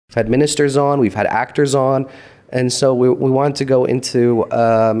We've had ministers on, we've had actors on. And so we wanted to go into,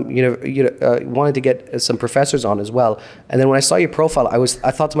 wanted to get some professors on as well. And then when I saw your profile,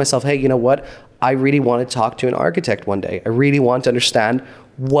 I thought to myself, hey, you know what? I really want to talk to an architect one day. I really want to understand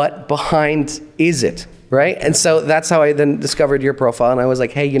what behind is it, right? And so that's how I then discovered your profile. And I was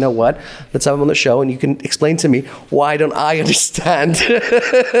like, hey, you know what? Let's have him on the show and you can explain to me why don't I understand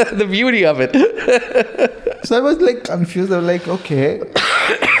the beauty of it. So I was like confused. I was like, okay,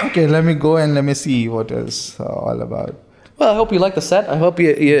 let me go and let me see what it's all about. Well, I hope you like the set. I hope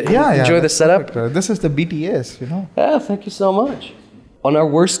you enjoy the setup. Perfect. This is the BTS, Yeah, thank you so much. In our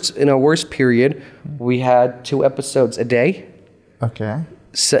worst period, we had 2 episodes a day. Okay.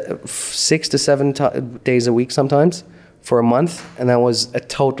 6 to 7 days a week sometimes for a month, and that was a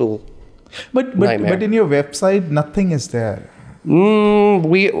total nightmare. But in your website, nothing is there.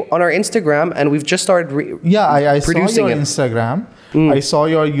 We on our Instagram, and we've just started I producing saw your it. Instagram. I saw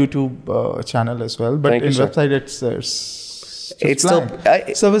your YouTube channel as well. But Thank in you, sir. website, it's still.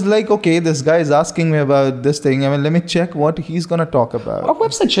 So I was like, okay, this guy is asking me about this thing. I mean, let me check what he's gonna talk about. Our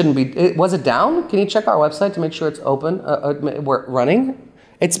website shouldn't be. Was it down? Can you check our website to make sure it's open? We're running.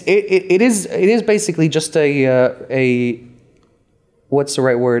 It is basically just a what's the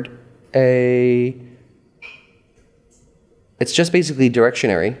right word? It's just basically a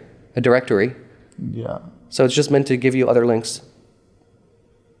directory. Yeah. So it's just meant to give you other links.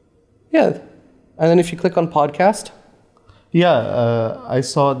 Yeah. And then if you click on podcast. Yeah, I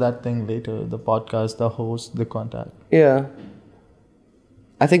saw that thing later, the podcast, the host, the contact. Yeah.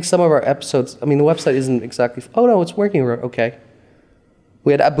 I think some of our episodes, the website isn't exactly, oh no, it's working okay.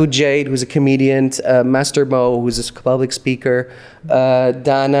 We had Abu Jade, who's a comedian, Master Mo, who's a public speaker,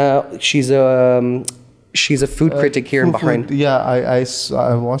 Dana, she's a food critic here in Bahrain.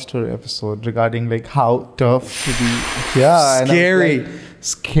 I watched her episode regarding like how tough to be. Yeah, scary.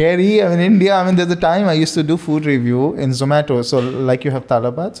 Scary. In India, there's a time I used to do food review in Zomato. So like you have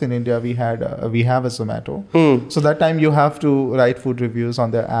Talabats in India, we have a Zomato. So that time you have to write food reviews on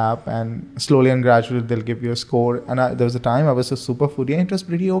their app, and slowly and gradually they'll give you a score. And there was a time I was a super foodie, and it was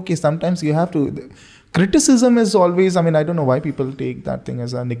pretty okay. Sometimes you have to. Criticism is always. I don't know why people take that thing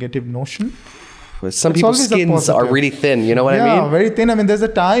as a negative notion. Some people's skins are really thin. You know what I mean? Yeah, very thin. There's a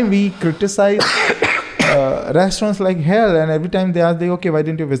time we criticize restaurants like hell, and every time they ask, okay, why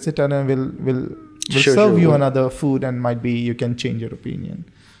didn't you visit, and we'll serve you another food, and might be you can change your opinion.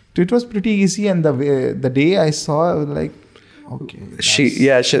 So it was pretty easy, and the day I saw, I was like, okay. She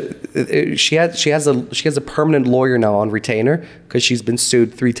has a permanent lawyer now on retainer because she's been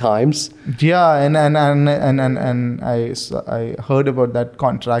sued 3 times. Yeah, and I heard about that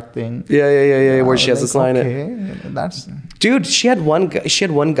contract thing. Yeah. Where she has to sign it. That's. Dude, she had one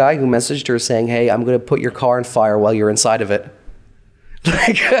guy who messaged her saying, "Hey, I'm going to put your car on fire while you're inside of it."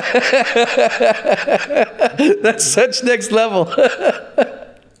 Like, that's such next level.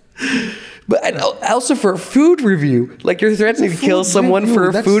 But also for a food review, like you're threatening to kill someone for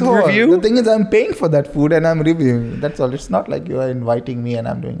a food review. The thing is, I'm paying for that food and I'm reviewing. That's all. It's not like you are inviting me and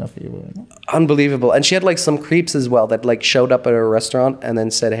I'm doing a favor. Unbelievable. And she had like some creeps as well that like showed up at her restaurant and then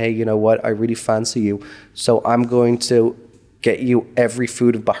said, "Hey, you know what? I really fancy you, so I'm going to get you every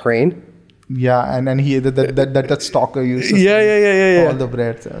food of Bahrain." Yeah, and then that stalker used to all the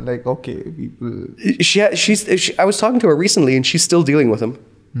breads. Like, okay, people. I was talking to her recently and she's still dealing with him.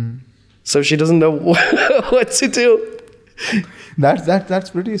 So she doesn't know what to do. That's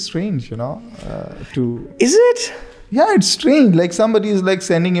pretty strange, Is it? Yeah, it's strange. Like somebody is like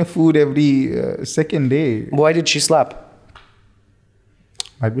sending you food every second day. Why did she slap?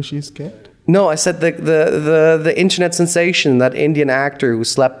 Maybe she's scared. No, I said the internet sensation, that Indian actor who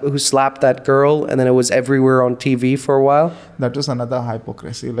slapped that girl, and then it was everywhere on TV for a while. That was another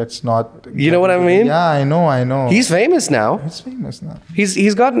hypocrisy. Let's not. You know what I mean? Yeah, I know. He's famous now.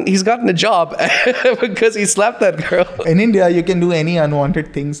 He's gotten a job because he slapped that girl. In India, you can do any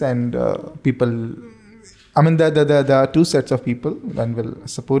unwanted things, and people. There are 2 sets of people. One will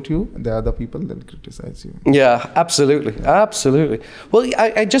support you. The other people that will criticize you. Yeah, absolutely. Well,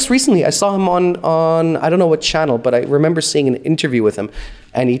 I just recently, I saw him on I don't know what channel, but I remember seeing an interview with him.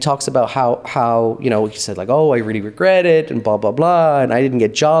 And he talks about how he said like, oh, I really regret it and blah, blah, blah. And I didn't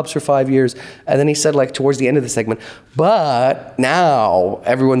get jobs for 5 years. And then he said like towards the end of the segment, but now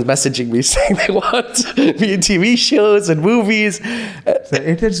everyone's messaging me saying they want me in TV shows and movies. So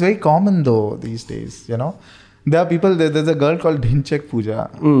it is very common though these days, There are people, there's a girl called Dhinchak Pooja.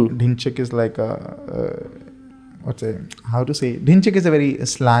 Dhinchak is like Dhinchak is a very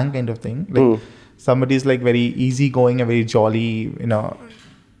slang kind of thing. Like somebody is like very easygoing and very jolly,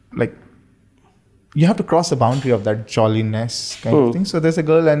 like you have to cross the boundary of that jolliness kind of thing. So there's a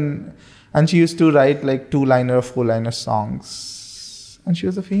girl and she used to write like 2-liner, 4-liner songs, and she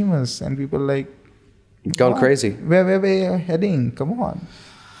was a famous, and people like Gone crazy. Where we're heading? Come on.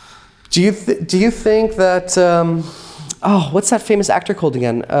 Do you think that what's that famous actor called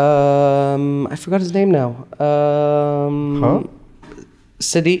again? I forgot his name now.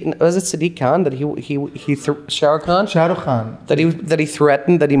 Sadiq, was it Sadiq Khan that Shah Rukh Khan? Shah Rukh Khan. That he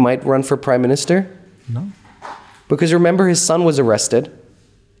threatened that he might run for prime minister? No. Because remember his son was arrested.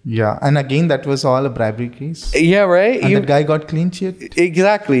 Yeah, and again that was all a bribery case. Yeah, right. And the guy got clean sheet.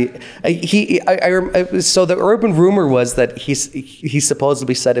 Exactly. So the urban rumor was that he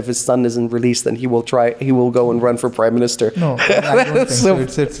supposedly said if his son isn't released, then he will go and run for prime minister. No, I don't think so.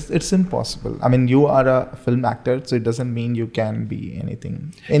 It's impossible. I mean, you are a film actor, so it doesn't mean you can be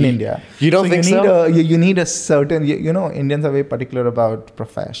anything in India. You don't think so? You need a certain. Indians are very particular about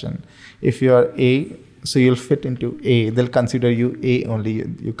profession. If you are so you'll fit into A. They'll consider you A only.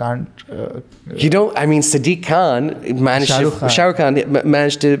 You can't. You don't. I mean, Sadiq Khan Shah Rukh Khan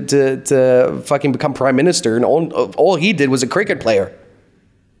managed to fucking become prime minister, and all he did was a cricket player.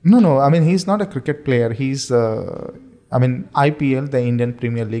 No. I mean, he's not a cricket player. He's. IPL, the Indian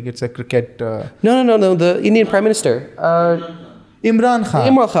Premier League. It's a cricket. No. The Indian prime minister. Imran Khan.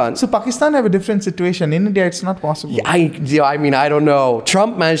 Imran Khan. So Pakistan have a different situation. In India, it's not possible. Yeah, I don't know.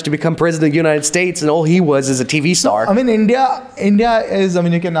 Trump managed to become president of the United States, and all he was is a TV star. I mean, India is. I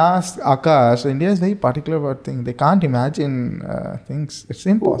mean, you can ask Akash. India is very particular about things. They can't imagine things. It's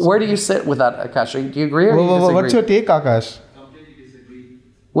impossible. Where do you sit with that, Akash? Do you agree or do you disagree? What's your take, Akash? Completely disagree.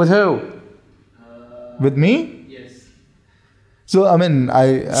 With who? With me? Yes. So I mean,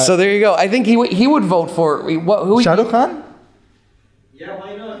 so there you go. I think he would vote for who? Shah Rukh Khan. Yeah,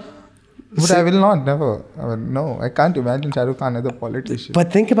 why not? But I will not, never. I mean, no, I can't imagine Shah Rukh Khan as a politician.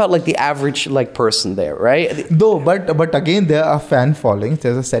 But think about like the average like person there, right? Though, but again, there are fan followings.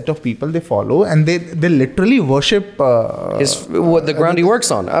 There's a set of people they follow, and they literally worship the ground he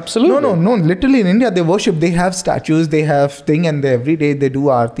works on. Absolutely. No. Literally in India, they worship. They have statues, they have thing, and every day they do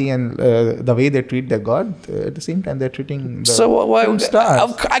aarti, and the way they treat their god. At the same time, they're treating the film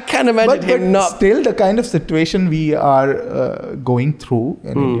stars. I can't imagine him not. Still, the kind of situation we are going through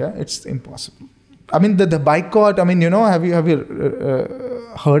in India, it's impossible. I mean, the boycott. I mean, have you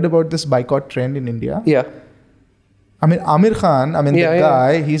heard about this boycott trend in India? Yeah. I mean, Amir Khan. I mean,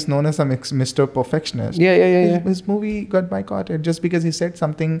 guy. He's known as Mr. Perfectionist. Yeah. His movie got boycotted just because he said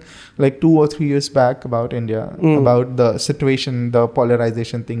something like 2 or 3 years back about India, about the situation, the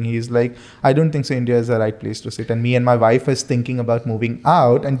polarization thing. He's like, I don't think so. India is the right place to sit, and me and my wife is thinking about moving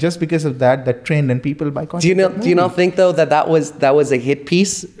out, and just because of that trend, and people boycotted. Do you not think though that was a hit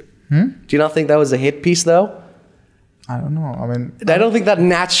piece? Do you not think that was a hit piece though? I don't know. I mean, I don't think that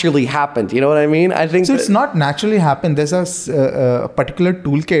naturally happened. You know what I mean? I think so. It's not naturally happened. There's a particular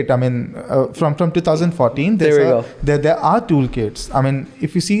toolkit. I mean, from 2014. There are toolkits. I mean,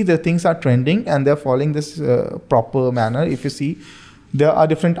 if you see the things are trending and they're following this proper manner. If you see, there are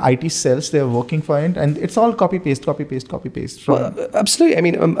different IT cells they're working for it, and it's all copy paste. Well, absolutely. I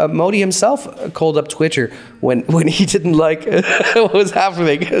mean, Modi himself called up Twitter when he didn't like what was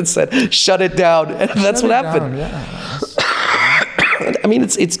happening and said, "Shut it down," and that's what happened. I mean,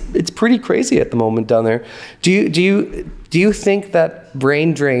 it's pretty crazy at the moment down there. Do you think that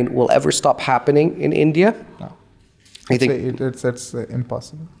brain drain will ever stop happening in India? No. I think it's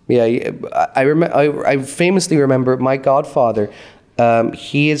impossible. Yeah, I famously remember my godfather.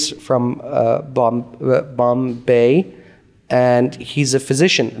 He is from Bombay, and he's a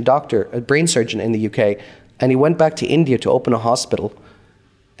physician, a doctor, a brain surgeon in the UK. And he went back to India to open a hospital,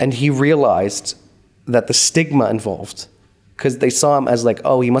 and he realized that the stigma involved, because they saw him as like,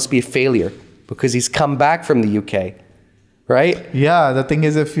 oh, he must be a failure because he's come back from the UK, right? Yeah, the thing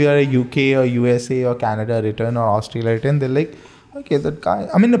is, if you're a UK or USA or Canada return or Australia return, they're like, okay, that guy.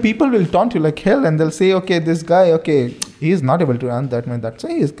 I mean, the people will taunt you like hell, and they'll say, okay, this guy, okay, he is not able to earn that much. That's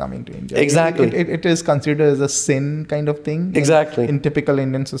why he is coming to India. Exactly. It is considered as a sin kind of thing. Exactly. In typical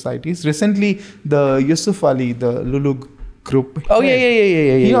Indian societies. Recently, the Yusuf Ali, the Lulu group. Oh,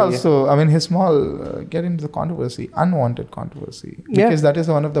 yeah. He also, I mean, his mall get into the controversy, unwanted controversy. Because that is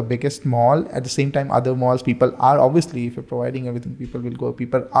one of the biggest mall. At the same time, other malls, people are obviously, if you're providing everything, people will go.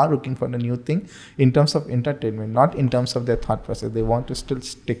 People are looking for a new thing in terms of entertainment, not in terms of their thought process. They want to still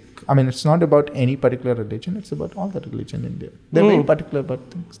stick. I mean, it's not about any particular religion. It's about all the religion in India. They're very particular about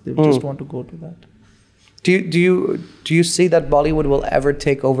things. They just want to go to that. Do you see that Bollywood will ever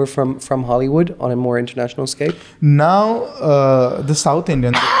take over from Hollywood on a more international scale? Now, the South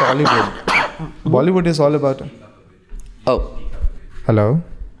Indian, Bollywood. Bollywood is all about. Oh. Hello?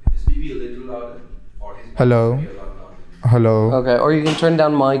 Just maybe a little louder. Hello. Hello. Okay, or you can turn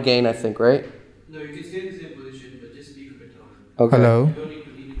down my gain, I think, right? No, you can stay in the same position, but just speak a bit louder. Okay. Hello. You don't need to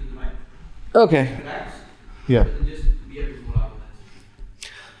lean into the mic. Okay. Relax. Yeah. And just be a bit more loud.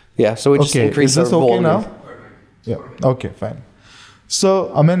 Yeah, so we just Okay. increase Is this our okay volume. now? Perfect. Yeah. Okay. Fine.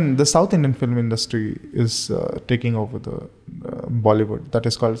 So, I mean, the South Indian film industry is taking over the Bollywood. That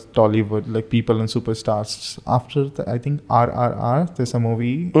is called Tollywood, like people and superstars. After, I think, RRR, there's a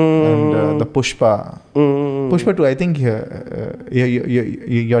movie, and the Pushpa. Pushpa 2, I think your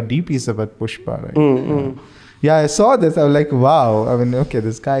DP is about Pushpa, right? Yeah, I saw this. I was like, wow. I mean, okay,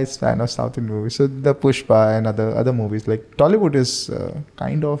 this guy is fan of South Indian movies. So, the Pushpa and other movies, like Tollywood is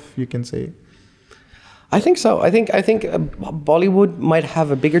kind of, you can say, I think so. I think Bollywood might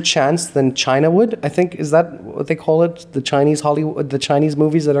have a bigger chance than China would. I think, is that what they call it? The Chinese Hollywood, the Chinese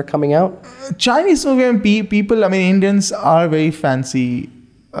movies that are coming out. Chinese movie and people, I mean, Indians are very fancy.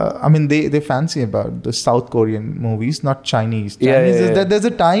 I mean, they fancy about the South Korean movies, not Chinese. Chinese there's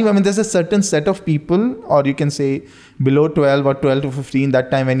a time, I mean, there's a certain set of people, or you can say below 12 or 12 to 15,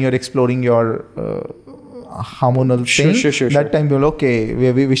 that time when you're exploring your hormonal thing. Sure. That time you're okay,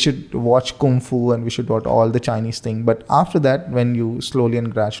 we should watch Kung Fu and we should watch all the Chinese thing. But after that, when you slowly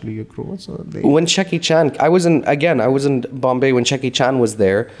and gradually you grow, so when Jackie Chan, I was in Bombay when Jackie Chan was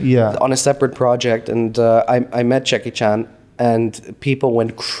there, on a separate project, and I met Jackie Chan, and people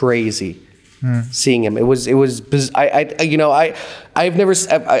went crazy seeing him. It was I've never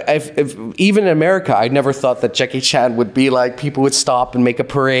even in America, I never thought that Jackie Chan would be like, people would stop and make a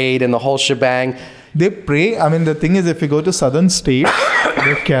parade and the whole shebang. They pray. I mean, the thing is, if you go to southern states,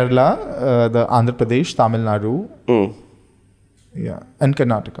 the Kerala, the Andhra Pradesh, Tamil Nadu, and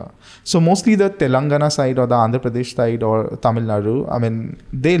Karnataka. So mostly the Telangana side or the Andhra Pradesh side or Tamil Nadu, I mean,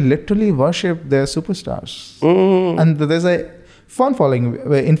 they literally worship their superstars. And there's a fun following.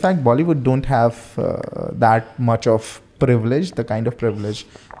 In fact, Bollywood don't have that much of privilege, the kind of privilege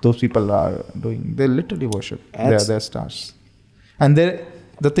those people are doing. They literally worship their stars. And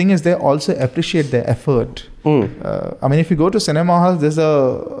the thing is, they also appreciate their effort. I mean, if you go to cinema halls, there's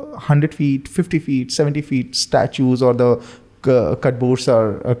 100 feet, 50 feet, 70 feet statues, or the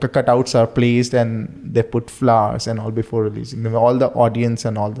cutouts are placed, and they put flowers and all before releasing them. All the audience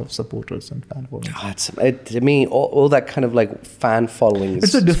and all the supporters and fan following. To me, all that kind of like fan following is,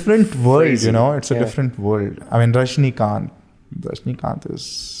 it's a different world, crazy. you know. It's a different world. I mean, Rajnikant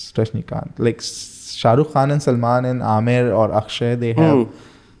is Rajnikant. Like Shah Rukh Khan and Salman and Aamir or Akshay, they have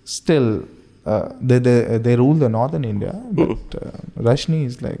still they rule the northern India, but Rajni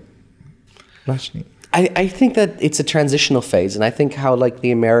is like Rajni. I think that it's a transitional phase, and I think how like the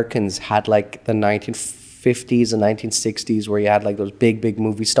Americans had like the 1950s and 1960s, where you had like those big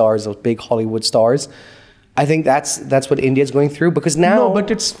movie stars, those big Hollywood stars. I think that's what India's going through, because now. No, but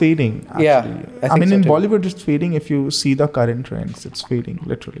it's fading. Actually. Yeah, I mean, so in too. Bollywood, it's fading. If you see the current trends, it's fading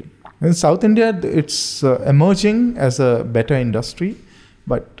literally. In South India, it's emerging as a better industry.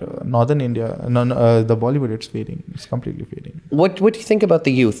 But Northern India, the Bollywood, it's fading. It's completely fading. What do you think about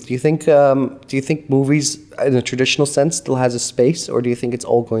the youth? Do you think movies in a traditional sense still has a space, or do you think it's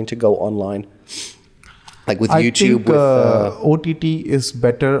all going to go online? Like with YouTube, OTT is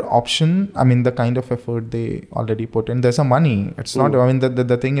better option. I mean, the kind of effort they already put in. There's a money. It's not. I mean,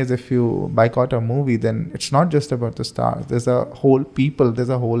 the thing is, if you boycott a movie, then it's not just about the stars. There's a whole people. There's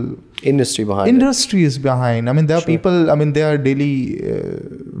a whole industry behind. Industry is behind. I mean, there are people. I mean, they are daily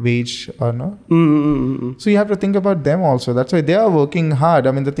wage earner. So you have to think about them also. That's why they are working hard.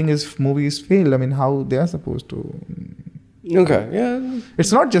 I mean, the thing is, if movies fail, I mean, how they are supposed to. Okay, yeah.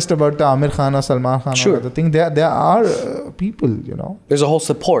 It's not just about the Aamir Khan or Salman Khan. Sure. Or the thing. There are people, you know. There's a whole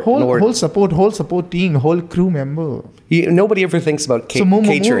support. Whole support team, whole crew member. Nobody ever thinks about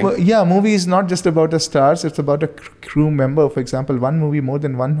catering. Movie is not just about the stars. It's about a crew member. For example, one movie, more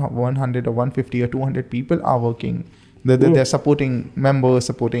than 100 or 150 or 200 people are working. They're supporting members,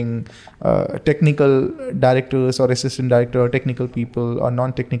 supporting technical directors or assistant director or technical people or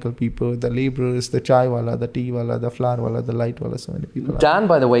non-technical people, the laborers, the chai wala, the tea wala, the flour wala, the light wala, so many people. Dan,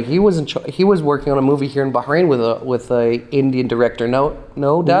 by the way, he was working on a movie here in Bahrain with a Indian director. No,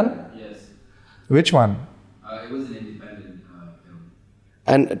 Dan? Yes. Which one? It was an independent film.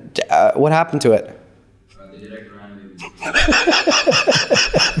 And what happened to it? The director ran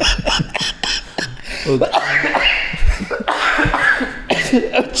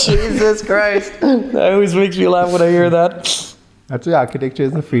Jesus Christ. That always makes me laugh when I hear that. That's why architecture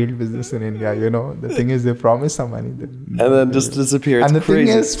is a failed business in India, you know. The thing is, they promise some money. And then just disappear. It's and the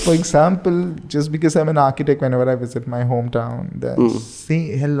crazy. thing is, for example, just because I'm an architect, whenever I visit my hometown,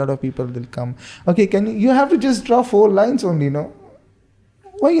 a hell lot of people will come. Okay, you have to just draw 4 lines only, no?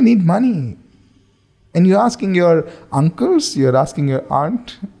 Why you need money? And you're asking your uncles, you're asking your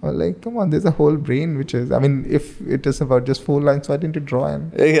aunt, well, like, come on, there's a whole brain which is, I mean, if it is about just 4 lines, why didn't you draw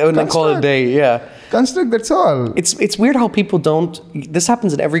and And then call it a day. Yeah. construct, that's all. It's weird how people don't. This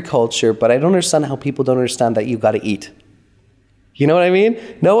happens in every culture, but I don't understand how people don't understand that you got to eat. You know what I mean?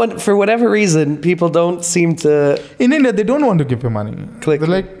 No one, for whatever reason, people don't seem to. In India, they don't want to give you money. Click. They're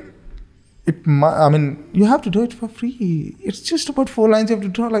like, I mean, you have to do it for free. It's just about 4 lines you have to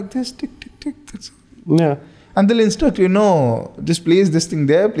draw like this, tick, tick, tick, that's all. Yeah. And they'll instruct you, no, just place this thing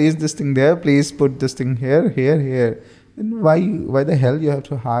there, place this thing there, please put this thing here, here, here. Then why the hell you have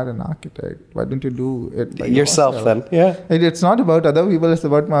to hire an architect? Why don't you do it by Yourself then? Yeah. It's not about other people, it's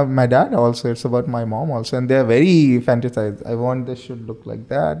about my dad also, it's about my mom also. And they're very fantasized. I want this should look like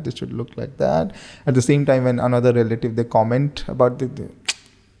that, this should look like that. At the same time, when another relative, they comment about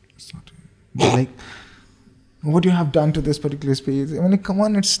it's not, they're like, what you have done to this particular space? I mean, like, come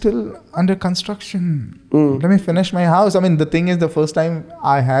on, it's still under construction. Let me finish my house. I mean, the thing is, the first time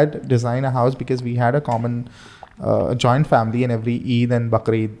I had designed a house, because we had a common joint family, and every Eid and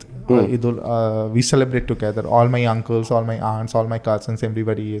Bakrid, we celebrate together. All my uncles, all my aunts, all my cousins,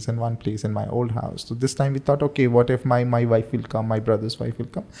 everybody is in one place in my old house. So this time we thought, okay, what if my wife will come, my brother's wife will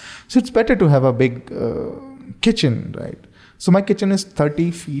come? So it's better to have a big kitchen, right? So my kitchen is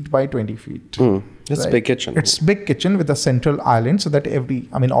 30 feet by 20 feet. That's a big kitchen. It's big kitchen with a central island, so that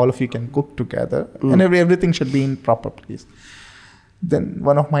all of you can cook together, and everything should be in proper place. Then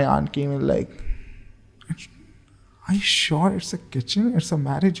one of my aunt came and like, are you sure it's a kitchen? It's a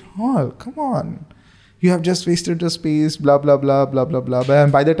marriage hall. Come on. You have just wasted the space, blah, blah, blah, blah, blah, blah.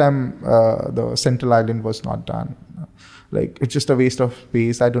 And by the time the central island was not done, like, it's just a waste of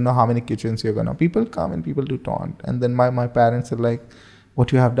space. I don't know how many kitchens you're gonna. People come and people do taunt. And then my parents are like,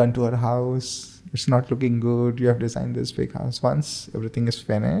 what you have done to our house? It's not looking good. You have designed this big house. Once everything is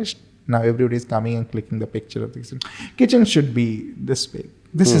finished, now everybody is coming and clicking the picture of the kitchen. Kitchen should be this big.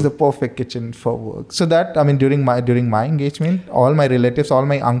 This is the perfect kitchen for work. So that, I mean, during my engagement, all my relatives, all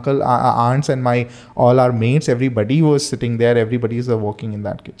my uncle, aunts, and all our mates, everybody was sitting there. Everybody is working in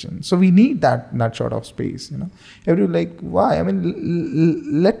that kitchen. So we need that sort of space, you know. Everybody like, why? I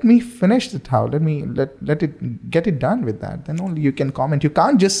mean, let me finish the house. Let it get it done with that. Then only you can comment. You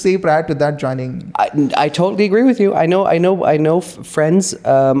can't just say prior to that joining. I totally agree with you. I know friends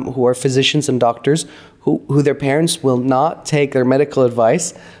who are physicians and doctors who their parents will not take their medical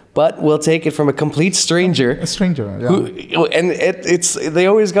advice, but will take it from a complete stranger. A stranger, yeah. And they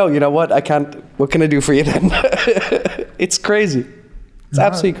always go, you know what? What can I do for you then? It's crazy. It's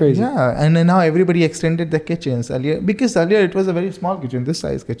absolutely crazy. Yeah, and then now everybody extended the kitchens because earlier it was a very small kitchen, this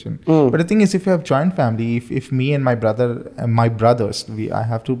size kitchen. But the thing is, if you have joint family, if me and my brother and my brothers, I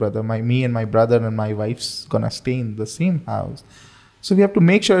have 2 brothers, me and my brother and my wife's gonna stay in the same house. So we have to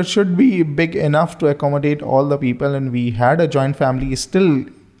make sure it should be big enough to accommodate all the people. And we had a joint family, still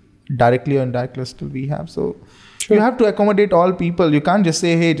directly or indirectly still we have. So you have to accommodate all people. You can't just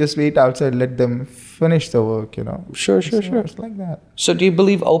say, hey, just wait outside, let them finish the work, you know. Sure. It's like that. So do you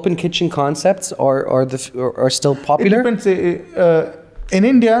believe open kitchen concepts are still popular? It depends. In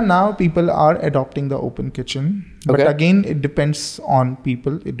India now, people are adopting the open kitchen. But again, it depends on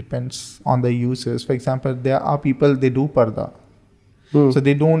people. It depends on the users. For example, there are people, they do parda. So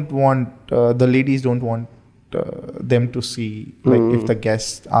they don't want, the ladies don't want them to see, like, if the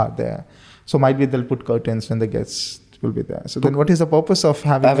guests are there. So might be they'll put curtains when the guests will be there. So then what is the purpose of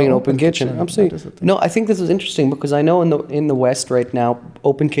having an open kitchen? Absolutely. No, I think this is interesting because I know in the West right now,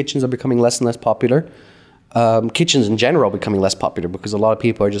 open kitchens are becoming less and less popular. Kitchens in general are becoming less popular because a lot of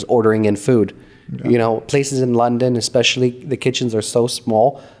people are just ordering in food. Yeah. You know, places in London especially, the kitchens are so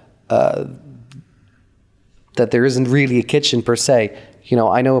small that there isn't really a kitchen per se. You know,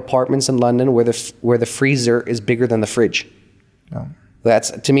 I know apartments in London where the freezer is bigger than the fridge. Yeah.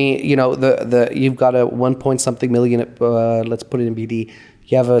 That's, to me, you know, you've got a 1 point something million, let's put it in BD.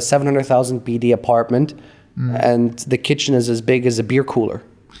 You have a 700,000 BD apartment, and the kitchen is as big as a beer cooler.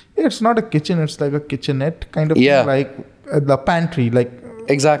 It's not a kitchen, it's like a kitchenette kind of thing, like the pantry, like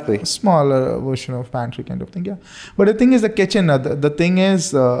exactly a smaller version of pantry kind of thing. Yeah. But the thing is, the kitchen, the thing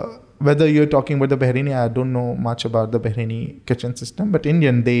is, whether you're talking about the Bahraini, I don't know much about the Bahraini kitchen system, but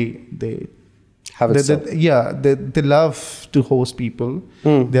Indian, they have it. They love to host people.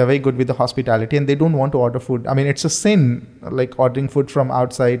 They are very good with the hospitality, and they don't want to order food. I mean, it's a sin, like ordering food from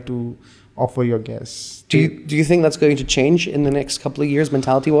outside to offer your guests. Do you think that's going to change in the next couple of years,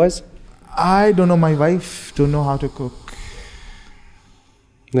 mentality-wise? I don't know. My wife don't know how to cook.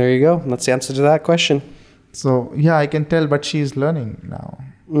 There you go. That's the answer to that question. So yeah, I can tell, but she's learning now.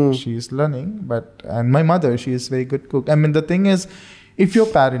 She's learning, and my mother, she is very good cook. I mean, the thing is, if your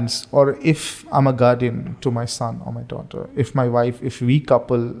parents, or if I'm a guardian to my son or my daughter, if my wife, if we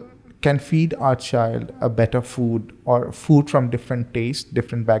couple can feed our child a better food or food from different taste,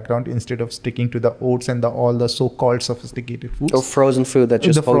 different background, instead of sticking to the oats and all the so-called sophisticated foods. Or frozen food that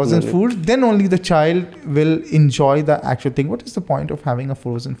just The frozen food, then only the child will enjoy the actual thing. What is the point of having a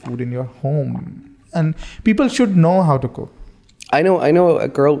frozen food in your home? And people should know how to cook. I know a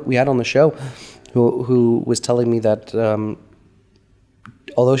girl we had on the show who was telling me that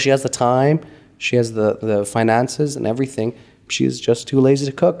although she has the time, she has the finances and everything, she's just too lazy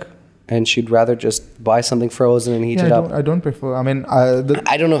to cook. And she'd rather just buy something frozen and heat it up. I don't prefer. I mean,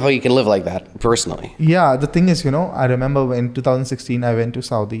 I don't know how you can live like that, personally. Yeah, the thing is, I remember in 2016, I went to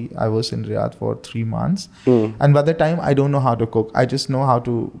Saudi. I was in Riyadh for 3 months. And by the time, I don't know how to cook. I just know how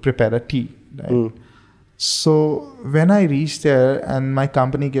to prepare a tea. Right? So when I reached there and my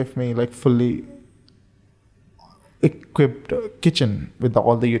company gave me like fully equipped kitchen with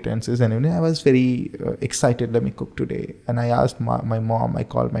all the utensils and everything, I was very excited. Let me cook today. And I asked my mom, I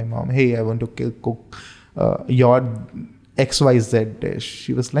called my mom, hey, I want to cook your XYZ dish.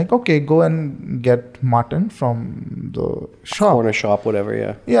 She was like, okay, go and get mutton from the shop. Corner shop, whatever,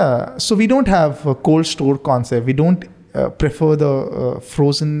 yeah. Yeah. So we don't have a cold store concept. We don't prefer the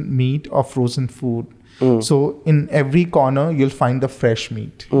frozen meat or frozen food. So in every corner, you'll find the fresh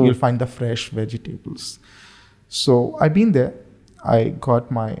meat. You'll find the fresh vegetables. So I've been there. I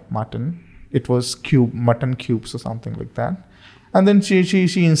got my mutton. It was mutton cubes or something like that. And then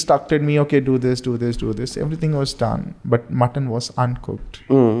she instructed me, okay, do this. Everything was done, but mutton was uncooked.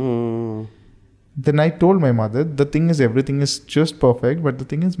 Then I told my mother, the thing is, everything is just perfect, but the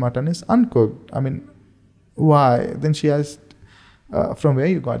thing is, mutton is uncooked. I mean, why? Then she asked, from where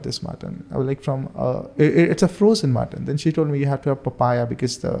you got this mutton? I was like, it's a frozen mutton. Then she told me you have to have papaya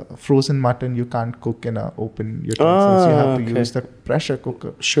because the frozen mutton you can't cook in an open utensils. You have to use the pressure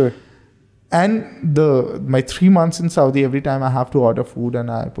cooker. Sure. And my 3 months in Saudi, every time I have to order food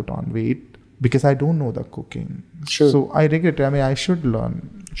and I put on weight because I don't know the cooking. Sure. So I regret it. I mean, I should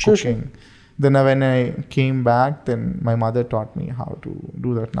learn cooking. Sure. Then when I came back, then my mother taught me how to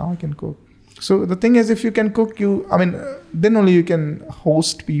do that. Now I can cook. So the thing is, if you can cook, then only you can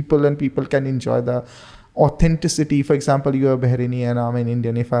host people and people can enjoy the authenticity. For example, you are Bahraini and I'm an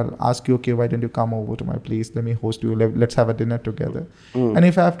Indian. If I'll ask you, okay, why don't you come over to my place? Let me host you. Let's have a dinner together. And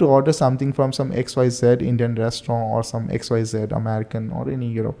if I have to order something from some XYZ Indian restaurant or some XYZ American or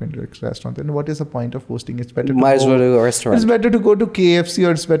any European restaurant, then what is the point of hosting? It's better Might as well do a restaurant. It's better to go to KFC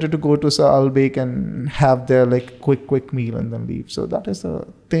or it's better to go to Al Baik and have their like quick meal and then leave. So that is the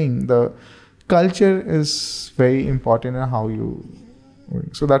thing. The culture is very important in how you.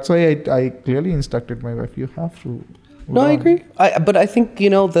 So that's why I clearly instructed my wife, you have to. No, I agree. But I think,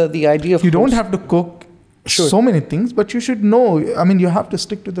 the idea of... You don't have to cook so many things, but you should know. I mean, you have to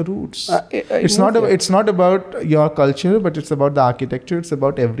stick to the roots. It's not about your culture, but it's about the architecture. It's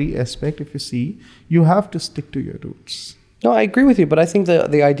about every aspect. If you see, you have to stick to your roots. No, I agree with you. But I think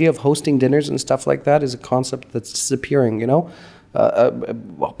the idea of hosting dinners and stuff like that is a concept that's disappearing,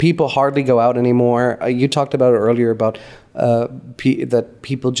 people hardly go out anymore. You talked about it earlier about that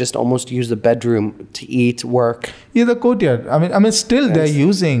people just almost use the bedroom to eat, work. Yeah, the courtyard. I mean, still they're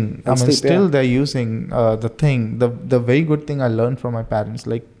using. They're using the thing. The very good thing I learned from my parents,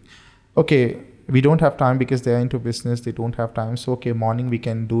 like, okay, we don't have time because they're into business. They don't have time. So, okay, morning we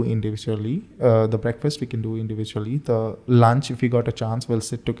can do individually. The breakfast we can do individually. The lunch, if we got a chance, we'll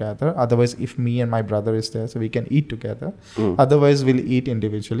sit together. Otherwise, if me and my brother is there, so we can eat together. Otherwise, we'll eat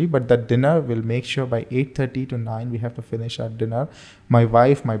individually. But the dinner, we'll make sure by 8:30 to 9, we have to finish our dinner. My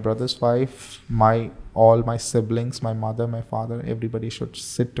wife, my brother's wife, all my siblings, my mother, my father, everybody should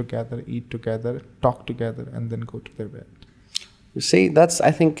sit together, eat together, talk together, and then go to their bed. See,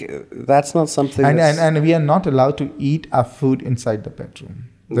 I think that's not something. And we are not allowed to eat our food inside the bedroom.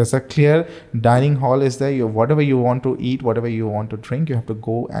 There's a clear dining hall is there. Whatever you want to eat, whatever you want to drink, you have to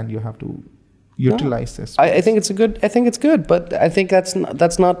go and you have to utilize this. I think it's good, but I think that's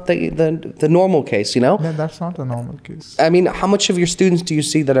not the normal case, Yeah, that's not the normal case. I mean, how much of your students do you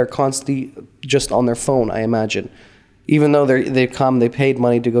see that are constantly just on their phone? I imagine. Even though they paid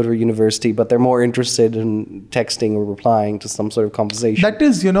money to go to a university, but they're more interested in texting or replying to some sort of conversation. That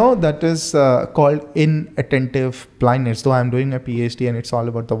is called inattentive blindness. Though I'm doing a PhD and it's all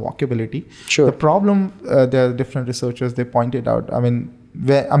about the walkability. Sure. The problem, there are different researchers, they pointed out, when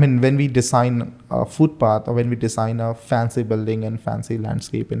we design a footpath or when we design a fancy building and fancy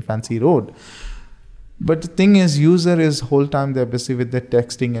landscape and fancy road, but the thing is, user is whole time they're busy with their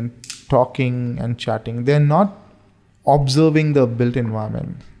texting and talking and chatting. They're not observing the built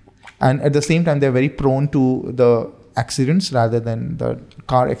environment, and at the same time they're very prone to the accidents rather than the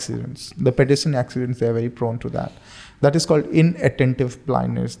car accidents. The pedestrian accidents, they are very prone to that. That is called inattentive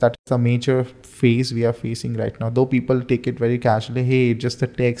blindness. That is a major phase we are facing right now. Though people take it very casually, hey, just a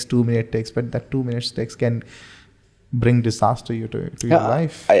text, 2-minute text, but that 2 minutes text can bring disaster to your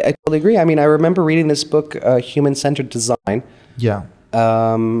life. I totally agree. I mean, I remember reading this book, Human-Centered Design. Yeah.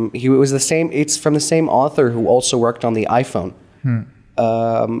 It's from the same author who also worked on the iPhone.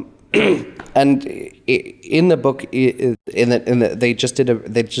 And in the book, they just did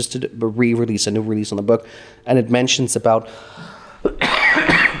a re-release, a new release on the book, and it mentions about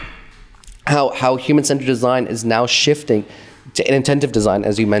how human-centered design is now shifting to inattentive design,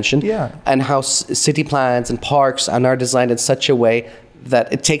 as you mentioned, and how city plans and parks are designed in such a way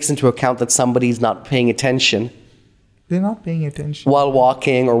that it takes into account that somebody's not paying attention. They're not paying attention while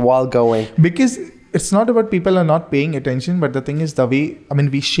walking or while going. Because it's not about people are not paying attention, but the thing is the way, I mean,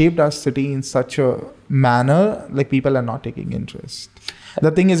 we shaped our city in such a manner, like people are not taking interest.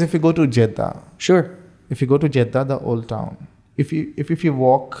 The thing is, if you go to Jeddah, if you go to Jeddah, the old town, if you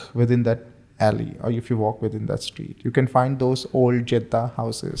walk within that alley or if you walk within that street, you can find those old Jeddah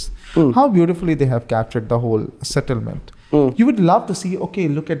houses. How beautifully they have captured the whole settlement. You would love to see, okay,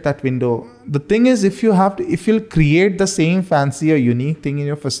 look at that window. The thing is, if you'll create the same fancy or unique thing in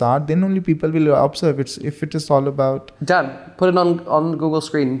your facade, then only people will observe it. If it is all about... Dan, put it on Google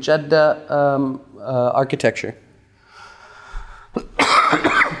screen. Jeddah architecture.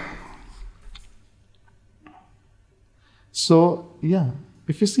 So, yeah.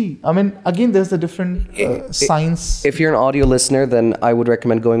 If you see, I mean, again, there's a different science. If you're an audio listener, then I would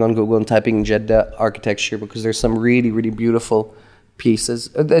recommend going on Google and typing in Jeddah architecture, because there's some really, really beautiful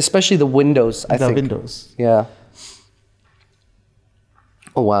pieces, especially the windows, I think. The windows. Yeah.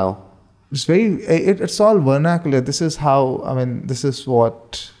 Oh, wow. It's it's all vernacular. This is how, I mean, this is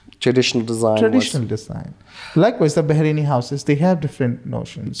what... Traditional design. Likewise, the Bahraini houses, they have different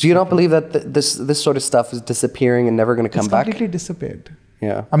notions. Do you not believe that this sort of stuff is disappearing and never going to come back? It's completely disappeared.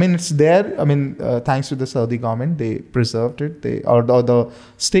 Yeah. I mean, it's there. I mean, thanks to the Saudi government, they preserved it. Or the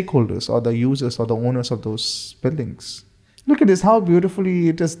stakeholders or the users or the owners of those buildings. Look at this, how beautifully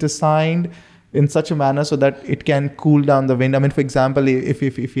it is designed in such a manner so that it can cool down the wind. I mean, for example,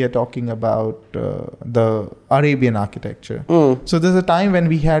 if we are talking about the Arabian architecture. So there's a time when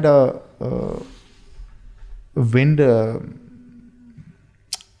we had a wind, the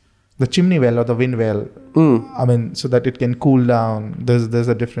chimney well or the wind well. I mean, so that it can cool down. There's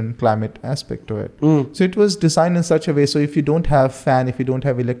a different climate aspect to it. So it was designed in such a way. So if you don't have fan, if you don't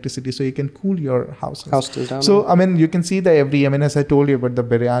have electricity, so you can cool your houses. So I mean, you can see as I told you about the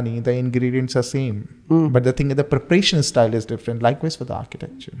biryani, the ingredients are same, but the thing is, the preparation style is different. Likewise for the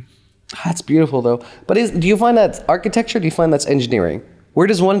architecture. That's beautiful, though. But do you find that architecture? Do you find that's engineering? Where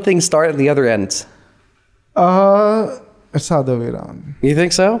does one thing start and the other ends? It's the other way around. You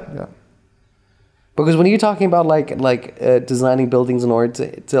think so? Yeah. Because when you're talking about designing buildings in order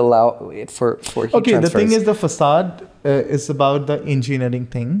to allow it for heat transfers. The thing is, the facade is about the engineering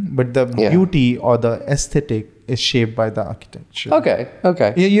thing, but the beauty or the aesthetic is shaped by the architecture. Okay.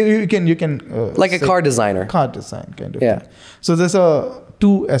 You can like a car designer. Car design kind of thing. So there's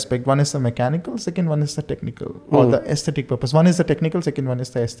two aspects. One is the mechanical, second one is the technical or the aesthetic purpose. One is the technical, second one is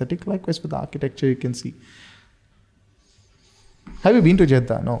the aesthetic. Likewise with the architecture, you can see. Have you been to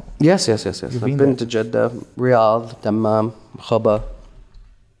Jeddah? No. Yes. I've been to Jeddah, Riyadh, Dammam, Khobar.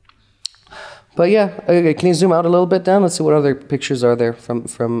 But yeah, okay, can you zoom out a little bit down? Let's see what other pictures are there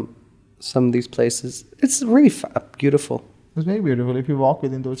from some of these places. It's really beautiful. It's very beautiful if you walk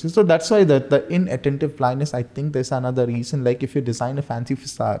within those. So that's why the inattentive blindness, I think there's another reason. Like if you design a fancy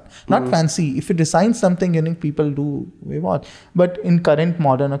facade, not fancy, if you design something unique, people do what. But in current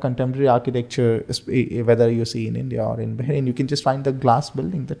modern or contemporary architecture, whether you see in India or in Bahrain, you can just find the glass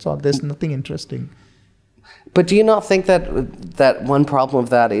building. That's all. There's nothing interesting. But do you not think that one problem of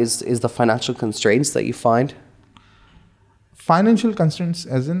that is the financial constraints that you find? Financial constraints,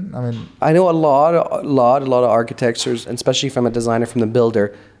 as in, I know a lot of architects, and especially from a designer, from the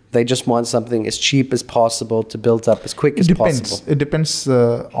builder, they just want something as cheap as possible to build up as quick as possible. It depends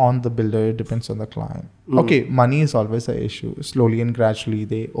on the builder. It depends on the client. Okay, money is always an issue. Slowly and gradually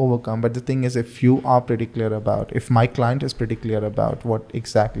they overcome. But the thing is, if you are pretty clear about, if my client is pretty clear about what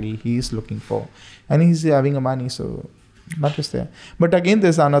exactly he is looking for, and he's having a money, so that is there. But again,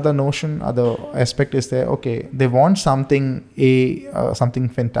 there's another notion, other aspect is there. Okay, they want something something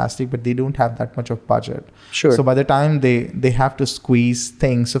fantastic, but they don't have that much of budget. Sure. So by the time they have to squeeze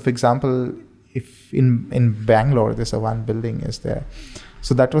things. So for example, if in Bangalore, there's one building is there.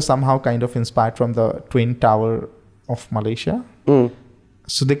 So that was somehow kind of inspired from the Twin Tower of Malaysia.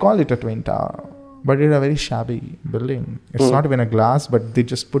 So they call it a Twin Tower. But it's a very shabby building. It's not even a glass, but they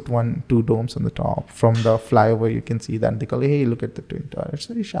just put two domes on the top. From the flyover, you can see that. And they call, hey, look at the Twin Tower. It's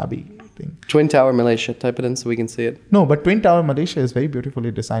a very shabby thing. Twin Tower Malaysia. Type it in so we can see it. No, but Twin Tower Malaysia is very beautifully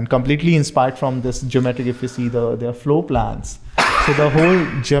designed. Completely inspired from this geometric, if you see their floor plans. So the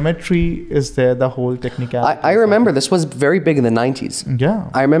whole geometry is there, the whole technicality. I remember this was very big in the 90s. Yeah.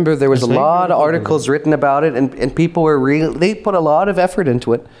 I remember there was It's a very lot of beautiful articles written about it, and people were they put a lot of effort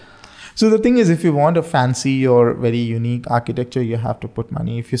into it. So the thing is, if you want a fancy or very unique architecture, you have to put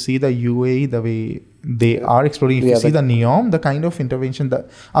money. If you see the UAE, the way they are exploring, if you see the NEOM, the kind of intervention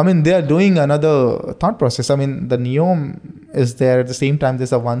they are doing another thought process. I mean, the NEOM is there at the same time.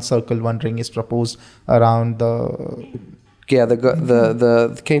 There's a one circle, one ring is proposed around the. Yeah,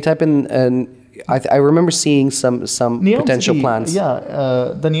 the can you type in and I remember seeing some NEOM potential city, plans. Yeah,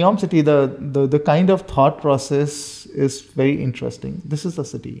 the NEOM city, the kind of thought process is very interesting. This is the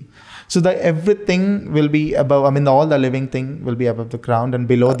city. So everything will be above, all the living thing will be above the ground, and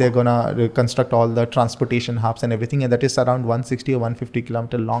below they're gonna reconstruct all the transportation hubs and everything, and that is around 160 or 150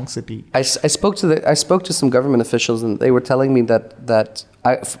 kilometer long city. I spoke to some government officials, and they were telling me that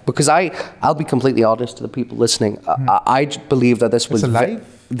I'll be completely honest to the people listening. I believe that this was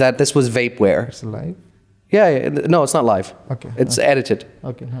that this was vapeware. It's live? Yeah, no, it's not live. Okay. It's edited.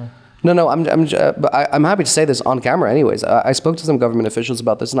 Okay. No, I'm happy to say this on camera. Anyways, I spoke to some government officials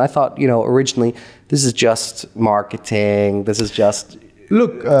about this, and I thought, originally this is just marketing. This is just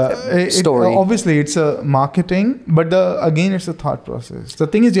story. Obviously, it's a marketing, but again, it's a thought process. The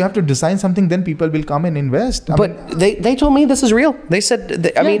thing is, you have to design something, then people will come and invest. They told me this is real. They said,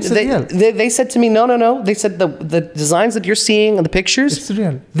 they said to me, no. They said the designs that you're seeing and the pictures, it's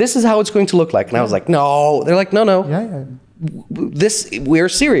real. This is how it's going to look like. And I was like, no. They're like, no. Yeah. We're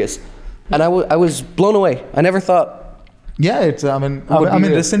serious. And I was blown away. I never thought. Yeah, it's.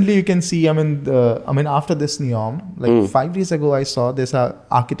 Recently you can see. After this NEOM, 5 days ago, I saw there's an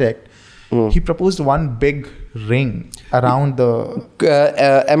architect. He proposed one big ring around the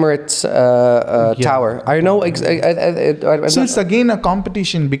Emirates Tower. I know. So it's again a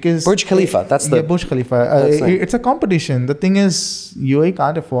competition because Burj Khalifa. That's the Burj Khalifa. It's a competition. The thing is, UAE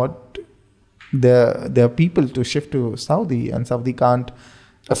can't afford their people to shift to Saudi, and Saudi can't.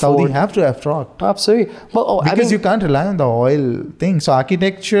 Saudi have to abstract. Absolutely. Well, because you can't rely on the oil thing. So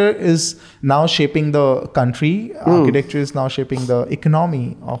architecture is now shaping the country. Architecture is now shaping the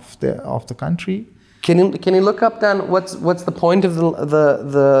economy of the country. Can you look up then what's the point of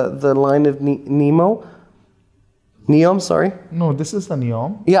the line of NEOM? Sorry. No, this is the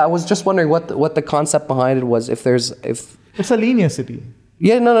NEOM. Yeah, I was just wondering what the concept behind it was. If it's a linear city.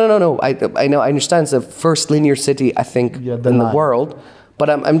 Yeah, no. I know. I understand. It's the first linear city I think in the world. But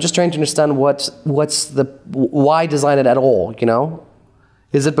I'm just trying to understand why design it at all,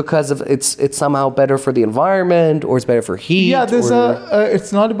 Is it because of it's somehow better for the environment, or it's better for heat? Yeah,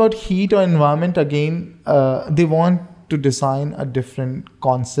 it's not about heat or environment. Again, they want to design a different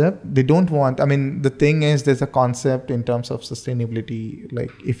concept. They don't want, the thing is, there's a concept in terms of sustainability.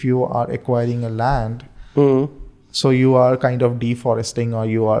 Like if you are acquiring a land, so you are kind of deforesting, or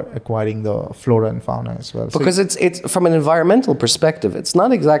you are acquiring the flora and fauna as well. Because it's from an environmental perspective. It's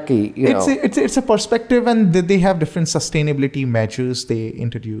not exactly, It's a perspective, and they have different sustainability measures they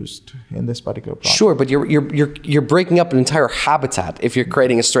introduced in this particular project. Sure, but you're breaking up an entire habitat if you're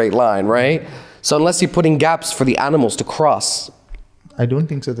creating a straight line, right? So unless you're putting gaps for the animals to cross. I don't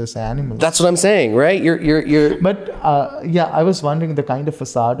think so. There's animals. That's what I'm saying, right? You're. But I was wondering the kind of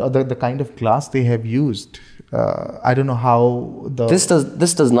facade or the kind of glass they have used. I don't know how This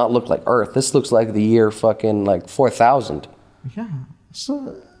does not look like Earth. This looks like the year fucking 4000. Yeah.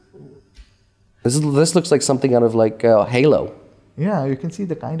 So. This looks like something out of Halo. Yeah, you can see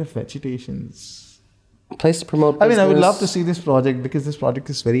the kind of vegetations. Place to promote business. I would love to see this project because this project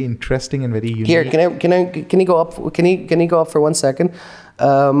is very interesting and very unique. Here, can you go up? Can you go up for 1 second?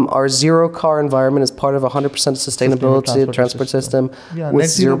 Our zero car environment is part of 100% sustainability transport system with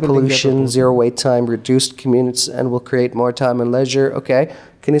zero pollution, zero wait time, reduced commutes, and will create more time and leisure. Okay,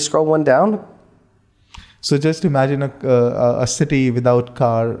 can you scroll one down? So just imagine a city without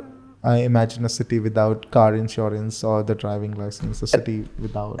car. I imagine a city without car insurance or the driving license, a city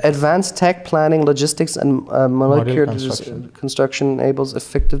without... Advanced tech planning, logistics, and molecular construction enables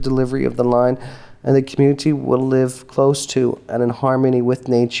effective delivery of the line, and the community will live close to and in harmony with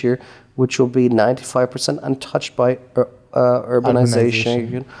nature, which will be 95% untouched by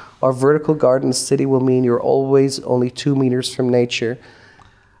urbanization. Our vertical garden city will mean you're always only 2 meters from nature.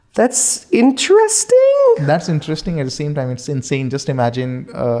 That's interesting. That's interesting. At the same time, it's insane. Just imagine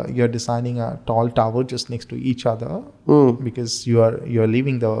you're designing a tall tower just next to each other because you're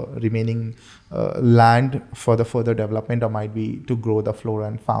leaving the remaining land for the further development, or might be to grow the flora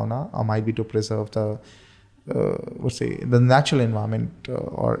and fauna, or might be to preserve the the natural environment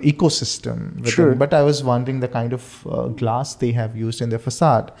or ecosystem within. Sure. But I was wondering the kind of glass they have used in their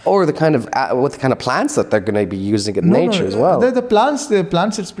facade. Or the kind of what the kind of plants that they're going to be using in nature as well. The plants,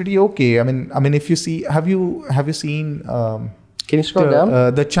 it's pretty okay. I mean, if you see, have you seen? Can you scroll down?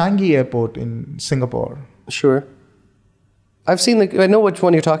 The Changi Airport in Singapore. Sure. I've seen I know which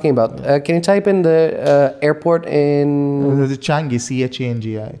one you're talking about. Can you type in the airport in? The Changi,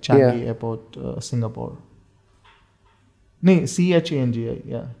 CHANGI, Changi Airport, Singapore. No, CHANGI,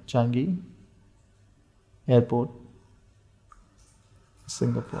 yeah, Changi Airport,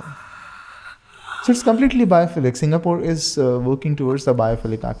 Singapore. So it's completely biophilic. Singapore is working towards the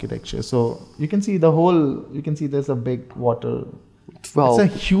biophilic architecture. So you can see there's a big water. Well,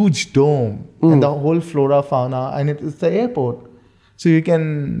 it's a huge dome and the whole flora, fauna, and it's the airport. So you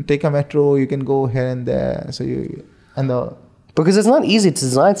can take a metro, you can go here and there. Because it's not easy to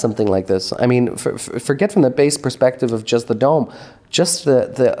design something like this. I mean, forget from the base perspective of just the dome, just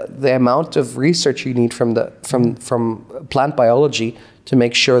the amount of research you need from plant biology to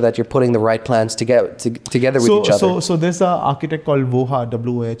make sure that you're putting the right plants together with each other. So there's an architect called Woha,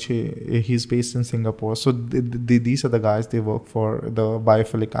 W-H-A. He's based in Singapore. So these are the guys, they work for the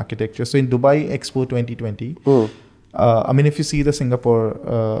biophilic architecture. So in Dubai Expo 2020, I mean, if you see the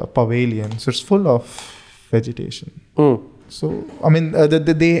Singapore pavilion, so it's full of vegetation. So, I mean,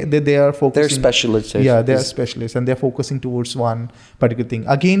 they are focusing... They're specialists. Yeah, they are specialists, and they're focusing towards one particular thing.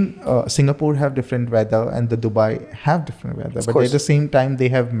 Again, Singapore have different weather, and the Dubai have different weather. But at the same time, they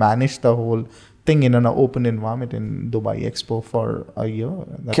have managed the whole thing in an open environment in Dubai Expo for a year.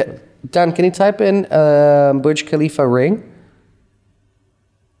 Dan, can you type in Burj Khalifa ring?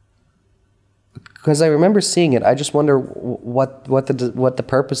 Because I remember seeing it. I just wonder what the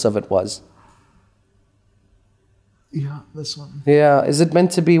purpose of it was. Yeah, this one. Yeah, is it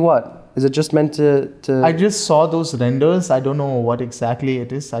meant to be what? Is it just meant to... I just saw those renders. I don't know what exactly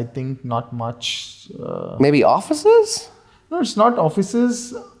it is. I think not much. Maybe offices? No, it's not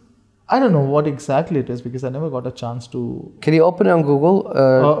offices. I don't know what exactly it is because I never got a chance to... Can you open it on Google?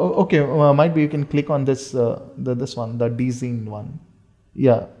 Okay, might be you can click on this this one, the Dzine one.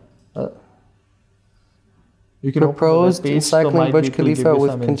 Yeah. You can proposed encircling Burj Khalifa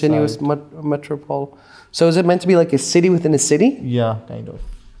with continuous metropole. So is it meant to be like a city within a city? Yeah, kind of.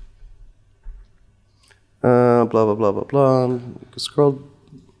 Blah blah blah blah blah. Scroll.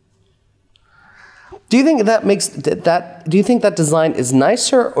 Do you think that makes that? Do you think that design is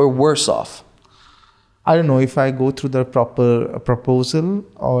nicer or worse off? I don't know. If I go through the proper proposal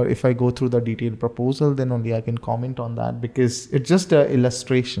or if I go through the detailed proposal, then only I can comment on that because it's just an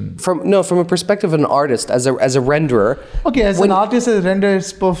illustration. From a perspective of an artist, as a renderer. Okay, as an artist, as a renderer,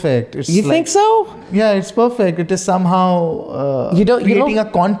 it's perfect. It's you think so? Yeah, it's perfect. It is somehow creating a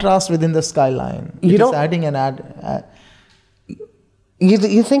contrast within the skyline. It is adding an ad. You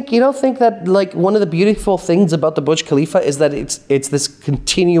don't think that like one of the beautiful things about the Burj Khalifa is that it's this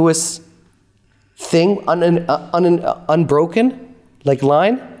continuous thing, unbroken, like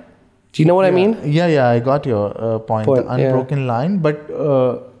line. Do you know what I mean? Yeah, I got your point. The unbroken line, but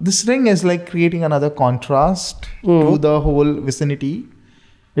this ring is like creating another contrast to the whole vicinity.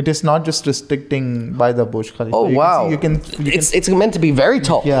 It is not just restricting by the Burj Khalifa. Oh wow! It's meant to be very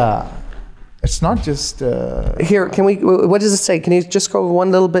tall. Yeah, it's not just. Here, can we? What does it say? Can you just scroll one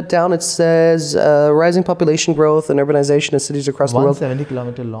little bit down? It says rising population growth and urbanization in cities across the world. 170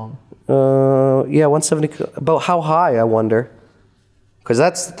 kilometer long. 170. About how high? I wonder. Because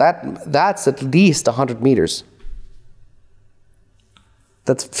that's at least 100 meters.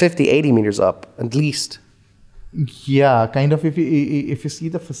 That's 50, 80 meters up, at least. Yeah, kind of. If you see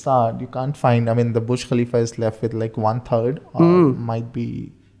the facade, you can't find. I mean, the Burj Khalifa is left with like 1/3, or might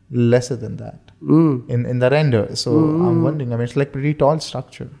be lesser than that in the render. So I'm wondering. I mean, it's like pretty tall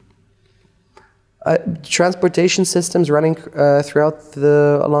structure. Transportation systems running throughout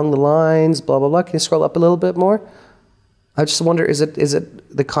along the lines. Blah blah blah. Can you scroll up a little bit more? I just wonder, is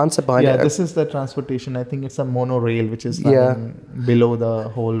it the concept behind it? Yeah, this is the transportation. I think it's a monorail which is running below the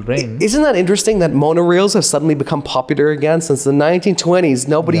whole ring. Isn't that interesting that monorails have suddenly become popular again since the 1920s?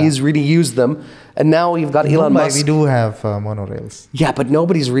 Nobody has really used them, and now you've got Elon Musk. We do have monorails. Yeah, but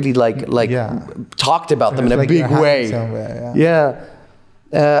nobody's really talked about them in a big way.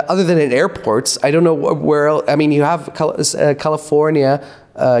 Other than in airports, I don't know where else. I mean, you have California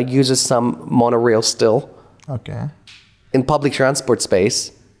uses some monorail still. Okay. In public transport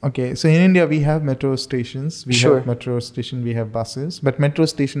space, Okay, so in India we have metro stations. We Sure. have metro station. We have buses. But metro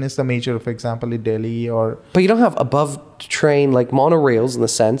station is the major, for example, in Delhi or But you don't have above train like monorails in the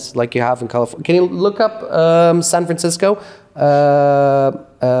sense like you have in California. Can you look up San Francisco?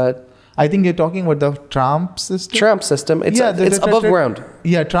 I think you're talking about the tram system. Tram system. It's the it's above different- ground.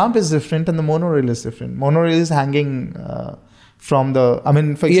 Yeah, tram is different and the monorail is different. Monorail is hanging from the. I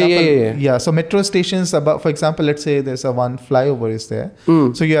mean, for Yeah, example, yeah. So metro stations above. For example, let's say there's a one flyover is there.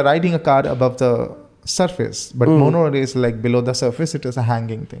 Mm. So you're riding a car above the surface, but monorail is like below the surface. It is a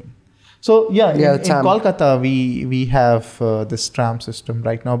hanging thing. So Yeah, in tram. Kolkata we have this tram system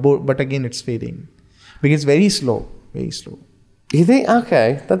right now, but again it's fading because it's very slow, very slow. You think?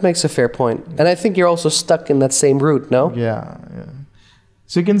 Okay, that makes a fair point. And I think you're also stuck in that same route, no? Yeah.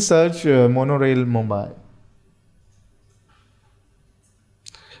 So you can search monorail Mumbai.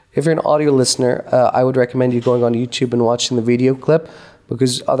 If you're an audio listener, I would recommend you going on YouTube and watching the video clip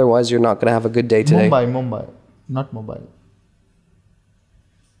because otherwise you're not going to have a good day today. Mumbai, not mobile.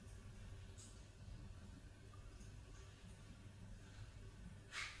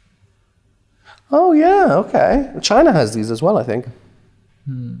 Oh yeah, okay. China has these as well, I think.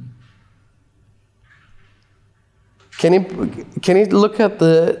 Can you look at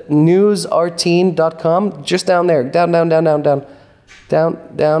the newsarteen.com just down there, down.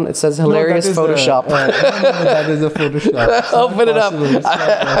 It says hilarious Photoshop. That is a Photoshop. Open it up.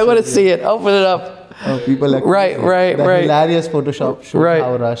 I want to see it. Open it up. People actually Right, say right, the right. hilarious Photoshop show Right,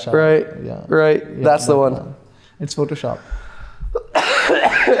 how Russia. right, Yeah. right. Yeah, That's the that one. It's Photoshop.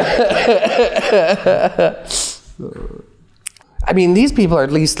 I mean, these people are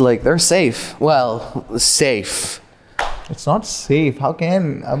at least like they're safe. Well, safe. It's not safe. How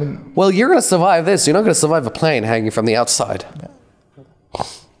can Well, you're gonna survive this. You're not gonna survive a plane hanging from the outside.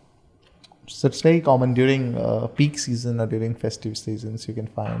 So it's very common during peak season or during festive seasons you can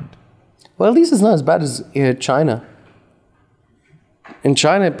find. Well, at least it's not as bad as China. In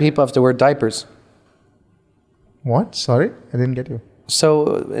China, people have to wear diapers. What? Sorry, I didn't get you. So,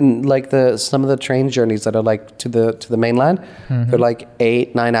 in like some of the train journeys that are like to the mainland, they're like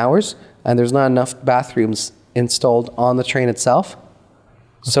 8-9 hours, and there's not enough bathrooms installed on the train itself.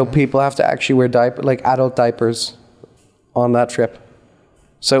 So people have to actually wear adult diapers on that trip.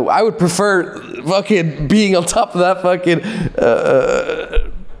 So I would prefer fucking being on top of that fucking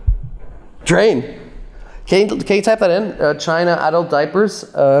train. Can you type that in? China adult diapers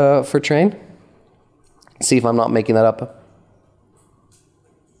for train? See if I'm not making that up.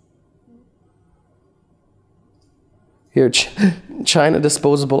 Here, China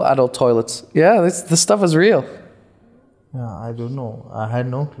disposable adult toilets. Yeah, this stuff is real. Yeah, I don't know. I had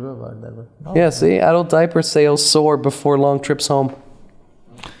no clue about that. But no. Yeah, see, adult diaper sales soar before long trips home.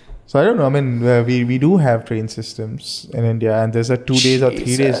 So I don't know. I mean, we do have train systems in India, and there's a 2 days or 3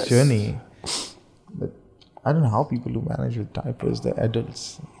 days Jesus. journey. But I don't know how people do manage with diapers. The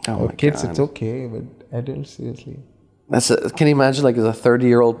adults, Oh my kids, God. it's okay, but adults, seriously. Can you imagine like as a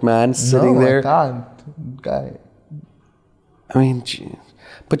 30-year-old man sitting no, there? I can't, guy. I mean, gee.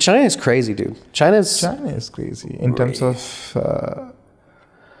 But China is crazy, dude. China is crazy in terms of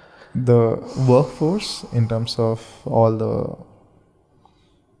the workforce, in terms of all the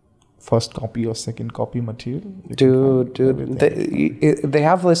first copy or second copy material. You can find dude. everything. They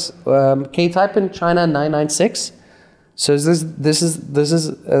have this. Can you type in China 996? So this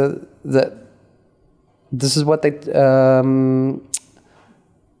is what they.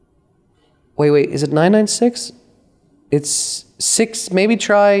 Wait. Is it 996? It's 6. Maybe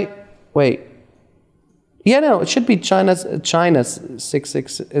try. Wait. Yeah, no. It should be China's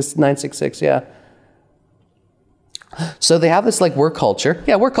 66. It's 966. Yeah. So they have this like work culture.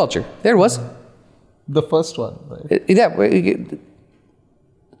 Yeah, work culture. There it was. The first one, right?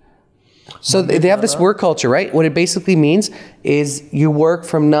 So they have this work culture, right? What it basically means is you work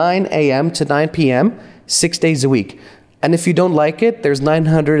from 9 a.m. to 9 p.m. 6 days a week. And if you don't like it, there's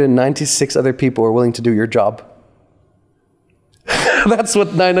 996 other people who are willing to do your job. That's what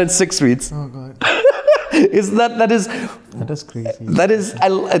 996 means. Oh god, that is that is crazy. I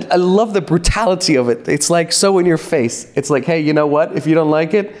love the brutality of it. It's like so in your face. It's like, hey, you know what? If you don't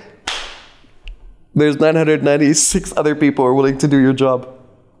like it, there's 996 other people who are willing to do your job.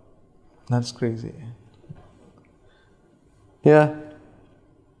 That's crazy. Yeah.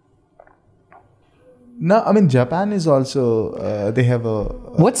 No, I mean Japan is also they have a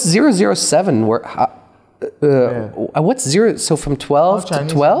What's 007? What's 0? So from 12 to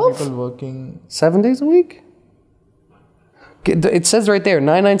Chinese 12? people working. 7 days a week? It says right there,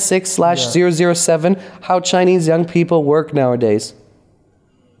 996/007, how Chinese young people work nowadays.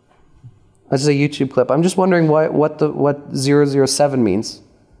 This is a YouTube clip. I'm just wondering what 007 means.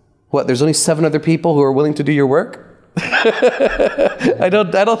 What? There's only 7 other people who are willing to do your work? I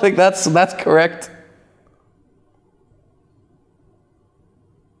don't think that's correct.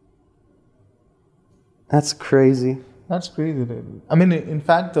 That's crazy. That's crazy. Really. I mean, in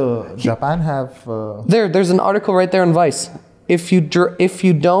fact, Japan have. There's an article right there on Vice. If you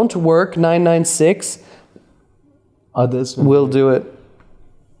don't work 996, Others we'll do it.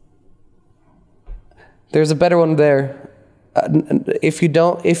 There's a better one there. If you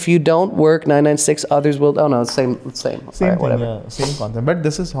don't work 996, others will. Oh no, same. Same All right, thing, whatever. yeah, same concept. But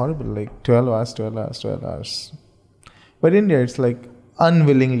this is horrible. Like 12 hours, 12 hours, 12 hours. But India, it's like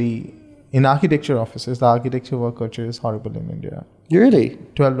unwillingly. In architecture offices, the architecture work culture is horrible in India. Really?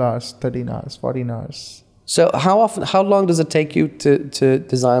 12 hours, 13 hours, 14 hours. So how long does it take you to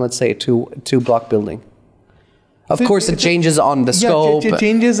design, let's say, a two-block building? Of So course, it changes on the scope.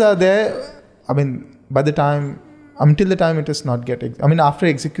 Changes are there. I mean, by the time, until the time it is not after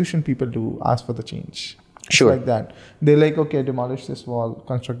execution, people do ask for the change. It's Sure. like that. They're like, okay, demolish this wall,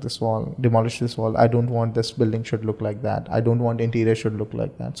 construct this wall, demolish this wall. I don't want this building should look like that. I don't want interior should look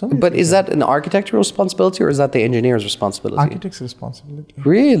like that. So But is that an architectural responsibility or is that the engineer's responsibility? architect's responsibility.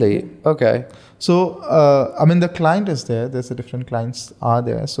 Really? Okay. So, the client is there. There's a different clients are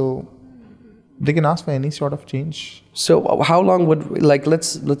there. So they can ask for any sort of change. So how long would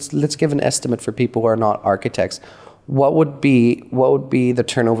let's give an estimate for people who are not architects. What would be the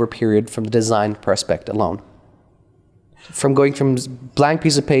turnover period from the design prospect alone? From going from blank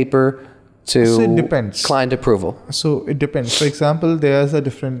piece of paper to So it depends. client approval. So it depends. For example, there's a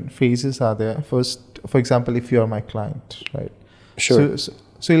different phases are there. First, for example, if you are my client, right? Sure.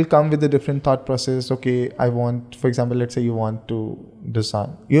 So you'll come with a different thought process. Okay, I want, for example, let's say you want to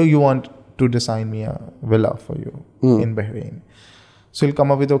design, you want to design me a villa for you in Bahrain. So you'll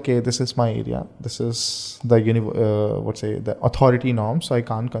come up with, okay, this is my area. This is the the authority norm. So I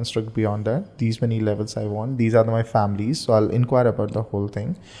can't construct beyond that. These many levels I want. These are my families. So I'll inquire about the whole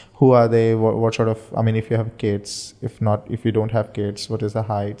thing. Who are they? What sort of? If you have kids. If you don't have kids, what is the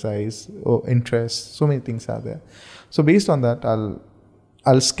height, size, interest? So many things are there. So based on that,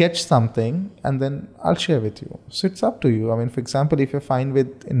 I'll sketch something and then I'll share with you. So it's up to you. For example, if you're fine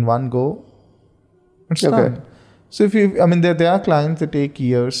with in one go, it's Okay. done. So if you, there are clients that take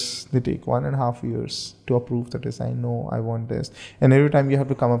years, they take 1.5 years to approve the design. No, I want this. And every time you have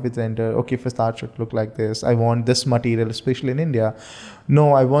to come up with render, okay, facade should look like this. I want this material, especially in India.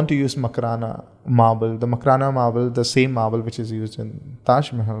 No, I want to use Makrana marble. The Makrana marble, the same marble which is used in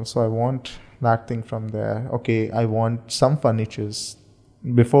Taj Mahal. So I want that thing from there. Okay, I want some furnitures.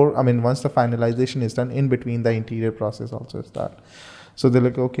 Before, once the finalization is done, in between the interior process also is that. So they're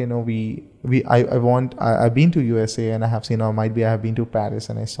like, okay, no, I've been to USA and I have seen, or might be I have been to Paris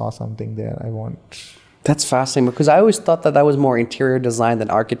and I saw something there. I want. That's fascinating because I always thought that was more interior design than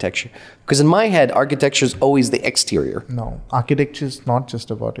architecture. Because in my head, architecture is always the exterior. No, architecture is not just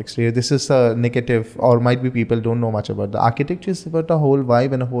about exterior. This is a negative, or might be people don't know much about the architecture is about the whole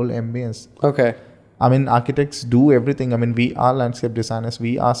vibe and the whole ambience. Okay. Architects do everything. We are landscape designers,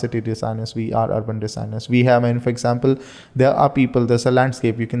 we are city designers, we are urban designers. We have, for example, there's a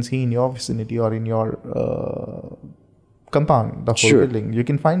landscape you can see in your vicinity or in your compound, the whole Sure. building. You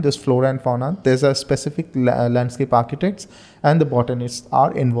can find this flora and fauna. There's a specific landscape architects and the botanists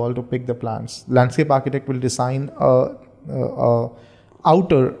are involved to pick the plants. Landscape architect will design a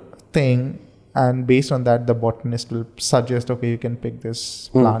outer thing. And based on that, the botanist will suggest, okay, you can pick this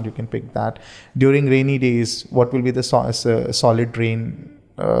plant, you can pick that. During rainy days, what will be the solid rain,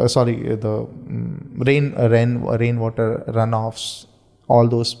 rainwater runoffs, all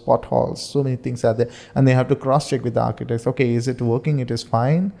those potholes, so many things are there. And they have to cross-check with the architects. Okay, is it working? It is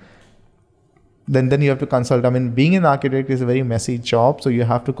fine. Then you have to consult. Being an architect is a very messy job. So you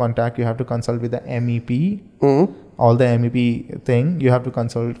have to consult with the MEP. All the MEP thing, you have to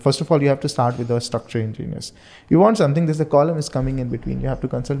consult. First of all, you have to start with the structure engineers. You want something, there's a column is coming in between. You have to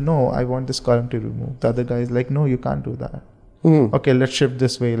consult, no, I want this column to remove. The other guy is like, no, you can't do that. Okay, let's shift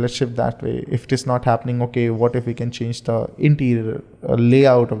this way, let's shift that way. If it is not happening, okay, what if we can change the interior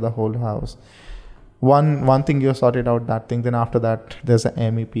layout of the whole house? One thing you sorted out that thing, then after that there's a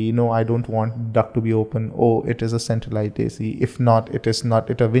MEP. No, I don't want duct to be open. Oh, it is a centralized AC. If not, it is not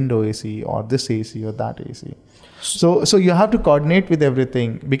a window AC or this AC or that AC. So you have to coordinate with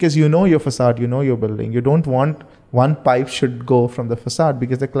everything because you know your facade, you know your building. You don't want one pipe should go from the facade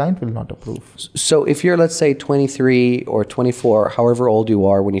because the client will not approve. So if you're, let's say, 23 or 24, however old you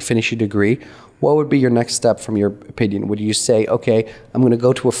are when you finish your degree, what would be your next step from your opinion? Would you say, okay, I'm going to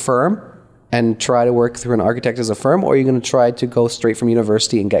go to a firm and try to work through an architect as a firm, or are you going to try to go straight from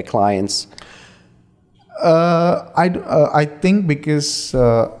university and get clients? I think because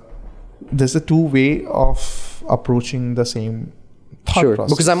there's a two way of approaching the same thought Sure.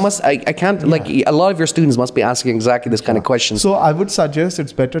 process. Because I can't, like, a lot of your students must be asking exactly this kind of question. So I would suggest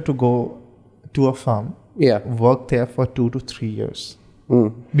it's better to go to a firm, Yeah. work there for 2 to 3 years.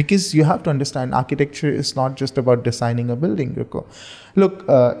 Because you have to understand architecture is not just about designing a building. Look,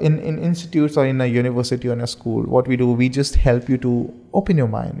 in institutes or in a university or in a school, what we do, we just help you to open your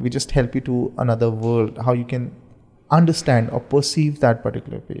mind. We just help you to another world, how you can understand or perceive that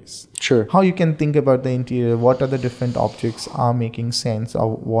particular place. Sure. How you can think about the interior, what are the different objects are making sense,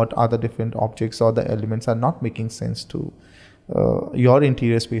 or what are the different objects or the elements are not making sense to your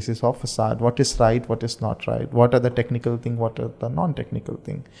interior spaces or facade. What is right, what is not right, what are the technical thing, what are the non-technical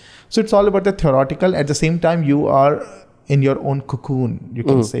thing. So it's all about the theoretical. At the same time, you are in your own cocoon, you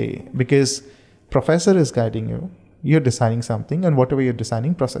can say, because professor is guiding you. You're designing something, and whatever you're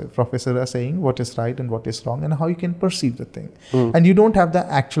designing, professor are saying what is right and what is wrong and how you can perceive the thing. And you don't have the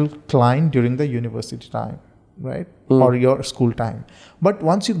actual client during the university time, right? Or your school time. But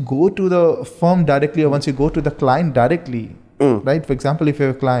once you go to the firm directly, or once you go to the client directly, right? For example, if you're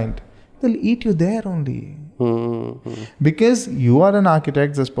a client, they'll eat you there only. Because you are an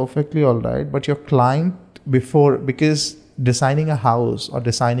architect, that's perfectly all right. But your client because designing a house or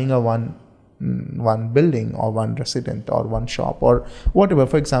designing a one building or one resident or one shop or whatever,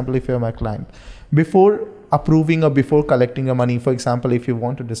 for example, if you're my client, before approving or before collecting the money, for example, if you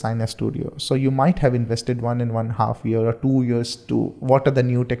want to design a studio, so you might have invested 1.5 years or 2 years to what are the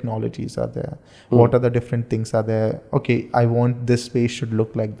new technologies are there, what are the different things are there. Okay, I want this space should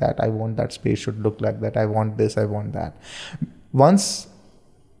look like that, I want that space should look like that, I want this, I want that. Once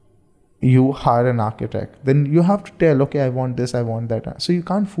you hire an architect, then you have to tell, okay, I want this, I want that. So you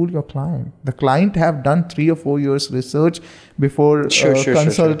can't fool your client. The client have done 3 or 4 years research before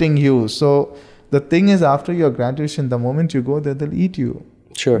consulting you. So the thing is, after your graduation, the moment you go there, they'll eat you.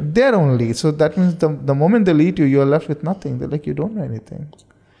 Sure. There only. So that means the moment they'll eat you, you're left with nothing. They're like, you don't know anything.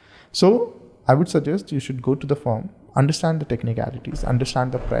 So I would suggest you should go to the firm, understand the technicalities,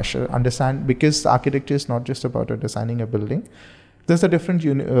 understand the pressure, understand, because architecture is not just about designing a building. There's a different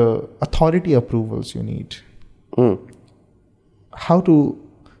authority approvals you need. How to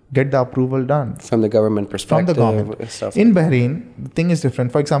get the approval done. From the government perspective. From the government. Stuff. In Bahrain, the thing is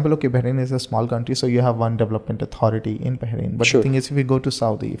different. For example, okay, Bahrain is a small country, so you have one development authority in Bahrain. But the thing is, if you go to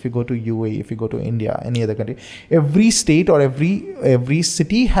Saudi, if you go to UAE, if you go to India, any other country, every state or every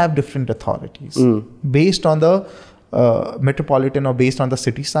city have different authorities based on the metropolitan, or based on the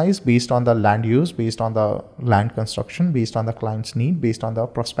city size, based on the land use, based on the land construction, based on the client's need, based on the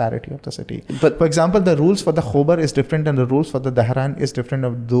prosperity of the city. But for example, the rules for the Khobar is different, and the rules for the Dhahran is different,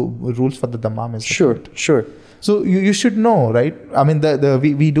 and the rules for the Dammam is different. Sure. So you should know, right? I mean,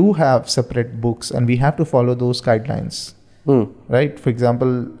 we do have separate books, and we have to follow those guidelines, right? For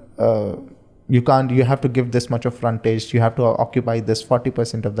example, you have to give this much of frontage, you have to occupy this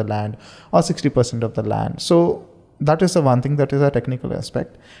 40% of the land or 60% of the land. So that is the one thing, that is a technical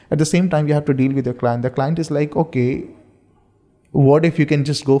aspect. At the same time, you have to deal with your client. The client is like, okay, what if you can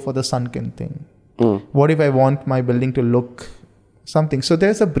just go for the sunken thing? What if I want my building to look something? So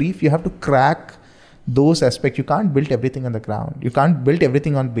there's a brief, you have to crack those aspects. You can't build everything on the ground. You can't build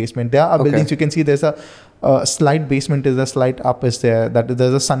everything on basement. There are buildings, you can see there's a slight basement, is a slight up is there, that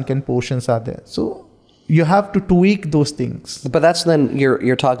there's a sunken portions are there. So you have to tweak those things. But that's then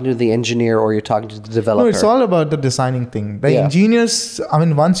you're talking to the engineer, or you're talking to the developer. No, it's all about the designing thing. The engineers, I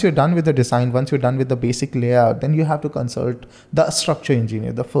mean, once you're done with the design, once you're done with the basic layout, then you have to consult the structure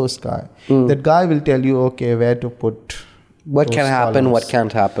engineer, the first guy. That guy will tell you, okay, where to put what can happen, columns. what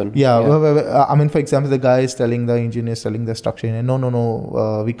can't happen. I mean, for example, the guy is telling the engineer, telling the structure engineer,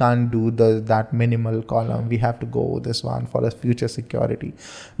 no, we can't do that minimal column. We have to go this one for a future security.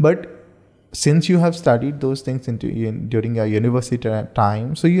 But since you have studied those things during your university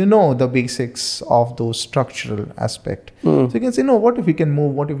time, so you know the basics of those structural aspect. So you can say, no, what if we can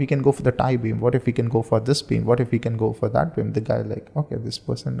move? What if we can go for the tie beam? What if we can go for this beam? What if we can go for that beam? The guy like, okay, this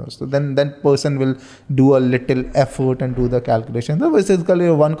person knows. So then that person will do a little effort and do the calculation. So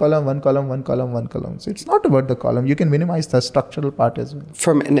basically one column. So it's not about the column. You can minimize the structural part as well.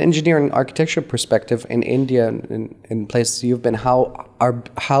 From an engineering architecture perspective, in India, in places you've been, how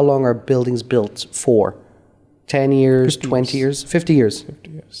long are buildings built for? 10 years, 20 years, 50 years?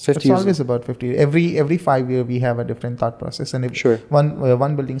 50 years. 50 it's years. Always about 50 years. Every 5 years we have a different thought process, and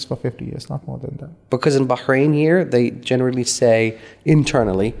one building's for 50 years, not more than that. Because in Bahrain here, they generally say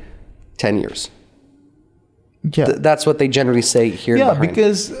internally 10 years. Yeah. That's what they generally say here in Bahrain.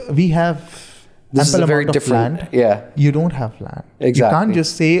 Because we have this ample is a very amount of different land. Yeah. You don't have land. Exactly. You can't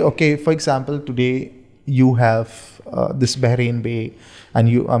just say, okay, for example, today you have this Bahrain Bay, and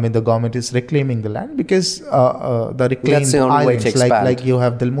the government is reclaiming the land because the reclaimed That's the only way to islands, expand. like you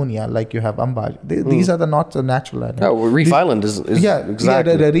have Dalmunia, like you have Ambaj, these are not the natural islands. Oh, well, Reef Island is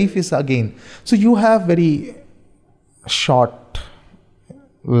exactly. the reef is again. So you have very short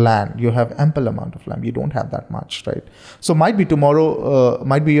land, you have ample amount of land, you don't have that much, right? So might be tomorrow,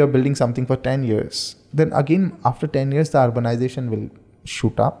 might be you're building something for 10 years, then again after 10 years the urbanization will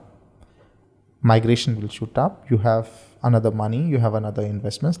shoot up, migration will shoot up, you have another money, you have another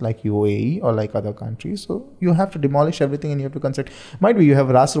investments like UAE or like other countries, so you have to demolish everything and you have to construct. Might be you have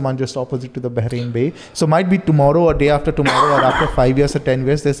Ras Luman just opposite to the Bahrain Bay, so might be tomorrow or day after tomorrow or after 5 years or 10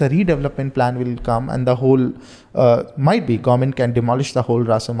 years there's a redevelopment plan will come, and the whole might be government can demolish the whole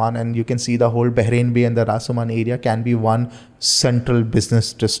Ras Luman, and you can see the whole Bahrain Bay and the Ras Luman area can be one central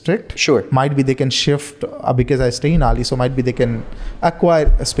business district. Sure. Might be they can shift because I stay in Ali, so might be they can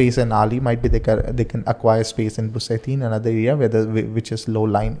acquire a space in Ali, might be they can acquire space in Busaitin, another area which is low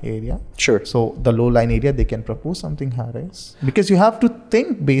lying area. Sure. So the low lying area they can propose something high-rise, because you have to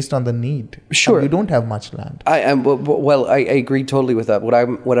think based on the need. Sure. And you don't have much land. I agree totally with that. What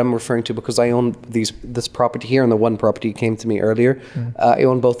I'm referring to, because I own this property here and the one property came to me earlier. I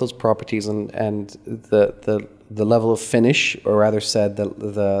own both those properties, and the level of finish, or rather said,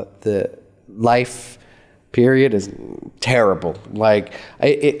 the life period is terrible. Like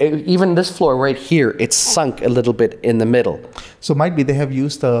even this floor right here, it's sunk a little bit in the middle. So might be they have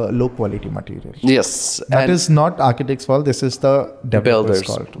used the low quality material. Yes, That is not architect's fault. This is the developer's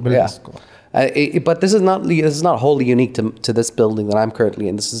fault. Builder's fault. But this is not wholly unique to this building that I'm currently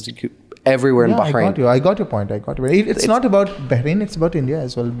in. This is everywhere in Bahrain. I got your point. It's not about Bahrain, it's about India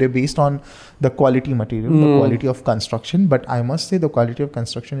as well. They're based on the quality material, the quality of construction. But I must say the quality of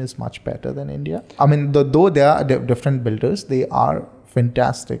construction is much better than India. I mean, though there are different builders, they are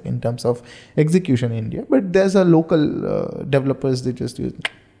fantastic in terms of execution in India. But there's a local developers, they just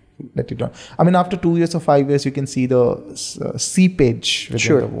let it down. I mean, after 2 years or 5 years, you can see the seepage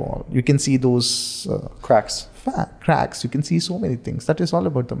within the wall. You can see those cracks. Cracks. You can see so many things. That is all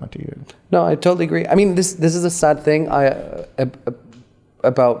about the material. No, I totally agree. I mean, this is a sad thing.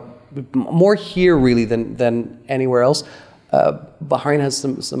 About more here really than anywhere else. Bahrain has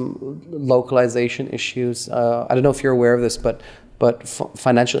some localization issues. I don't know if you're aware of this, but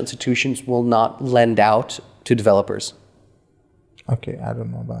financial institutions will not lend out to developers. Okay, I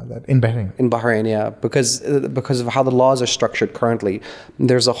don't know about that. In Bahrain? In Bahrain, yeah. Because of how the laws are structured currently,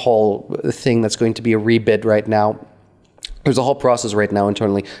 there's a whole thing that's going to be a rebid right now. There's a whole process right now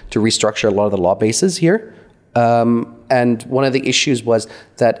internally to restructure a lot of the law bases here. And one of the issues was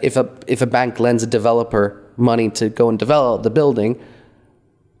that if a bank lends a developer money to go and develop the building,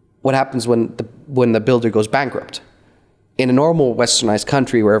 what happens when the builder goes bankrupt? In a normal westernized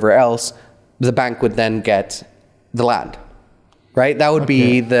country, wherever else, the bank would then get the land. Right, that would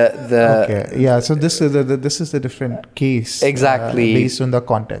be the. Okay, yeah. So this is a different case. Exactly. Based on the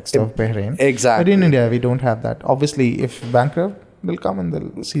context of Bahrain. Exactly. But in India, we don't have that. Obviously, if bankrupt, they'll come and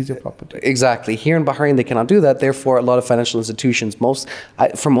they'll seize your property. Exactly. Here in Bahrain, they cannot do that. Therefore, a lot of financial institutions,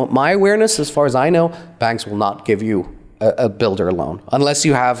 from my awareness, as far as I know, banks will not give you a builder loan unless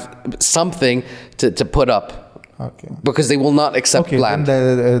you have something to put up. Okay. Because they will not accept land.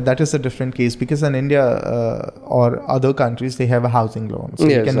 Then that is a different case, because in India or other countries they have a housing loan, so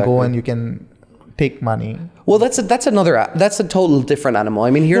you can go and you can take money. Well, that's a total different animal. I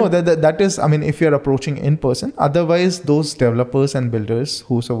mean, here. No, that is. I mean, if you're approaching in person. Otherwise, those developers and builders,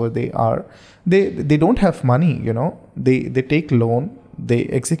 whosoever they are, they don't have money. You know, they take loan. They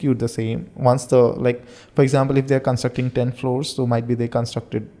execute the same. Once for example, if they're constructing 10 floors, so might be they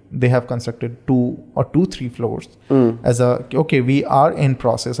have constructed 2 or 3 floors we are in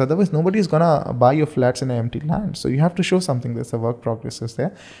process. Otherwise, nobody's gonna buy your flats in an empty land. So you have to show something that the work progress is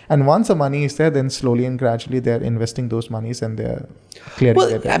there. And once the money is there, then slowly and gradually they're investing those monies and they're clearing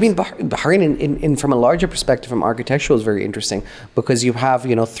their debts. I mean, Bahrain, in from a larger perspective, from architectural, is very interesting because you have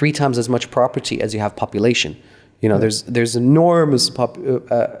 3 times as much property as you have population. There's enormous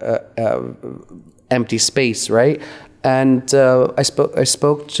empty space, right? And I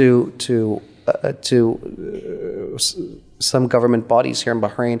spoke to some government bodies here in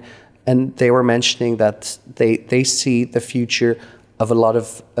Bahrain, and they were mentioning that they see the future of a lot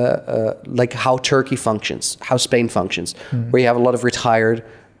of like how Turkey functions, how Spain functions, where you have a lot of retired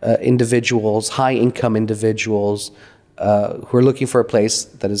individuals, high income individuals who are looking for a place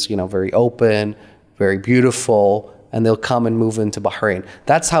that is very open, very beautiful, and they'll come and move into Bahrain.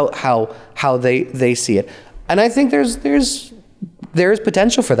 That's how they see it. And I think there's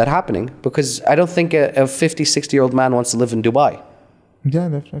potential for that happening, because I don't think a 50, 60-year-old man wants to live in Dubai. Yeah,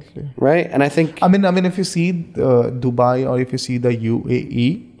 definitely. right? And I think I mean, if you see Dubai or if you see the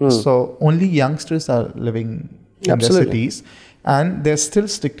UAE, so only youngsters are living in Absolutely. the cities, and they still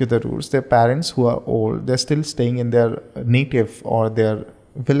stick to the rules. Their parents who are old, they're still staying in their native or their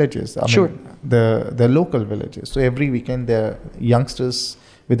villages. I Sure. mean, the local villages. So every weekend, their youngsters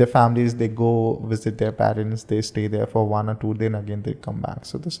with their families, they go visit their parents. They stay there for 1 or 2, then again they come back.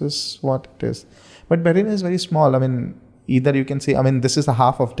 So this is what it is. But Bahrain is very small. I mean, either you can say, I mean, this is a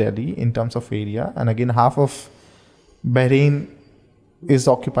half of Delhi in terms of area, and again, half of Bahrain is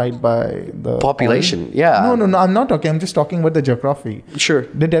occupied by the population, oil. yeah. No. I'm not talking. I'm just talking about the geography. Sure.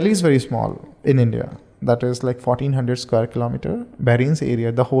 The Delhi is very small in India. That is like 1400 square kilometer. Bahrain's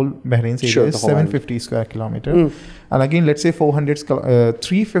area, the whole Bahrain's area Sure, is the whole 750 square kilometer. And again, let's say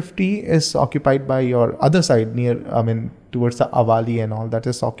 350 is occupied by your other side near, I mean, towards the Awali and all. That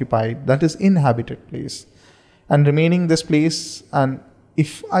is occupied. That is inhabited place. And remaining this place, and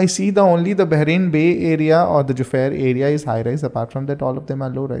if I see only the Bahrain Bay area or the Jufair area is high rise, apart from that all of them are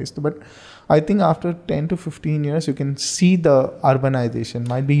low rise. But I think after 10 to 15 years you can see the urbanization.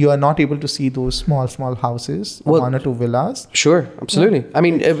 Might be you are not able to see those small houses, Well, 1 or 2 villas. Sure, absolutely. I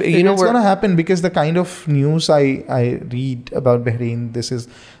mean, you know, It's going to happen because the kind of news I read about Bahrain, this is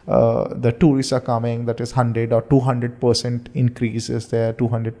the tourists are coming, that is 100 or 200% increase is there,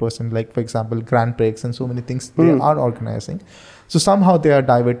 200%, like for example, Grand Prix and so many things they are organizing. So somehow they are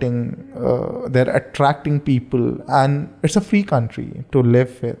diverting, they're attracting people, and it's a free country to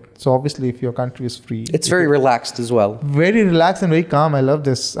live with. So obviously if your country is free. it's very relaxed as well. Very relaxed and very calm. I love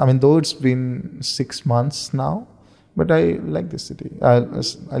this. I mean, though it's been 6 months now, but I like this city. I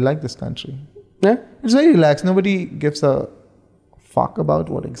like this country. Yeah, It's very relaxed. Nobody gives a fuck about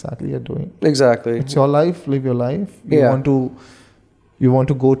what exactly you're doing. exactly. It's your life. Live your life. Yeah. You want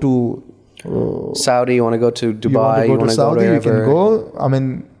to go to Saudi, you want to go to Dubai, you want to go to Saudi. You can wherever. go. I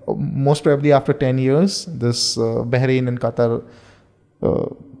mean, most probably after 10 years, this Bahrain and Qatar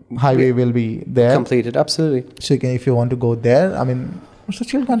highway will be there. Completed, absolutely. So you can, if you want to go there, I mean, it's a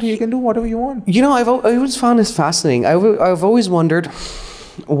chill country. You can do whatever you want. You know, I always found this fascinating. I've always wondered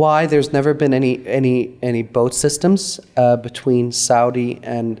why there's never been any boat systems between Saudi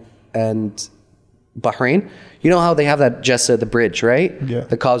and Bahrain. You know how they have that Jessa, the bridge, right? Yeah.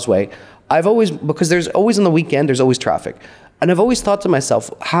 The causeway. Because there's always on the weekend, there's always traffic. And I've always thought to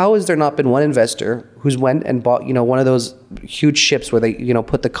myself, how has there not been one investor who's went and bought, you know, one of those huge ships where they, you know,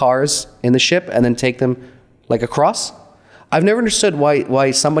 put the cars in the ship and then take them like across? I've never understood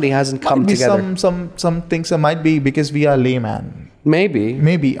why somebody hasn't come Might be together. some things might be because we are layman.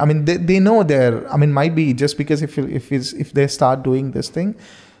 Maybe. I mean, they know they're. I mean, might be just because if they start doing this thing,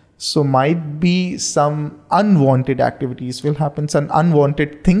 so might be some unwanted activities will happen. Some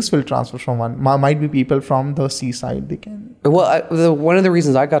unwanted things will transfer from one. Might be people from the seaside. They can. Well, one of the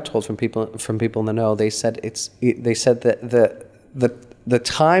reasons I got told from people in the know, they said that the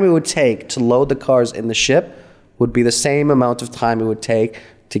time it would take to load the cars in the ship would be the same amount of time it would take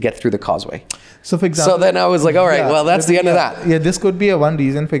to get through the causeway. So for example, So then I was like, all right, well, that's the end of that. Yeah, this could be one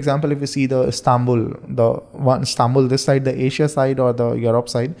reason. For example, if you see the Istanbul, this side, the Asia side or the Europe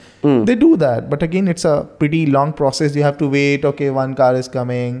side, they do that. But again, it's a pretty long process. You have to wait. Okay, one car is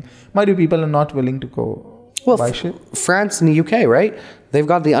coming. Might be people are not willing to go by ship. France and the UK, right? They've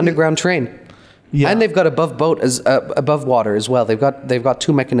got the underground train. Yeah. And they've got above water as well. They've got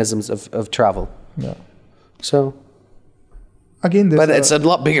two mechanisms of travel. Yeah. So Again, but it's a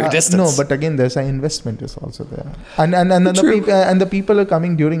lot bigger distance. No, but again, there's an investment is also there, and the people are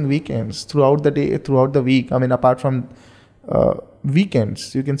coming during weekends throughout the day, throughout the week. I mean, apart from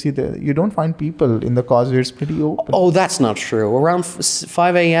weekends, you can see you don't find people in the causeway. It's pretty open. Oh, that's not true. Around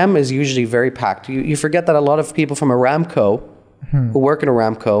 5 a.m. is usually very packed. You forget that a lot of people from Aramco who work in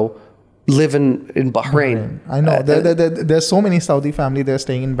Aramco live in Bahrain. I know. There's so many Saudi family they're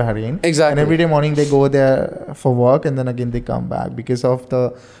staying in Bahrain. Exactly. And every day morning they go there for work, and then again they come back because of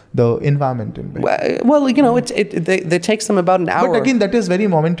the environment in Bahrain. Well, you know, it takes them about an hour. But again, that is very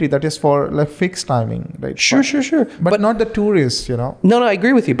momentary. That is for like fixed timing, right? Sure. But not the tourists, you know. No, I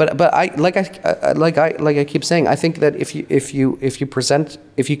agree with you. But I keep saying, I think that if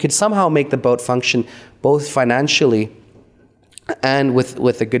you could somehow make the boat function both financially and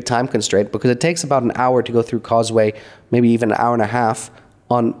with a good time constraint, because it takes about an hour to go through causeway, maybe even an hour and a half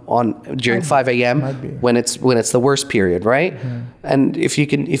on during 5 a.m. when it's the worst period, right? And if you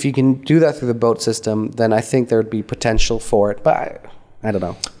can do that through the boat system, then I think there would be potential for it. But I don't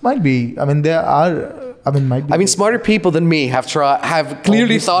know. Might be. I mean, there are. Might be. I mean, smarter people than me have clearly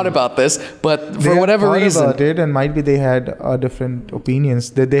Obviously. thought about this, but They for have whatever thought reason, about it, and might be they had different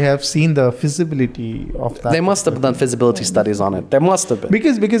opinions. That they have seen the feasibility of that. they must have done feasibility studies on it. There must have been.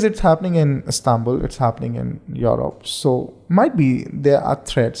 Because it's happening in Istanbul, it's happening in Europe. So might be there are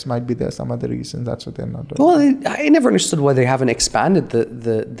threats. Might be there are some other reasons. That's what they're not doing. Well, I never understood why they haven't expanded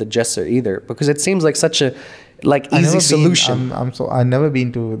the gesture either, because it seems like such a easy solution. I've never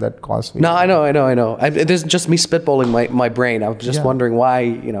been to that causeway. No, I know. There's just me spitballing my brain. I was just wondering why,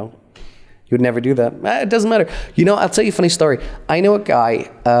 you would never do that. It doesn't matter. I'll tell you a funny story. I know a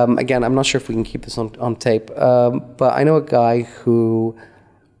guy, again, I'm not sure if we can keep this on tape, but I know a guy who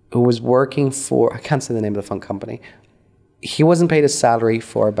was working for, I can't say the name of the phone company. He wasn't paid his salary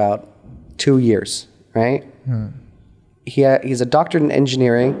for about 2 years, right? He's a doctorate in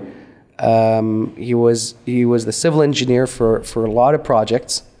engineering. He was the civil engineer for a lot of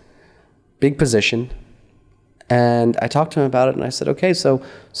projects, big position, and I talked to him about it, and I said, okay, so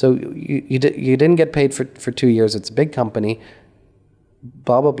you didn't get paid for 2 years. It's a big company,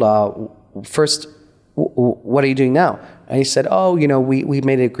 blah blah blah. First, what are you doing now? And he said, oh, we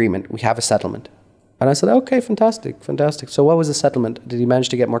made an agreement. We have a settlement. And I said, okay, fantastic. So what was the settlement? Did you manage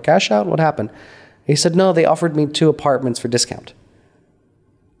to get more cash out? What happened? He said, no, they offered me 2 apartments for discount.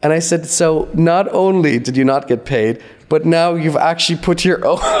 And I said, so not only did you not get paid, but now you've actually put your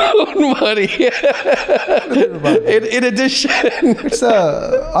own money in addition. It's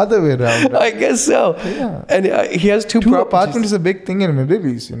the other way around. I guess so. Yeah. And he has 2 properties. Apartment is a big thing in Middle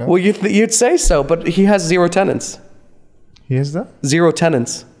East, Well, you'd say so, but he has 0 tenants. Here's the 0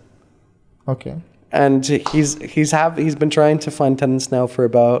 tenants. okay. And he's been trying to find tenants now for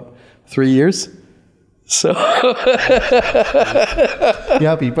about 3 years. So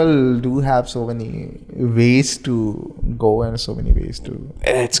Yeah, people do have so many ways to go and so many ways to.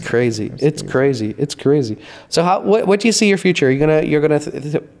 it's crazy. It's crazy. So what do you see your future? You're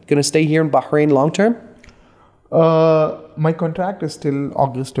gonna stay here in Bahrain long term? My contract is till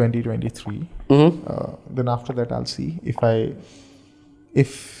August 2023. Then after that, I'll see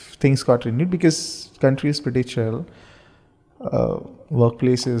if things got renewed, because country is pretty chill.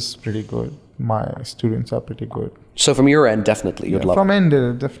 Workplace is pretty good. My students are pretty good. So from your end, definitely you'd love. From end,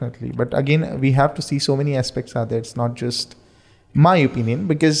 definitely. But again, we have to see so many aspects are there. It's not just my opinion,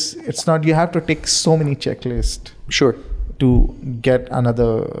 because it's not, you have to tick so many checklists Sure. to get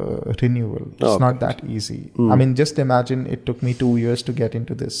another renewal. It's Oh, not that easy. I mean, just imagine it took me 2 years to get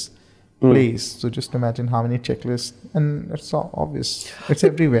into this place. So just imagine how many checklists, and it's so obvious. It's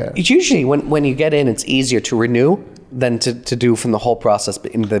everywhere. It's usually when you get in, it's easier to renew than to do from the whole process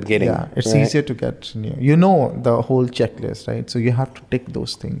in the beginning. Yeah, it's right? easier to get new. You know the whole checklist, right? So you have to tick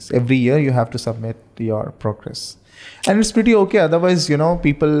those things. Every year you have to submit your progress. And it's pretty okay. Otherwise,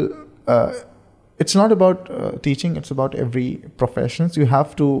 people, it's not about teaching. It's about every professions. You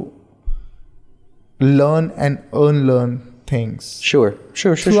have to learn and unlearn things. Sure.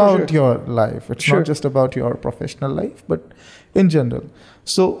 Throughout your life. It's Sure. not just about your professional life, but in general.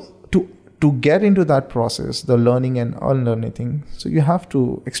 So to get into that process, the learning and unlearning thing, so you have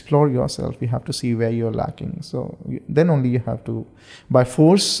to explore yourself. You have to see where you're lacking. So then only you have to, by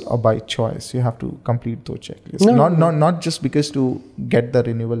force or by choice, you have to complete those checklists. Not just because to get the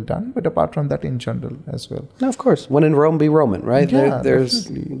renewal done, but apart from that in general as well. No, of course. When in Rome, be Roman, right? Yeah, There's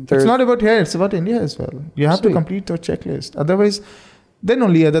it's not about here, it's about India as well. You have Sweet. to complete those checklists. Otherwise, then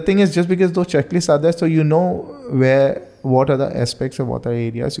only the thing is, just because those checklists are there, so you know what are the aspects of what are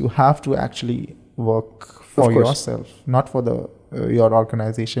areas you have to actually work for yourself, not for the your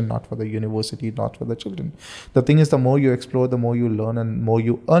organization, not for the university, not for the children. The thing is, the more you explore, the more you learn and more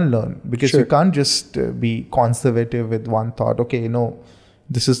you unlearn, because you can't just be conservative with one thought. Okay, no,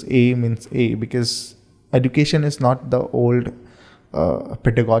 this is A means A, because education is not the old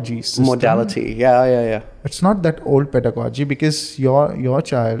pedagogy system. modality. Yeah. It's not that old pedagogy, because your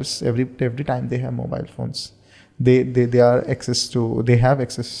child's every time they have mobile phones, they have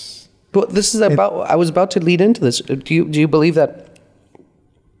access. But this is I was about to lead into this. Do you believe that?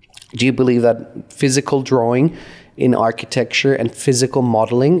 Do you believe that physical drawing in architecture and physical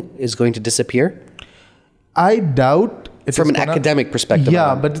modeling is going to disappear? I doubt. From an academic perspective.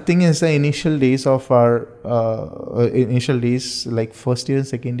 Yeah, but the thing is, the initial days of our like first year and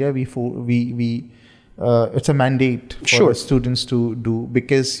second year, we it's a mandate for students to do,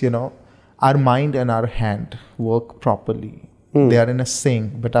 because our mind and our hand work properly They are in a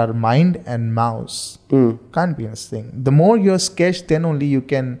sync, but our mind and mouse can't be in a sync. The more you're sketched, then only you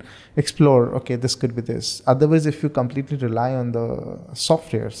can explore, okay, this could be this. Otherwise, if you completely rely on the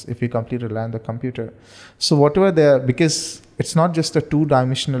softwares, if you completely rely on the computer, so whatever there, because it's not just a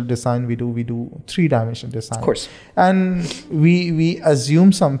 2-dimensional design we do 3-dimensional design. Of course. And we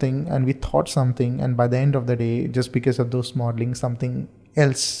assume something and we thought something, and by the end of the day, just because of those modeling, something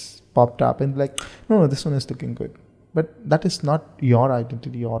else popped up and like, no, this one is looking good. But that is not your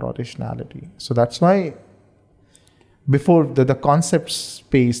identity or originality. So that's why before the concept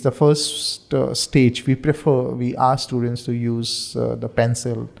space, the first stage, we ask students to use the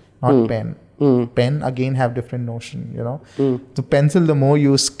pencil, not pen. Pen again have different notion, you know. The pencil, the more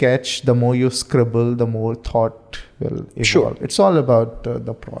you sketch, the more you scribble, the more thought will evolve. Sure. It's all about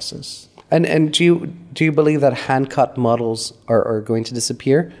the process. And do you believe that hand cut models are going to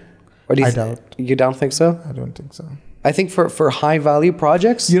disappear? Or do you I doubt. You don't think so? I don't think so. I think for high value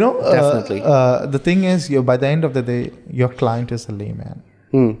projects, You know, definitely. The thing is, by the end of the day, your client is a layman,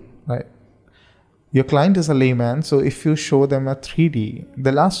 right? Your client is a layman, so if you show them a 3D,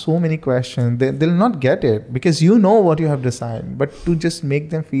 they'll ask so many questions. They'll not get it because you know what you have designed. But to just make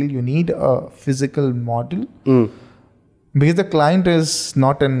them feel, you need a physical model. Because the client is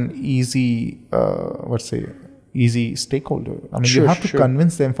not an easy, easy stakeholder. I mean, Sure, you have to sure.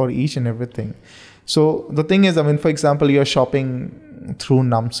 convince them for each and everything. So the thing is, I mean, for example, you're shopping through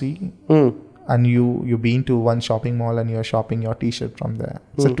Namsi and you've been to one shopping mall and you're shopping your t-shirt from there.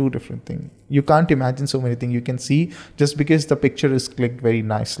 It's a two different thing. You can't imagine so many things. You can see just because the picture is clicked very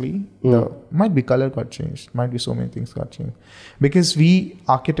nicely, might be color got changed, might be so many things got changed. Because we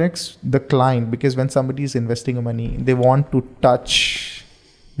architects, the client, because when somebody is investing money, they want to touch,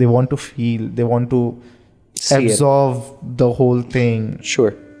 they want to feel, they want to See it. absorb the whole thing.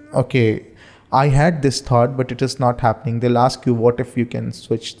 Sure. Okay, I had this thought, but it is not happening. They'll ask you, what if you can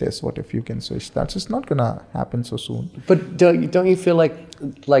switch this? What if you can switch that? It's just not gonna happen so soon. But don't you feel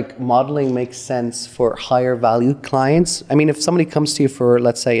like modeling makes sense for higher value clients? I mean, if somebody comes to you for,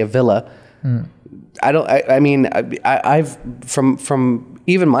 let's say, a villa, I've from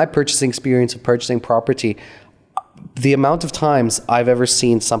even my purchasing experience of purchasing property, the amount of times I've ever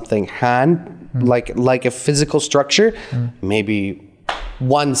seen something like a physical structure, maybe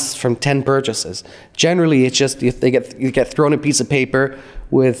once from 10 purchases. Generally, it's just you get thrown a piece of paper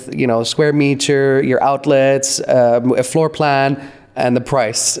with square meter, your outlets, a floor plan, and the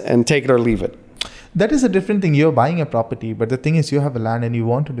price, and take it or leave it. That is a different thing. You're buying a property, but the thing is, you have a land and you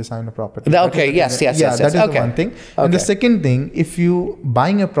want to design a property. Okay, yes. That is Okay. the one thing. And the second thing, if you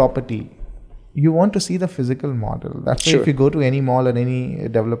buying a property, you want to see the physical model. That's why Sure. if you go to any mall or any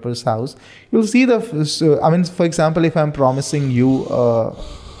developer's house, you'll see for example, if I'm promising you a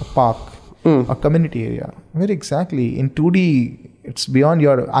park, a community area, where exactly in 2D, it's beyond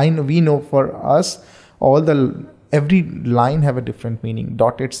we know for us, every line have a different meaning.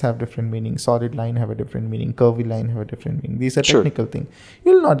 Dotteds have different meaning. Solid line have a different meaning. Curvy line have a different meaning. These are Sure. technical things.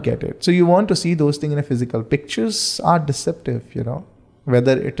 You'll not get it. So you want to see those things in a physical. Pictures are deceptive,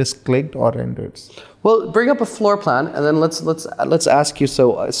 whether it is clicked or rendered. Well, bring up a floor plan, and then let's ask you.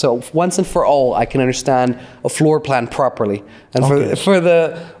 So once and for all, I can understand a floor plan properly, and for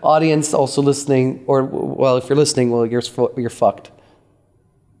the audience also listening, or well, if you're listening, well, you're fucked.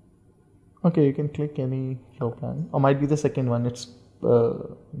 Okay, you can click any floor plan, or might be the second one. It's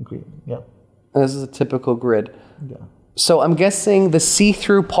green. Yeah. This is a typical grid. Yeah. So I'm guessing the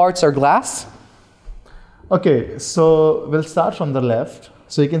see-through parts are glass. Okay, so we'll start from the left.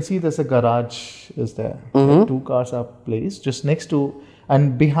 So you can see there's a garage is there. Okay, 2 cars are placed just next to,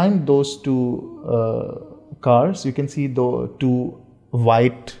 and behind those 2 cars, you can see the 2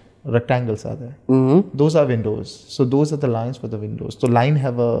 white rectangles are there. Those are windows. So those are the lines for the windows. So line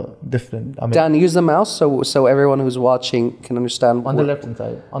have a different. Dan, use the mouse so everyone who's watching can understand. On the left hand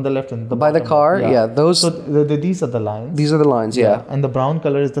side, on the left hand, By the bottom car, one. yeah, those. So these are the lines. These are the lines, yeah. And the brown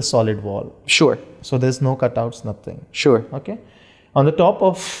color is the solid wall. Sure, So there's no cutouts, nothing. sure. Okay. On the top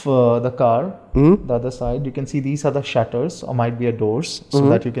of the car, the other side, you can see these are the shutters or might be a doors so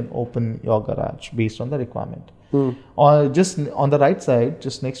that you can open your garage based on the requirement. Or just on the right side,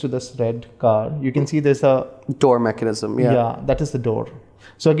 just next to this red car, you can see there's a Door mechanism, yeah. that is the door.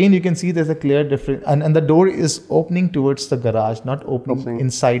 So again, you can see there's a clear difference, and the door is opening towards the garage, not opening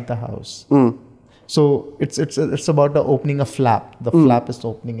inside the house. So it's about the opening a flap. The flap is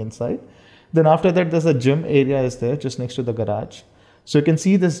opening inside. Then after that, there's a gym area is there just next to the garage. So you can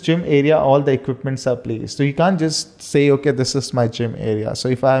see this gym area, all the equipments are placed. So you can't just say, okay, this is my gym area. So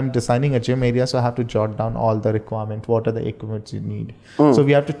if I'm designing a gym area, so I have to jot down all the requirement, what are the equipments you need. So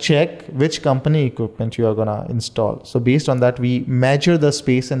we have to check which company equipment you are going to install. So based on that, we measure the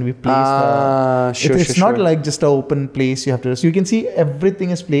space and we place it's not like just an open place you have to. So you can see everything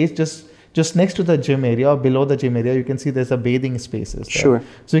is placed just next to the gym area or below the gym area. You can see there's a bathing spaces there. Sure.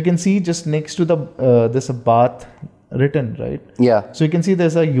 So you can see just next to the there's a bath written, right? Yeah. So you can see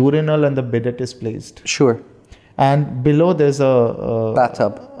there's a urinal and the bidet is placed. Sure. And below there's a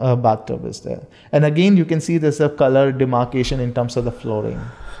Bathtub. A bathtub is there. And again, you can see there's a color demarcation in terms of the flooring.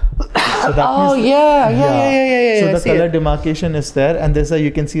 So that means yeah. So I the see color it. demarcation is there, and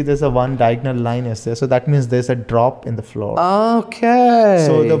you can see there's a one diagonal line is there. So that means there's a drop in the floor. Okay.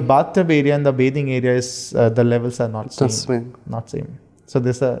 So the bathtub area and the bathing area is the levels are not same. same. Not same. So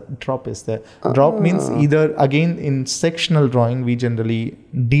there's a drop is there. Drop means either, again, in sectional drawing we generally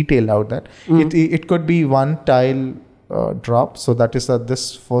detail out that it could be one tile drop. So that is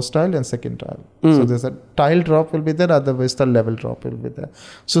this first tile and second tile. So there's a tile drop will be there. Otherwise the level drop will be there.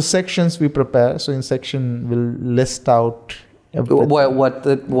 So sections we prepare. So in section we'll list out everything. What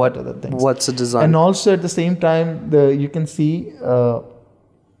are the things. what's the design? And also at the same time, you can see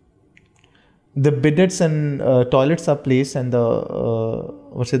the bidets and toilets are placed, and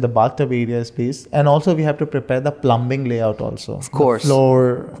the bathtub area is placed. And also we have to prepare the plumbing layout also. Of course. The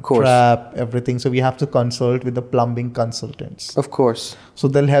floor, Of course. trap, everything. So we have to consult with the plumbing consultants. Of course. So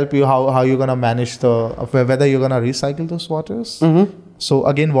they'll help you how you're gonna manage whether you're gonna recycle those waters. So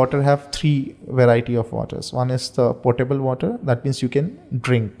again, water have three variety of waters. One is the potable water. That means you can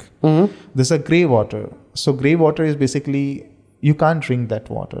drink. There's a gray water. So gray water is basically, you can't drink that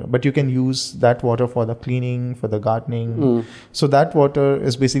water, but you can use that water for the cleaning, for the gardening. So that water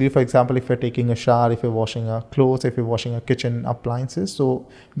is basically, for example, if you're taking a shower, if you're washing a clothes, if you're washing a kitchen appliances, so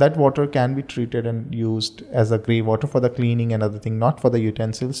that water can be treated and used as a gray water for the cleaning and other thing, not for the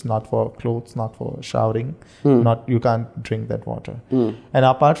utensils, not for clothes, not for showering. You can't drink that water. And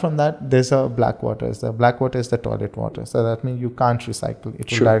apart from that, there's a black water. The black water is the toilet water. So that means you can't recycle.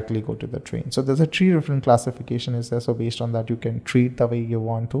 It will directly go to the drain. So there's a three different classification is there. So based on that, you can treat the way you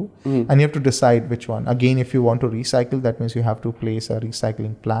want to, and you have to decide which one. Again, if you want to recycle, that means you have to place a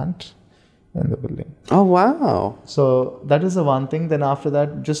recycling plant in the building. Oh wow. So that is the one thing. Then after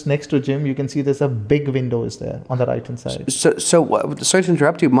that, just next to gym, you can see there's a big window is there on the right hand side. So sorry to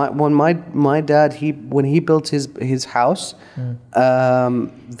interrupt you. My dad, when he built his house,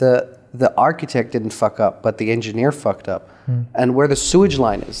 the architect didn't fuck up, but the engineer fucked up. And where the sewage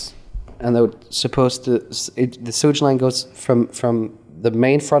line is, and the sewage line goes from the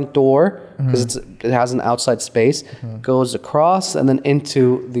main front door, because it has an outside space, goes across and then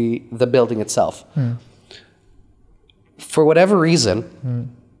into the building itself. For whatever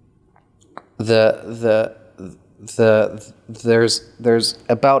reason, there's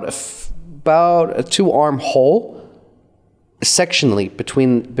about a 2-arm hole sectionally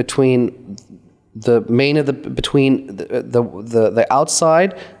between the main of the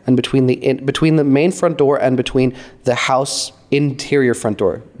outside and between the main front door and between the house interior front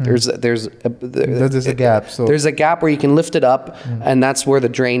door. There's a gap. So there's a gap where you can lift it up, and that's where the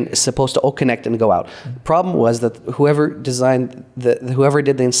drain is supposed to all connect and go out. The problem was that whoever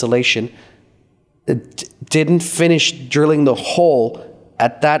did the installation didn't finish drilling the hole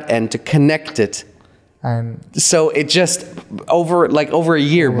at that end to connect it. And so it just over a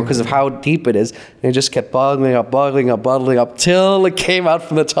year, because of how deep it is, and it just kept bottling up till it came out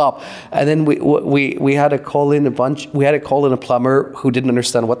from the top. And then we had to call in a plumber who didn't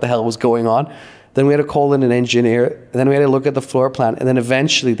understand what the hell was going on. Then we had to call in an engineer. And then we had to look at the floor plan. And then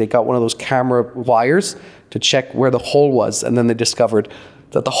eventually they got one of those camera wires to check where the hole was. And then they discovered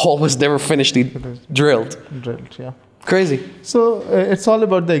that the hole was never finished drilled. Yeah. Crazy. So it's all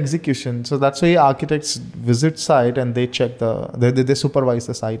about the execution. So that's why architects visit site and they check they supervise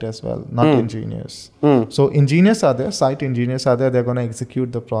the site as well, not engineers. So engineers are there, site engineers are there, they're going to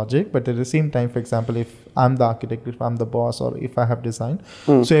execute the project. But at the same time, for example, if I'm the architect, if I'm the boss, or if I have designed,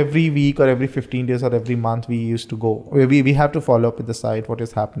 so every week or every 15 days or every month we used to go. We have to follow up with the site, what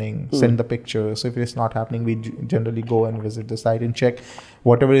is happening, send the pictures. So if it's not happening, we generally go and visit the site and check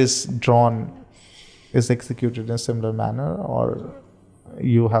whatever is drawn is executed in a similar manner, or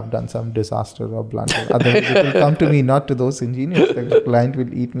you have done some disaster or blunder. Otherwise, it will come to me, not to those engineers. The client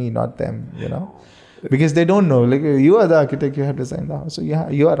will eat me, not them, because they don't know. Like, you are the architect, you have designed the house, so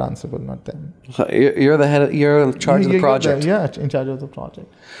you are answerable, not them. You're the head. You're in charge of the project. In charge of the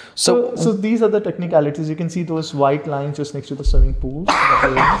project. So these are the technicalities. You can see those white lines just next to the swimming pools.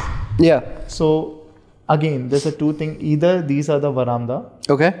 Yeah. So Again, there's a two thing. Either these are the veranda,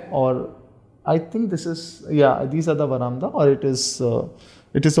 Okay. or I think this is, yeah, these are the veranda, or it is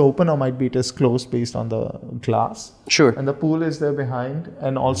open, or might be it is closed based on the glass. Sure. And the pool is there behind,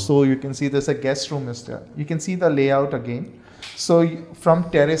 and also you can see there's a guest room is there. You can see the layout again. So from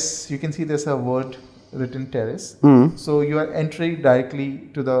terrace, you can see there's a word written terrace. So you are entering directly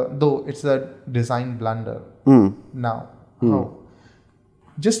to though it's a design blunder. Now, how?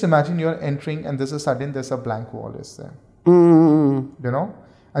 Just imagine you're entering and there's a blank wall is there. You know?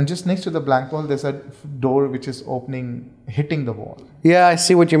 And just next to the blank wall, there's a door which is opening, hitting the wall. Yeah, I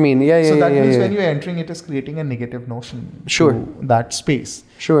see what you mean. Yeah, yeah, So that yeah, means yeah. when you're entering, it is creating a negative notion Sure. to that space.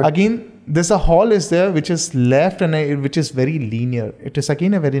 Sure. Again, there's a hall is there which is left and which is very linear. It is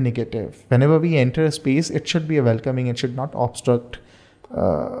again a very negative. Whenever we enter a space, it should be a welcoming. It should not obstruct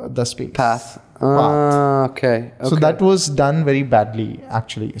the space. Path. Path. Okay. So that was done very badly,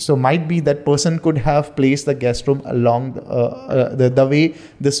 actually. So might be that person could have placed the guest room along the way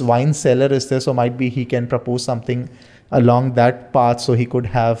this wine cellar is there. So might be he can propose something along that path, so he could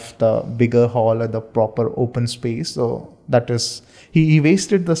have the bigger hall or the proper open space. So that is, he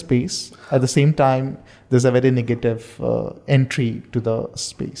wasted the space. At the same time, there's a very negative entry to the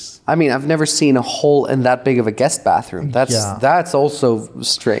space. I mean, I've never seen a hole in that big of a guest bathroom. That's also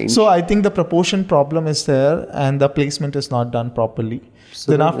strange. So I think the proportion problem is there and the placement is not done properly.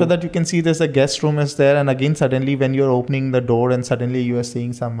 Then after that, you can see there's a guest room is there, and again suddenly when you're opening the door and suddenly you are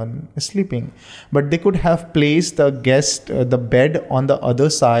seeing someone sleeping. But they could have placed the the bed on the other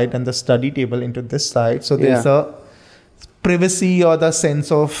side and the study table into this side. So there's a privacy, or the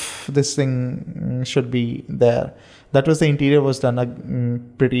sense of this thing should be there. That was the interior was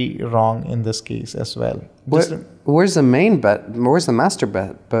done pretty wrong in this case as well. Where's the main bed? Where's the master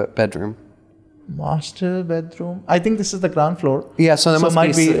bedroom? Master bedroom. I think this is the ground floor. Yeah, so there must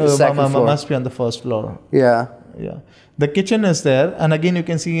might be second floor. Must be on the first floor. Yeah. Yeah. The kitchen is there, and again you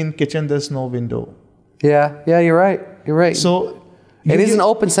can see in kitchen there's no window. Yeah, you're right. You're right. So it is an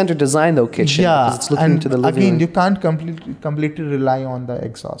open center design though, kitchen. Yeah, because it's looking and into the living again room. you can't completely rely on the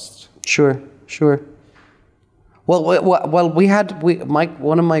exhaust. Sure. Well,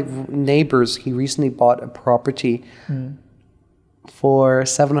 one of my neighbors, he recently bought a property for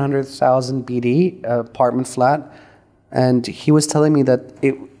 700,000 BD, apartment flat, and he was telling me that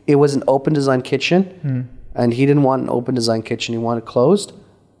it was an open design kitchen, and he didn't want an open design kitchen; he wanted closed.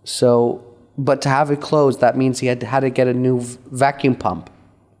 So, but to have it closed, that means he had to get a new vacuum pump.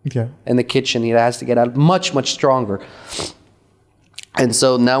 Yeah. In the kitchen, he has to get out much stronger. And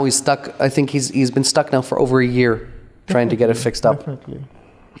so now he's stuck. I think he's been stuck now for over a year trying to get it fixed up. Definitely.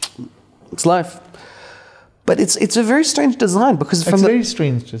 It's life. But it's a very strange design because It's very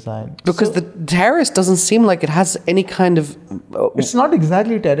strange design. because the terrace doesn't seem like it has any kind of It's not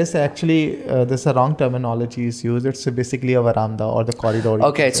exactly terrace. Actually, there's a wrong terminology is used. It's basically a veranda or the corridor.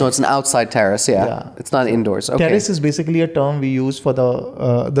 Okay, so it's an outside terrace, Yeah. It's not indoors. Okay. Terrace is basically a term we use for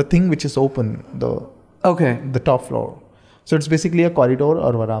the thing which is open, the top floor. So it's basically a corridor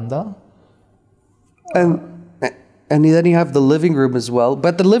or veranda. And then you have the living room as well.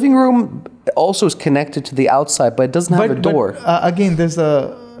 But the living room also is connected to the outside, but it doesn't have a door. But, again, there's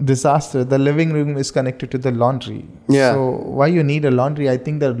a disaster. The living room is connected to the laundry. Yeah. So why you need a laundry? I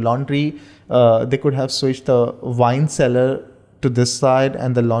think the laundry, they could have switched the wine cellar to this side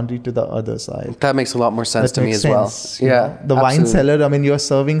and the laundry to the other side. That makes a lot more sense That to me makes as well. sense, Yeah. The wine absolutely. cellar, I mean, you're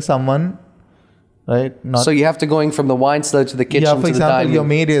serving someone, right? Not So you have to going from the wine cellar to the kitchen yeah, to for the example, dining your room.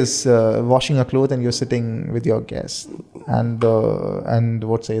 maid is washing a cloth and you're sitting with your guest, and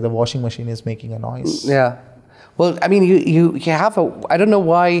the washing machine is making a noise. Yeah. Well, I mean, you have I don't know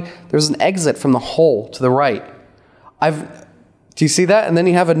why there's an exit from the hall to the right. Do you see that? And then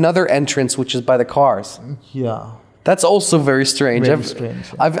you have another entrance, which is by the cars. Yeah. That's also very strange. Very strange,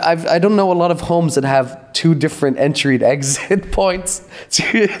 yeah. I don't know a lot of homes that have two different entry and exit points.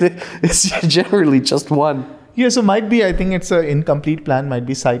 It's generally just one. Yeah, so might be, I think it's an incomplete plan, might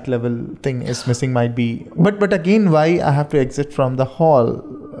be site level thing is missing, might be. But again, why I have to exit from the hall?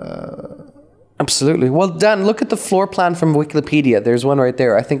 Absolutely. Well, Dan, look at the floor plan from Wikipedia. There's one right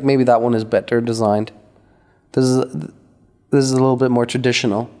there. I think maybe that one is better designed. This is a little bit more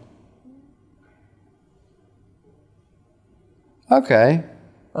traditional. Okay.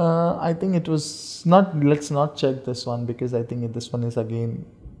 I think it was not, let's not check this one because I think this one is again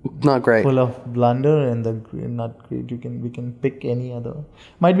Not great. full of blunder and not great. We can pick any other.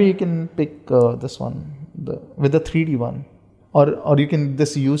 Might be you can pick this one with the 3D one, or you can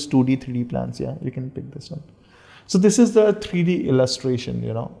just use 2D 3D plans. Yeah, you can pick this one. So this is the 3D illustration.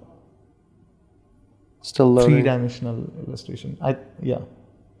 Still loading. 3-dimensional illustration. Yeah.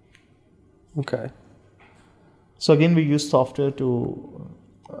 Okay. So again, we use software to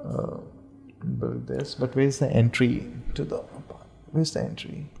build this. But where's the entry to the? Where's the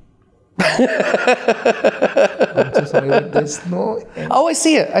entry? I'm so sorry, but there's no. Oh, I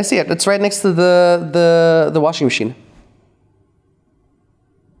see it. It's right next to the washing machine.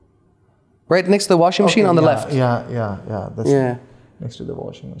 Right next to the washing machine on the left. Yeah. That's Yeah. next to the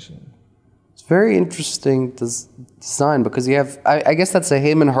washing machine. It's very interesting design because you have, I guess that's a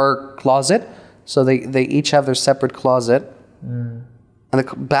him and her closet. So they each have their separate closet. And the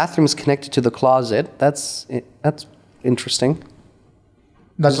bathroom is connected to the closet. That's interesting.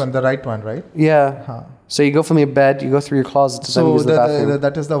 That one, the right one, right? Yeah. Huh. So you go from your bed, you go through your closet to then So use the bathroom.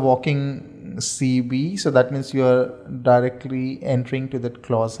 that is the walking CB. So that means you are directly entering to that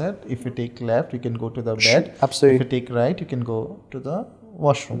closet. If you take left, you can go to the bed. Absolutely. If you take right, you can go to the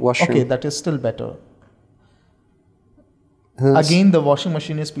washroom. Washroom. Okay, that is still better. Yes. Again, the washing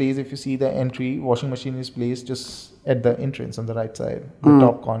machine is placed, if you see the entry, washing machine is placed just at the entrance on the right side, the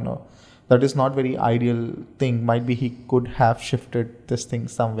top corner. That is not very ideal thing. Might be he could have shifted this thing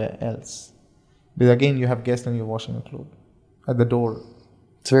somewhere else. Because again, you have guests and you're washing your clothes at the door.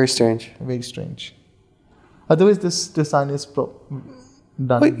 It's very strange. Very strange. Otherwise, this design is done.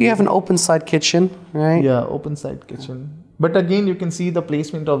 But you have an open side kitchen, right? Yeah, open side kitchen. But again, you can see the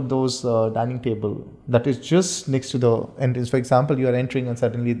placement of those dining table that is just next to the entrance. For example, you are entering and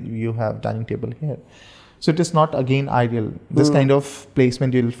suddenly you have dining table here. So it is not again ideal. This kind of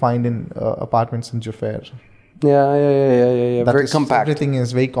placement you'll find in apartments in Jufair. Yeah. That Very is- compact. Everything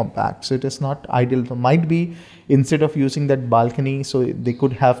is very compact. So it is not ideal. So might be instead of using that balcony, so they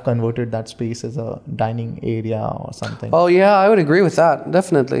could have converted that space as a dining area or something. Oh yeah, I would agree with that.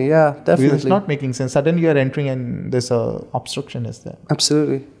 Definitely. Yeah, Because definitely. it's not making sense. Suddenly you are entering and there's a obstruction is there.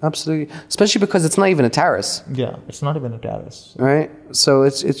 Absolutely. Especially because it's not even a terrace, Yeah, it's not even a terrace. right? So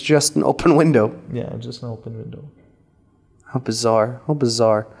it's just an open window. Yeah, just an open window. How bizarre.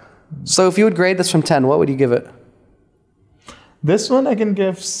 So if you would grade this from 10, what would you give it? This one I can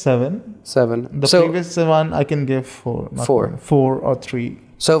give 7. 7. The So previous one I can give 4. Not 4. 1, 4 or 3.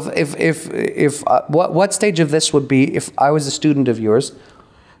 so if what stage of this would be if I was a student of yours?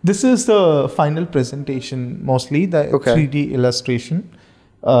 This is the final presentation, mostly the Okay. 3D illustration.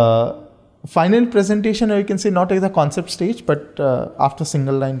 Final presentation, or you can say not at the concept stage, but after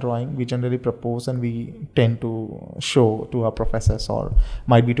single line drawing, we generally propose and we tend to show to our professors or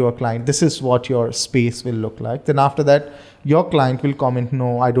might be to a client, this is what your space will look like. Then after that, your client will comment,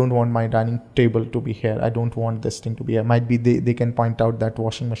 no, I don't want my dining table to be here. I don't want this thing to be here. Might be they can point out that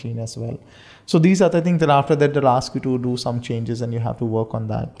washing machine as well. So these are the things that after that, they'll ask you to do some changes and you have to work on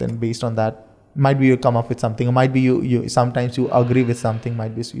that. Then based on that, might be you come up with something, or might be you sometimes you agree with something,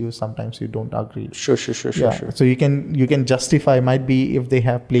 might be you sometimes you don't agree. Sure. So you can justify, might be if they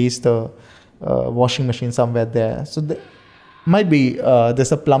have placed the washing machine somewhere there. So might be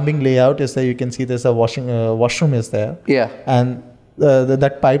there's a plumbing layout is there. You can see there's a washroom is there. Yeah. And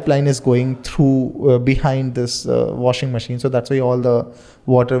that pipeline is going through behind this washing machine. So that's why all the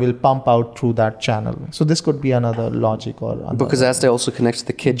water will pump out through that channel. So this could be another logic or another. Because as they also connect to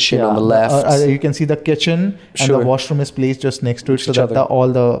the kitchen on the left. You can see the kitchen and Sure. the washroom is placed just next to it, so Each that other. all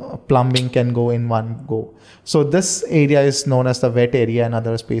the plumbing can go in one go. So this area is known as the wet area, and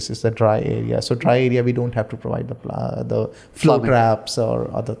other space is the dry area. So dry area, we don't have to provide the flow Plumbing. traps or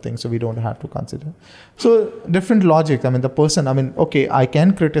other things, so we don't have to consider. So different logic. I mean, the person. I mean, okay, I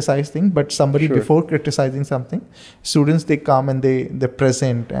can criticize things, but somebody Sure. before criticizing something, students they come and they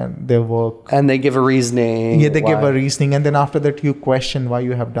present and their work. And they give a reasoning. Yeah, they give why. a reasoning, and then after that you question why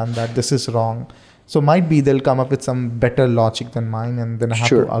you have done that. This is wrong. So might be they'll come up with some better logic than mine, and then I have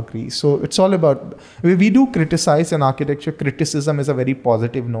Sure. to agree. So it's all about, we do criticize in architecture. Criticism is a very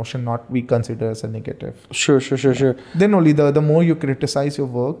positive notion, not we consider as a negative. Sure. Then only the more you criticize your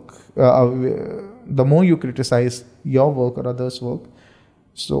work, the more you criticize your work or others' work,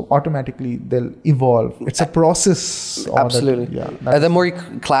 so automatically they'll evolve. It's a process. Or Absolutely. That, The more you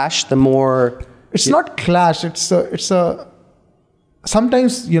clash, the more. it's not clash. It's a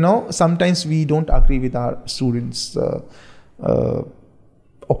sometimes sometimes we don't agree with our students'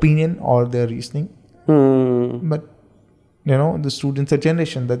 opinion or their reasoning, but the students, the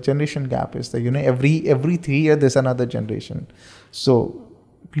generation gap is there. Every 3 years there's another generation, so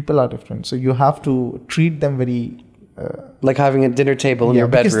people are different. So you have to treat them very Like having a dinner table in your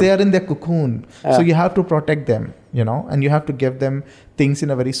bedroom. because they are in their cocoon. So you have to protect them, and you have to give them things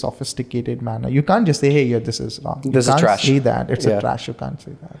in a very sophisticated manner. You can't just say, hey, this is wrong. This is you can't trash. say that. It's Yeah. a trash. You can't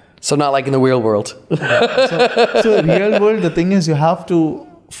say that. So not like in the real world. So real world, the thing is you have to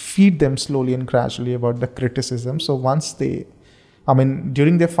feed them slowly and gradually about the criticism. So once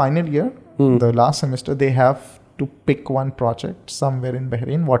during their final year, the last semester, they have to pick one project somewhere in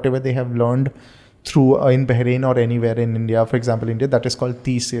Bahrain, whatever they have learned through in Bahrain or anywhere in India. For example, India, that is called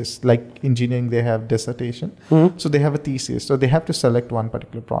thesis. Like engineering, they have dissertation. So they have a thesis. So they have to select one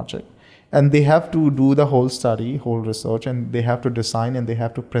particular project. And they have to do the whole study, whole research, and they have to design and they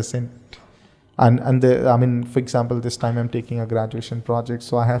have to present. For example, this time I'm taking a graduation project.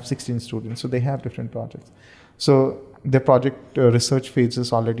 So I have 16 students. So they have different projects. So the project research phase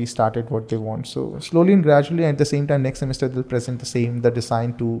has already started what they want. So slowly and gradually, at the same time, next semester they'll present the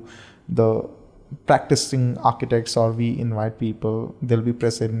design to the practicing architects, or we invite people, they'll be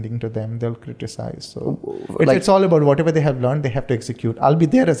presenting to them, they'll criticize. So it's all about whatever they have learned, they have to execute. I'll be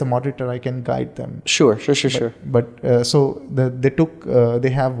there as a moderator, I can guide them. Sure. But so they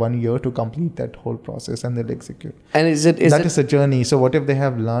have 1 year to complete that whole process and they'll execute. And is it a journey. So whatever they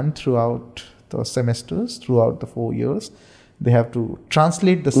have learned throughout the semesters, throughout the 4 years, they have to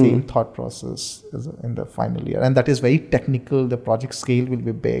translate the same thought process in the final year. And that is very technical. The project scale will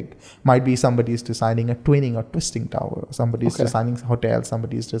be big. Might be somebody is designing a twinning or twisting tower. Somebody is designing a hotel.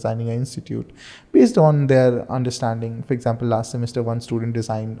 Somebody is designing an institute. Based on their understanding. For example, last semester, one student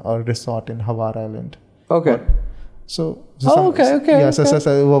designed a resort in Hawar Island. Okay. So one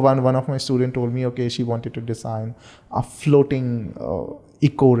of my students told me, okay, she wanted to design a floating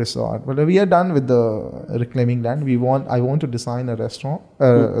eco resort. But we are done with the reclaiming land. I want to design a restaurant,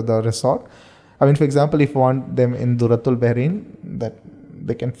 the resort. I mean, for example, if you want them in Duratul, Bahrain, that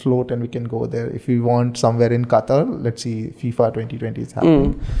they can float and we can go there. If you want somewhere in Qatar, let's see, FIFA 2020 is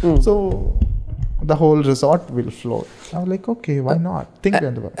happening. So the whole resort will float. I was like, okay, why not? Think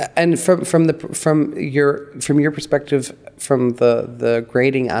beyond the box. And from your perspective, from the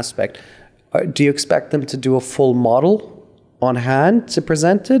grading aspect, do you expect them to do a full model on hand to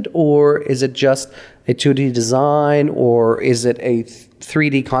present it, or is it just a 2D design, or is it a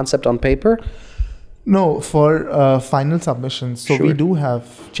 3D concept on paper? No, for final submissions. So we do have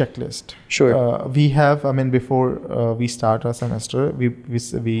checklist. Sure. We have. Before we start our semester, we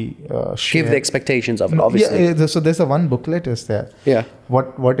share Give the expectations of it. Obviously. Yeah. So there's one booklet is there. Yeah.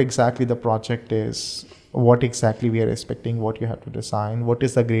 What exactly the project is. What exactly we are expecting, what you have to design, what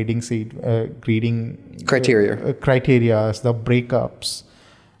is the grading criteria, the breakups,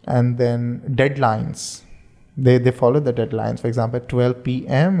 and then deadlines. They follow the deadlines. For example, 12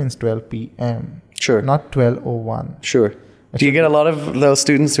 p.m. means 12 p.m. Sure. Not 12:01. Sure. Do you get a lot of those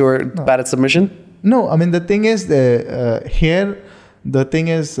students who are bad at submission? No, the thing is, here, the thing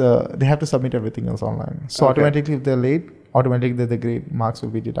is, they have to submit everything else online. So automatically, if they're late, automatically the grade marks will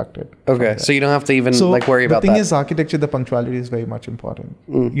be deducted. Okay, so you don't have to even worry about that. The thing is, architecture, the punctuality is very much important.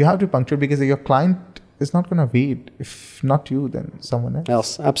 You have to punctuate because your client is not going to wait. If not you, then someone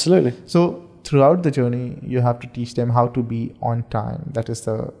else. Absolutely. So throughout the journey, you have to teach them how to be on time. That is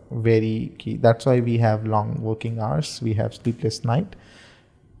the very key. That's why we have long working hours. We have sleepless night.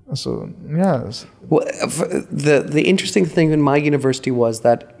 So yes. Well, the interesting thing in my university was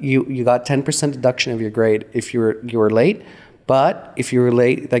that you got 10% deduction of your grade if you were late, but if you were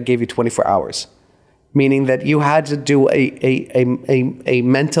late, that gave you 24 hours, meaning that you had to do a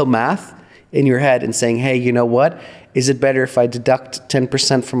mental math in your head and saying, hey, you know what? Is it better if I deduct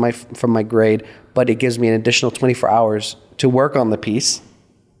 10% from my grade, but it gives me an additional 24 hours to work on the piece?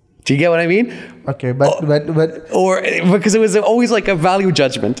 Do you get what I mean? Okay, but or because it was always like a value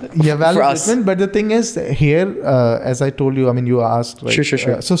judgment. Yeah, value for us. judgment. But the thing is, here, as I told you, you asked. Right?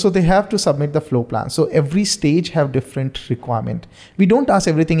 Sure. So they have to submit the flow plan. So every stage have different requirement. We don't ask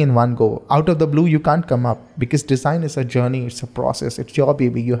everything in one go. Out of the blue, you can't come up because design is a journey. It's a process. It's your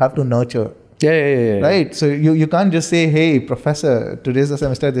baby. You have to nurture. Yeah. Right. So you can't just say, hey, professor, today's the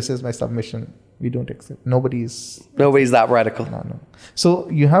semester, this is my submission. We don't accept. Nobody's that radical. No. So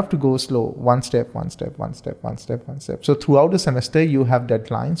you have to go slow, one step. So throughout the semester, you have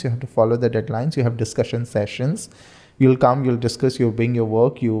deadlines. You have to follow the deadlines. You have discussion sessions. You'll come, you'll discuss, you'll bring your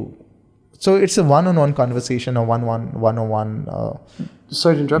work. So it's a one-on-one conversation, or one-on-one.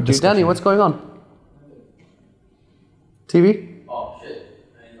 Sorry to interrupt you. Danny, what's going on? TV? Oh, shit.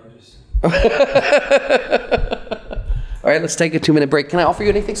 I didn't notice. All right, let's take a 2-minute break. Can I offer you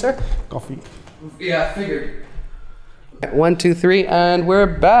anything, sir? Coffee. Yeah, I figured. 1, 2, 3, and we're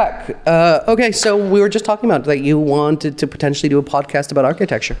back. Okay, so we were just talking about that you wanted to potentially do a podcast about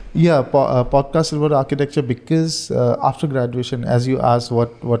architecture. Yeah, podcast about architecture because after graduation, as you asked,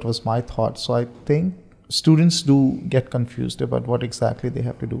 what was my thought? So I think students do get confused about what exactly they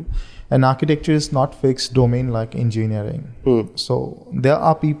have to do. And architecture is not fixed domain like engineering. So there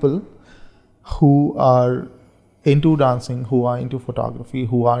are people who are into dancing, who are into photography,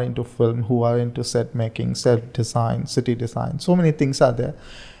 who are into film, who are into set making, set design, city design. So many things are there.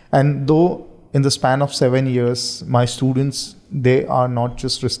 And though in the span of 7 years, my students, they are not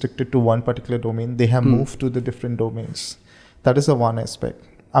just restricted to one particular domain. They have moved to the different domains. That is the one aspect.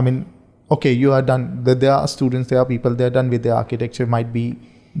 I mean, okay, you are done. There are students, there are people, they are done with their architecture. Might be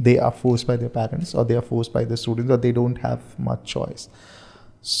they are forced by their parents, or they are forced by the students, or they don't have much choice.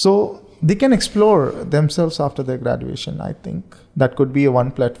 So they can explore themselves after their graduation. I think that could be a one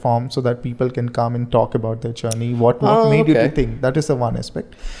platform so that people can come and talk about their journey. What made you to think? That is the one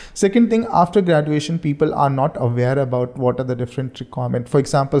aspect. Second thing, after graduation, people are not aware about what are the different requirements. For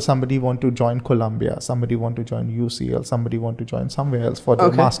example, somebody want to join Columbia, somebody want to join UCL, somebody want to join somewhere else for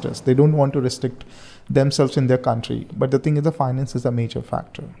their masters. They don't want to restrict themselves in their country. But the thing is, the finance is a major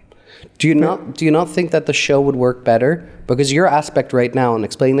factor. Do you not think that the show would work better? Because your aspect right now in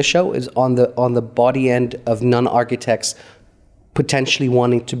explaining the show is on the body end of non-architects potentially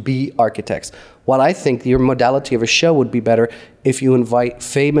wanting to be architects. While I think your modality of a show would be better if you invite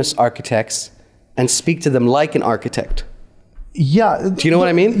famous architects and speak to them like an architect. Yeah. Do you know what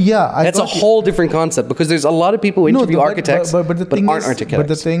I mean? Yeah. That's a whole different concept, because there's a lot of people who interview architects but aren't architects. But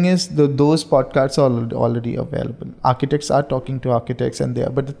the thing is, those podcasts are already available. Architects are talking to architects and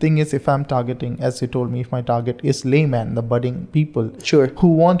but the thing is, if I'm targeting, as you told me, if my target is layman, the budding people who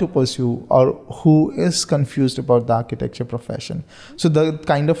want to pursue or who is confused about the architecture profession. So the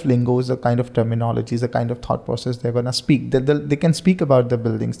kind of lingos, the kind of terminologies, the kind of thought process they're going to speak, they can speak about the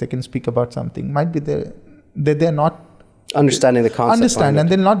buildings, they can speak about something. Might be they're not understanding the concept. And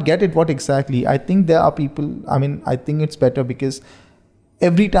they'll not get it what exactly. I think there are people, I think it's better because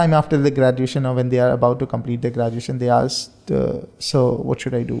every time after the graduation or when they are about to complete their graduation, they ask, so what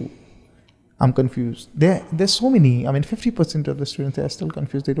should I do? I'm confused. There's so many, 50% of the students, they are still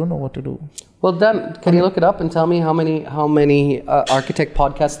confused. They don't know what to do. Well, Dan, can you look it up and tell me how many architect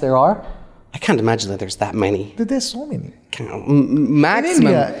podcasts there are? I can't imagine that there's that many. There's so many.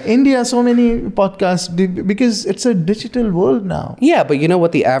 Maximum. In India, so many podcasts because it's a digital world now. Yeah, but you know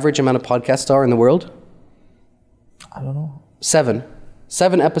what the average amount of podcasts are in the world? I don't know. 7.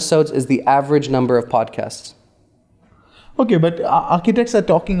 7 episodes is the average number of podcasts. Okay, but architects are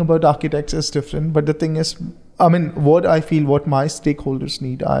talking about architects is different. But the thing is, what I feel, what my stakeholders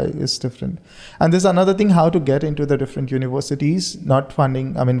need is different. And there's another thing, how to get into the different universities, not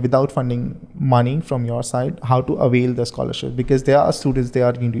funding, without funding money from your side, how to avail the scholarship. Because there are students, they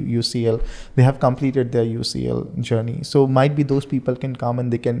are in UCL, they have completed their UCL journey. So might be those people can come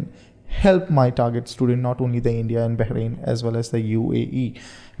and they can help my target student, not only the India and Bahrain as well as the UAE.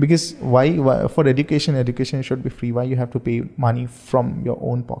 Because why for education should be free. Why you have to pay money from your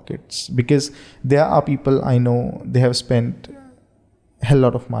own pockets? Because there are people I know, they have spent a hell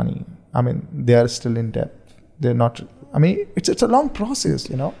lot of money. They are still in debt. They're not, it's a long process,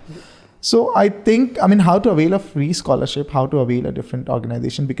 So I think, how to avail a free scholarship, how to avail a different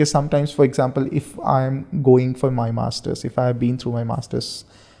organization. Because sometimes, for example, if I'm going for my master's, if I have been through my master's,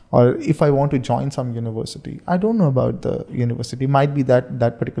 or if I want to join some university, I don't know about the university. Might be that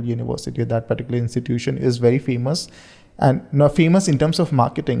particular university or that particular institution is very famous, and not famous in terms of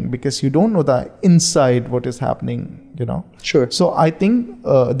marketing, because you don't know the inside what is happening, Sure. So I think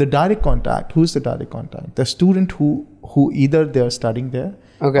the direct contact, who's the direct contact? The student who either they are studying there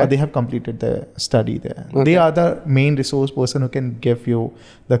or they have completed their study there. They are the main resource person who can give you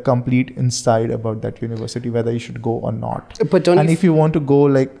the complete insight about that university, whether you should go or not. But if you want to go,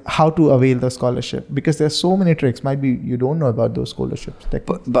 like how to avail the scholarship, because there's so many tricks. Might be you don't know about those scholarships.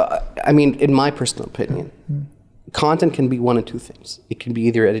 But in my personal opinion, content can be one of two things. It can be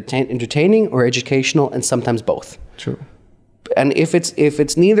either entertaining or educational, and sometimes both. True. And if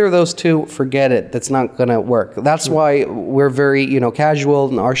it's neither of those two, forget it. That's not going to work. That's why we're very casual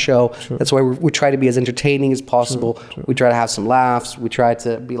in our show. True. That's why we try to be as entertaining as possible. True. We try to have some laughs. We try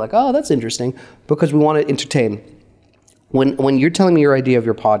to be like, oh, that's interesting, because we want to entertain. When you're telling me your idea of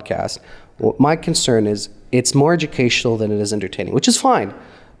your podcast, my concern is it's more educational than it is entertaining, which is fine.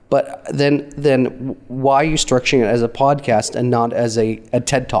 But then why are you structuring it as a podcast and not as a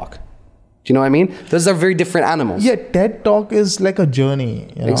TED Talk? Do you know what I mean? Those are very different animals. Yeah, TED Talk is like a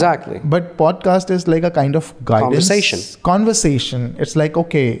journey. Exactly. But podcast is like a kind of guidance. Conversation. It's like,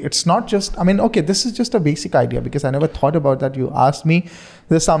 okay, it's not just, this is just a basic idea, because I never thought about that. You asked me,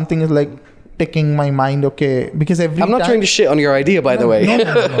 there's something is like ticking my mind, okay, because I'm not trying to shit on your idea, by the way.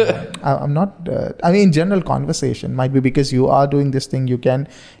 No. I'm not, general conversation. Might be because you are doing this thing, you can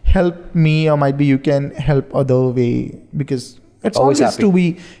help me, or might be you can help other way, because it's always to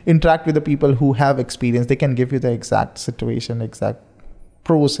be interact with the people who have experience. They can give you the exact situation, exact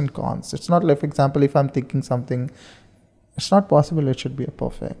pros and cons. It's not like, for example, if I'm thinking something, it's not possible it should be a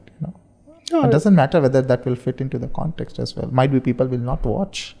perfect, It doesn't matter whether that will fit into the context as well. Might be people will not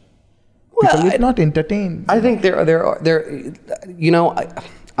watch. People get not entertained. I think you know,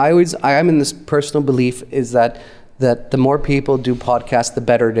 I am in this personal belief is that the more people do podcasts, the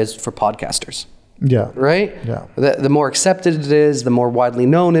better it is for podcasters. Yeah. Right? Yeah. The more accepted it is, the more widely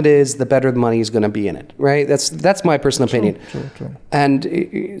known it is, the better the money is going to be in it. Right? That's my personal opinion. True.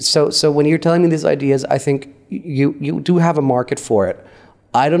 And so when you're telling me these ideas, I think you do have a market for it.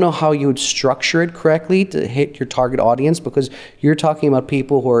 I don't know how you would structure it correctly to hit your target audience, because you're talking about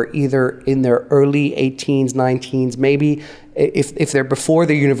people who are either in their early 18s, 19s, maybe if they're before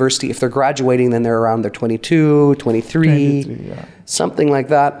their university, if they're graduating, then they're around their 22, 23, something like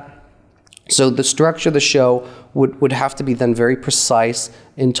that. So the structure of the show would have to be then very precise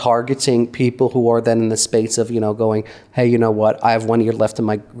in targeting people who are then in the space of, you know, going, hey, you know what, I have 1 year left till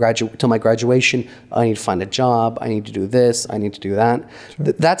my graduation. I need to find a job. I need to do this. I need to do that.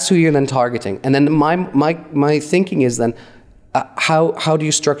 Sure. That's who you're then targeting. And then my thinking is then, how do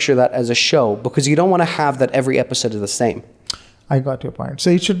you structure that as a show? Because you don't want to have that every episode is the same. I got your point. So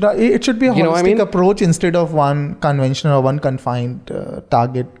it should be a holistic approach instead of one conventional or one confined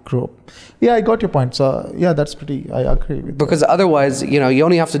target group. Yeah, I got your point. So yeah, that's I agree with because that. Otherwise, you know, you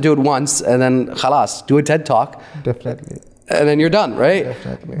only have to do it once and then khalas, do a TED Talk. Definitely. And then you're done, right?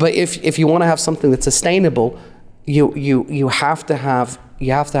 Definitely. But if you want to have something that's sustainable, you have to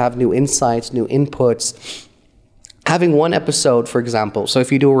have new insights, new inputs. Having one episode, for example, so if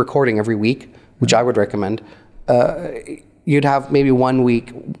you do a recording every week, which I would recommend, you'd have maybe 1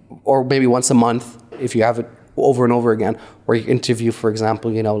 week or maybe once a month, if you have it over and over again, where you interview, for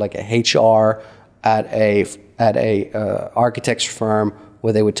example, you know, like a HR at a architecture firm,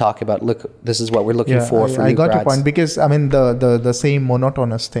 where they would talk about, look, this is what we're looking for new I got grads. your point, because I mean the same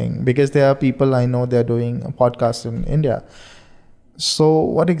monotonous thing, because there are people I know they're doing a podcast in India. So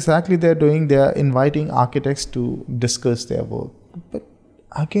what exactly they're doing, they're inviting architects to discuss their work. But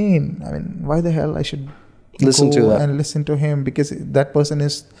again, I mean, why the hell I should listen to that and listen to him? Because that person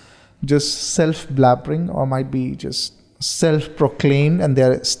is just self-blabbering, or might be just self-proclaimed, and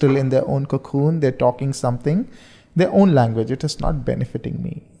they're still in their own cocoon. They're talking something, their own language. It is not benefiting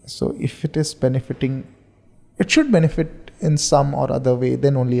me. So if it is benefiting, it should benefit in some or other way,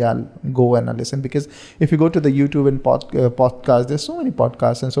 then only I'll go and I'll listen. Because if you go to the YouTube and podcast, there's so many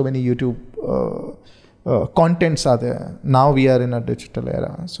podcasts and so many YouTube contents are there. Now we are in a digital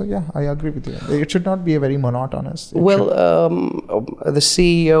era. So yeah, I agree with you. It should not be a very monotonous. The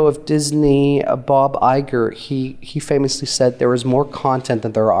CEO of Disney, Bob Iger, he famously said there is more content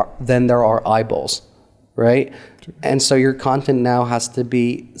than there are eyeballs, right? True. And so your content now has to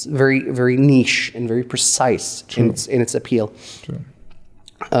be very, very niche and very precise in its appeal. True.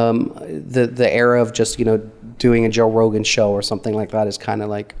 The era of just, you know, doing a Joe Rogan show or something like that is kind of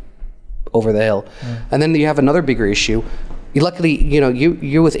like over the hill. And then you have another bigger issue. Luckily, you know,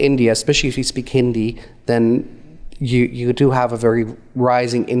 you with India, especially if you speak Hindi, then you do have a very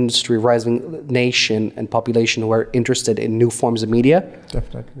rising industry, rising nation and population who are interested in new forms of media.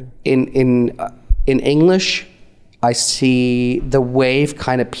 Definitely. In English, I see the wave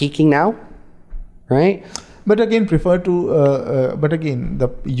kind of peaking now, right? But again, the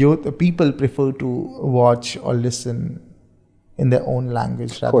people prefer to watch or listen in their own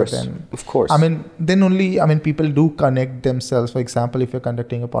language rather than. Of course. I mean, then only. I mean, people do connect themselves. For example, if you're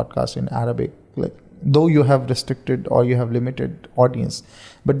conducting a podcast in Arabic, like, though you have restricted or you have limited audience,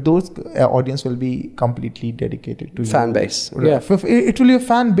 but those audience will be completely dedicated to fan base. Yeah, it will be a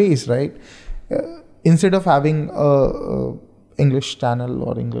fan base, right? Instead of having a English channel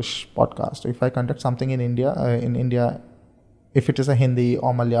or English podcast, if I conduct something in India, if it is a Hindi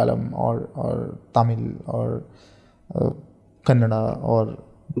or Malayalam or Tamil or Kannada or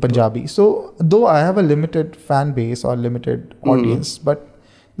Punjabi, so though I have a limited fan base or limited audience, but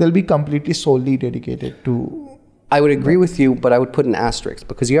they'll be completely solely dedicated to. I would agree with you, but I would put an asterisk,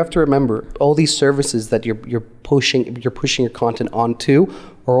 because you have to remember all these services that you're pushing your content onto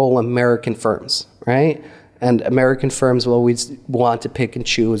are all American firms, right? And American firms will always want to pick and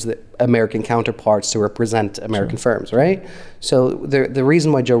choose the American counterparts to represent American firms, right? So the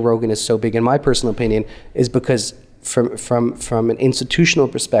reason why Joe Rogan is so big, in my personal opinion, is because from an institutional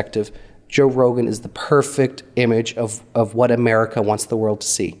perspective, Joe Rogan is the perfect image of what America wants the world to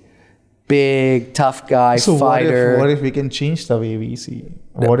see. Big, tough guy, so fighter. What if we can change the way we see?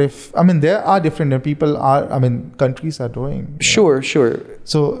 What if, I mean, there are different people are, I mean, countries are doing. Sure.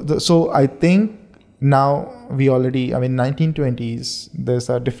 So I think now we already, I mean, 1920s, there's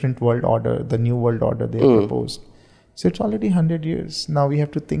a different world order, the new world order they proposed. So it's already 100 years. Now we have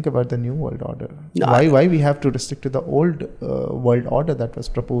to think about the new world order. No, Why we have to restrict to the old world order that was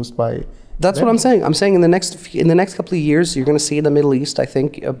proposed by... That's what I'm saying. I'm saying in the next couple of years, you're going to see in the Middle East, I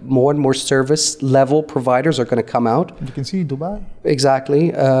think, more and more service level providers are going to come out. You can see Dubai. Exactly.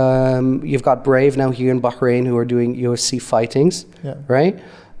 You've got Brave now here in Bahrain who are doing UFC fightings, right?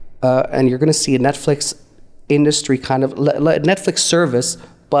 And you're going to see a Netflix industry kind of Netflix service,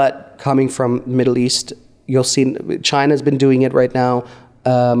 but coming from Middle East. You'll see China's been doing it right now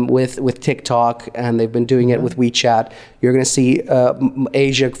with TikTok, and they've been doing it with WeChat. You're going to see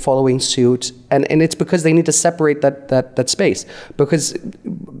Asia following suit, and it's because they need to separate that space, because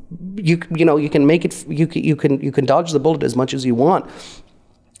you can make it you can dodge the bullet as much as you want,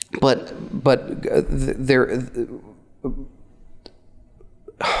 but there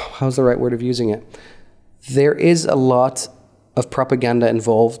how's the right word of using it? There is a lot of propaganda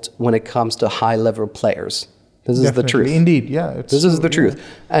involved when it comes to high-level players. This is the truth. Indeed, yeah. This is the truth.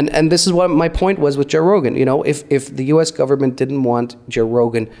 And this is what my point was with Joe Rogan. You know, if the U.S. government didn't want Joe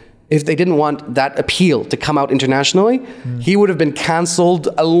Rogan, if they didn't want that appeal to come out internationally, he would have been canceled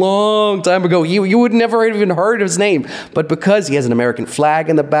a long time ago. You would never have even heard of his name. But because he has an American flag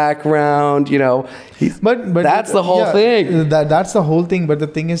in the background, you know, but that's the whole thing. That's the whole thing. But the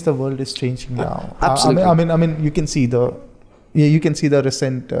thing is, the world is changing now. Absolutely. I mean, you can see the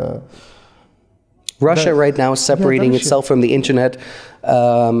recent. Russia right now is separating itself from the internet.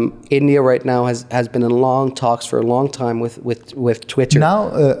 India right now has been in long talks for a long time with Twitter. Now,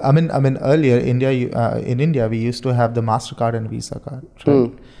 I mean, earlier in India we used to have the MasterCard and Visa card.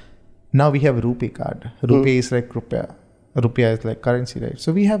 Right? Now we have RuPay card. RuPay is like rupiah. Rupiah is like currency, right?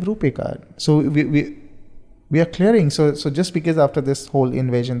 So we have RuPay card. So we are clearing. So just because after this whole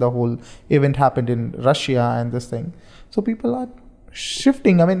invasion, the whole event happened in Russia and this thing, so people are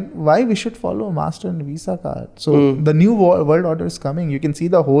shifting. I mean, why we should follow a Master and Visa card? So the new world order is coming. You can see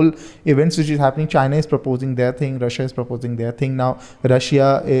the whole events which is happening. China is proposing their thing. Russia is proposing their thing. Now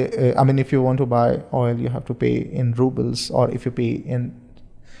Russia, I mean, if you want to buy oil, you have to pay in rubles, or if you pay in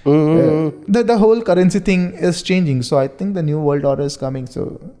the whole currency thing is changing. So I think the new world order is coming.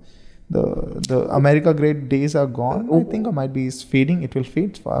 So the America great days are gone. I think it might be fading. It will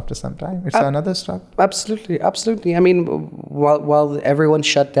fade after some time. It's another struggle. Absolutely. I mean, while everyone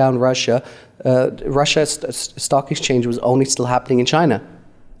shut down Russia, Russia's stock exchange was only still happening in China,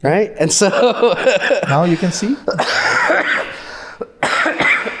 right? And so now you can see.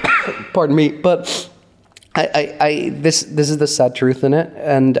 Pardon me, but this is the sad truth in it,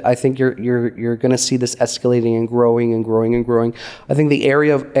 and I think you're going to see this escalating and growing. I think the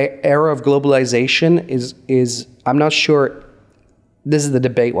era of globalization is I'm not sure. This is the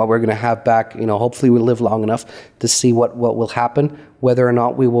debate what we're going to have back. You know, hopefully we live long enough to see what will happen, whether or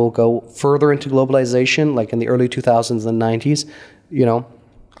not we will go further into globalization, like in the early 2000s and 90s. You know.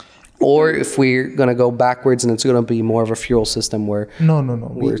 Or if we're going to go backwards and it's going to be more of a fuel system where... No.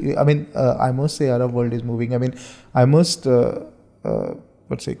 I mean, I must say Arab world is moving. I mean, I must,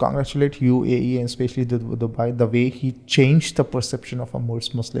 let's say, congratulate UAE and especially Dubai, the way he changed the perception of a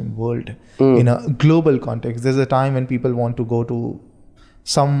Muslim world in a global context. There's a time when people want to go to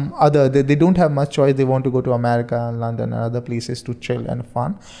some other... They don't have much choice. They want to go to America and London and other places to chill and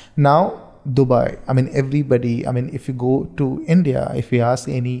fun. Now, Dubai, I mean, everybody... I mean, if you go to India, if you ask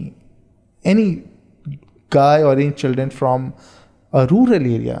any guy or any children from a rural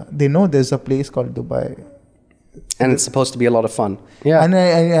area, they know there's a place called Dubai, and it's supposed to be a lot of fun. Yeah,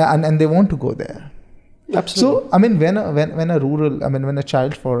 and they want to go there. Absolutely. So I mean, when a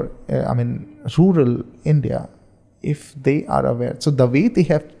child for rural India, if they are aware, so the way they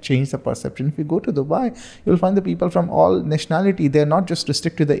have changed the perception. If you go to Dubai, you'll find the people from all nationality. They're not just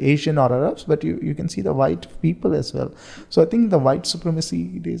restricted to the Asian or Arabs, but you can see the white people as well. So I think the white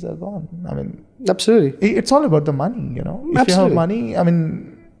supremacy days are gone. I mean, absolutely, it's all about the money. You know, if you have money, I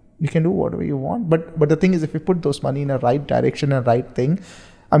mean, you can do whatever you want. But the thing is, if you put those money in a right direction and right thing,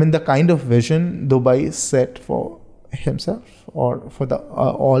 I mean, the kind of vision Dubai is set for himself or for the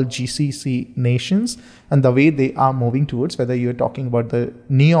all GCC nations and the way they are moving towards, whether you're talking about the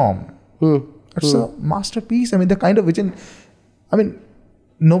NEOM, it's a masterpiece. I mean, the kind of vision, I mean,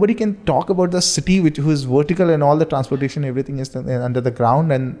 nobody can talk about the city who is vertical and all the transportation, everything is under the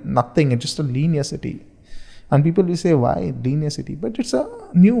ground and nothing. It's just a linear city. And people will say, why linear city? But it's a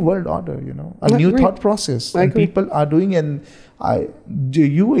new world order, you know, a new thought process. And people are doing, and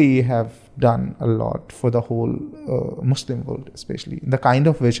the UAE have done a lot for the whole Muslim world, especially. The kind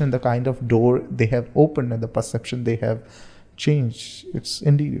of vision, the kind of door they have opened and the perception they have change.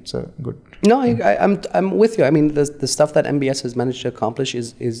 It's a good. No, I'm with you. I mean, the stuff that MBS has managed to accomplish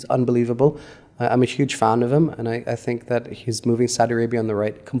is unbelievable. I'm a huge fan of him, and I think that he's moving Saudi Arabia on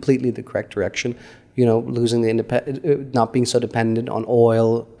completely the correct direction. You know, losing not being so dependent on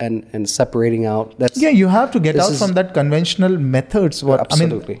oil and separating out. You have to get out from that conventional methods.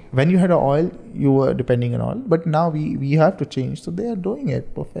 Absolutely. I mean, when you had oil, you were depending on oil, but now we have to change. So they are doing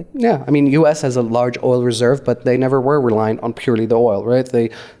it perfect. Yeah, I mean, U.S. has a large oil reserve, but they never were reliant on purely the oil, right?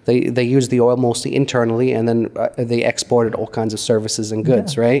 They use the oil mostly internally, and then they exported all kinds of services and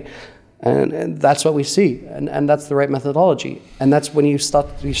goods, right? And that's what we see, and that's the right methodology. And that's when you're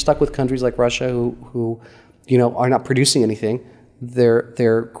stuck with countries like Russia who are not producing anything.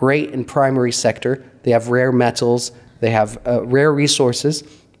 They're great in primary sector. They have rare metals. They have rare resources,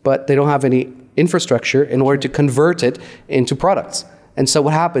 but they don't have any infrastructure in order to convert it into products. And so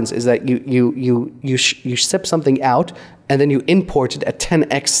what happens is that you ship something out, and then you import it at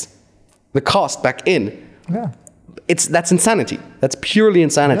 10x the cost back in. Yeah. That's insanity. That's purely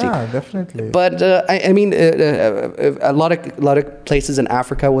insanity. Yeah, definitely. But I mean, a lot of places in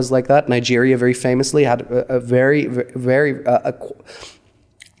Africa was like that. Nigeria, very famously, had a very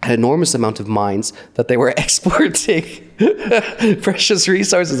an enormous amount of mines that they were exporting precious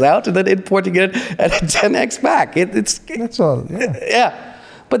resources out and then importing it at a 10x back. That's all. Yeah. Yeah.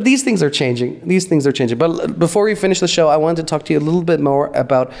 But these things are changing. But before we finish the show, I wanted to talk to you a little bit more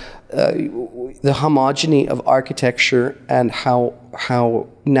about the homogeny of architecture and how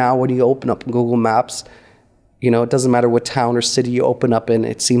now when you open up Google Maps, it doesn't matter what town or city you open up in,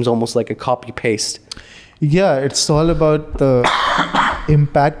 it seems almost like a copy-paste. Yeah, it's all about the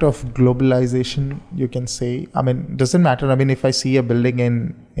impact of globalization, you can say. I mean, it doesn't matter. I mean, if I see a building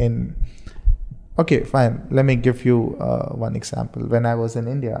in okay, fine. Let me give you one example. When I was in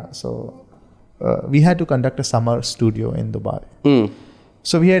India, so we had to conduct a summer studio in Dubai.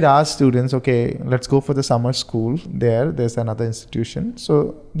 So we had asked students, okay, let's go for the summer school there. There's another institution.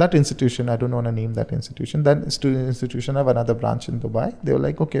 So that institution, I don't want to name that institution. That student institution have another branch in Dubai. They were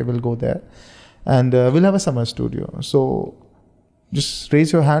like, okay, we'll go there. And we'll have a summer studio. So just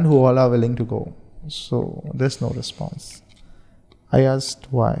raise your hand who all are willing to go. So there's no response. I asked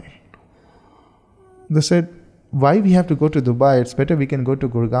why. They said, why we have to go to Dubai? It's better we can go to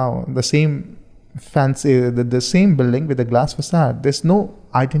Gurgaon. The same fancy, the same building with a glass facade. There's no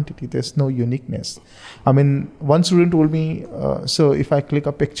identity. There's no uniqueness. I mean, one student told me, so if I click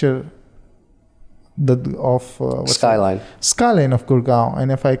a picture of Skyline of Gurgaon,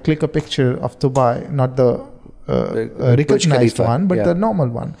 and if I click a picture of Dubai, not the recognized one, but the normal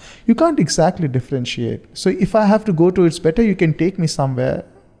one, you can't exactly differentiate. So if I have to go to, it's better you can take me somewhere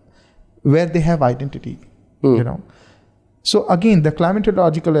where they have identity, So again, the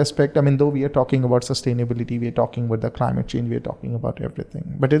climatological aspect, I mean, though we are talking about sustainability, we are talking about the climate change, we are talking about everything.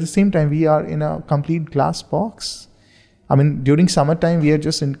 But at the same time, we are in a complete glass box. I mean, during summertime, we are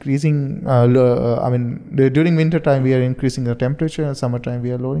just increasing, during winter time, we are increasing the temperature, and summertime,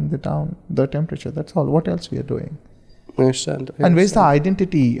 we are lowering the temperature. That's all. What else we are doing? I understand. And where's the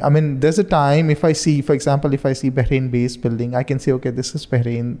identity? I mean, there's a time if I see, for example, if I see Bahrain-based building, I can say, okay, this is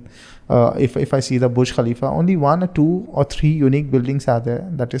Bahrain. If I see the Burj Khalifa, only 1 or 2 or 3 unique buildings are there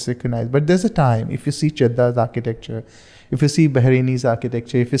that is recognized. But there's a time, if you see Jeddah's architecture, if you see Bahraini's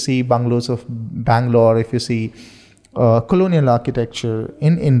architecture, if you see bungalows of Bangalore, if you see colonial architecture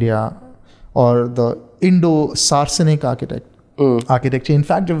in India, or the Indo-Saracenic architecture. In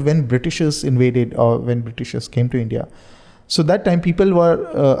fact, when Britishers invaded or when Britishers came to India, so that time people were,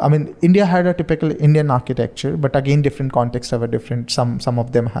 India had a typical Indian architecture, but again, different contexts have a different, some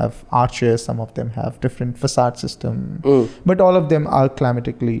of them have arches, some of them have different facade system, but all of them are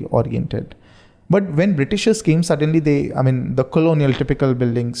climatically oriented. But when Britishers came, suddenly the colonial typical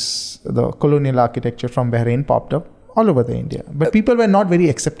buildings, the colonial architecture from Bahrain popped up all over the India, but people were not very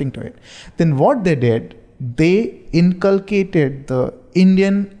accepting to it. Then what they did, they inculcated the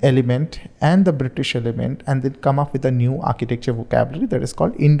Indian element and the British element, and then come up with a new architecture vocabulary that is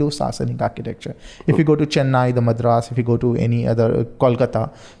called Indo-Saracenic architecture. If you go to Chennai, the Madras, if you go to any other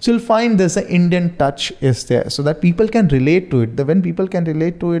Kolkata, so you'll find there's an Indian touch is there, so that people can relate to it. When people can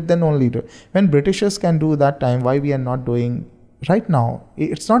relate to it, then only do. When Britishers can do that time, why we are not doing right now?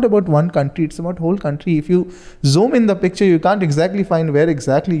 It's not about one country, it's about whole country. If you zoom in the picture, you can't exactly find where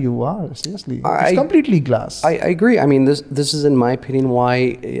exactly you are. Seriously, it's completely glass. I agree. I mean, this is in my opinion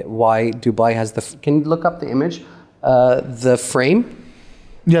why Dubai has the. Can you look up the image? The frame.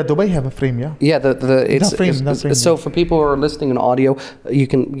 Yeah, Dubai have a frame. Yeah. Yeah, the frame. So for people who are listening in audio, you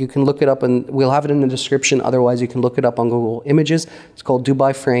can look it up, and we'll have it in the description. Otherwise, you can look it up on Google Images. It's called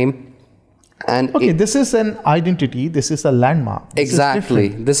Dubai Frame. And Okay, this is an identity. This is a landmark. This is exactly.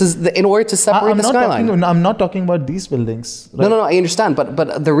 different. This is in order to separate the skyline. I'm not talking about these buildings. Right? No, I understand,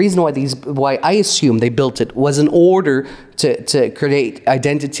 but the reason why I assume they built it was in order to create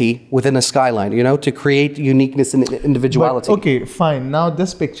identity within a skyline. You know, to create uniqueness and individuality. But, okay, fine. Now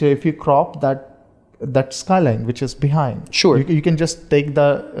this picture, if you crop that skyline which is behind, Sure. you can just take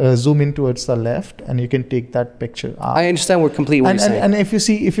the zoom in towards the left, and you can take that picture out. I understand what completely what you're saying. And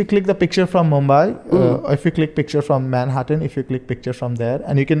if you click the picture from Mumbai, if you click picture from Manhattan, if you click picture from there,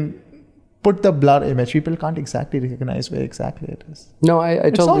 and you can put the blur image, people can't exactly recognize where exactly it is. No, I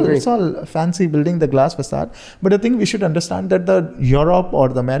totally agree. It's all fancy building, the glass facade. But I think we should understand that the Europe or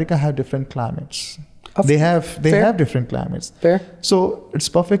the America have different climates. They have different climates. Fair. So it's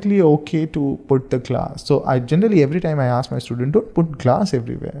perfectly okay to put the glass. So I generally, every time I ask my student, don't put glass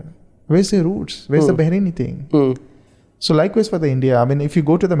everywhere. Where's the roots? Where's the Bahraini thing? So likewise for the India, I mean, if you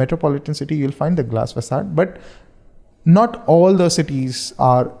go to the metropolitan city, you'll find the glass facade, but not all the cities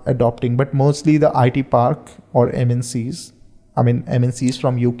are adopting, but mostly the IT park or MNCs. I mean, MNCs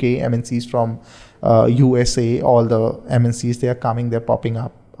from UK, MNCs from USA, all the MNCs, they are coming, they're popping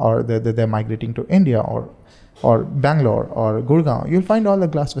up, or they're migrating to India or Bangalore or Gurgaon. You'll find all the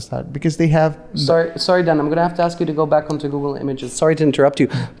glass facade because they have... Sorry, Dan, I'm going to have to ask you to go back onto Google Images. Sorry to interrupt you,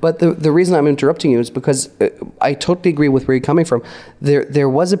 but the reason I'm interrupting you is because I totally agree with where you're coming from. There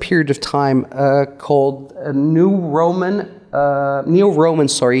was a period of time called Neo-Roman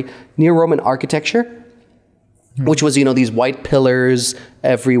architecture, which was, these white pillars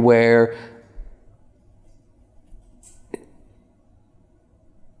everywhere.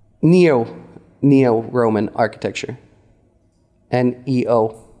 Neo-Roman architecture.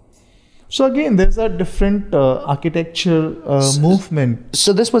 NEO. So again, there's a different architecture movement.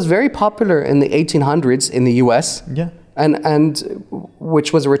 So this was very popular in the 1800s in the US. Yeah. And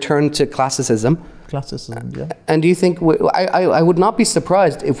which was a return to classicism. Classicism, yeah. And do you think, I would not be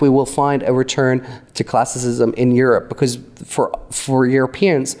surprised if we will find a return to classicism in Europe, because for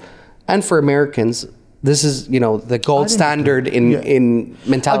Europeans and for Americans, this is, the gold standard in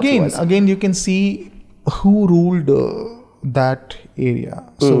mentality. Again, you can see who ruled that area.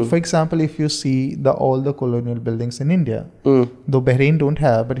 So, for example, if you see all the colonial buildings in India, though Bahrain don't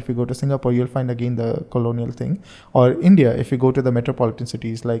have, but if you go to Singapore, you'll find again the colonial thing. Or India, if you go to the metropolitan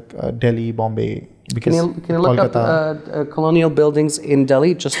cities like Delhi, Bombay, because can you look up colonial buildings in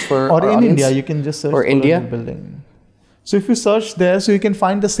Delhi just for or our in audience? India, you can just search or colonial India building. So if you search there, so you can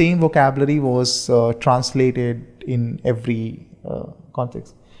find the same vocabulary was translated in every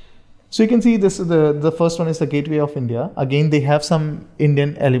context. So you can see this. The first one is the Gateway of India. Again, they have some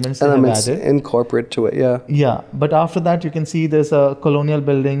Indian elements added. Incorporate to it, yeah. Yeah, but after that, you can see there's a colonial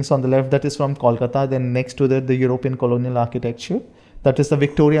buildings on the left that is from Kolkata. Then next to that, the European colonial architecture. That is the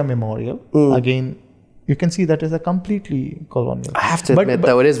Victoria Memorial. Again, you can see that is a completely colonial. I have to admit,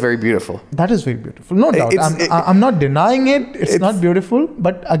 though, it is very beautiful. That is very beautiful. No doubt. I'm not denying it. It's not beautiful.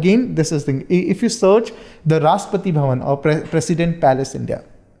 But again, this is the thing. If you search the Rashtrapati Bhavan or President Palace, India.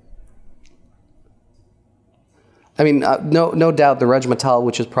 I mean, no doubt the Raj Mahal,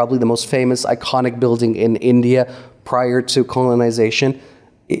 which is probably the most famous, iconic building in India prior to colonization,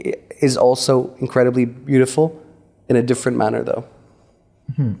 is also incredibly beautiful in a different manner, though.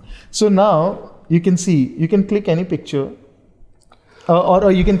 So now you can see, you can click any picture,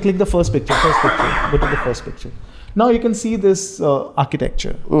 or you can click the first picture. Go to the first picture. Now you can see this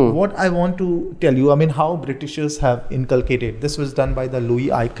architecture. What I want to tell you, I mean, how Britishers have inculcated. This was done by the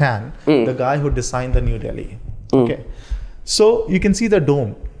Louis I. Kahn, the guy who designed the New Delhi. Okay, so you can see the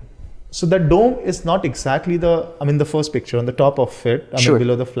dome. So the dome is not exactly the first picture on the top of it,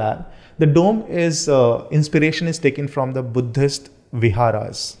 below the flag. The dome is, inspiration is taken from the Buddhist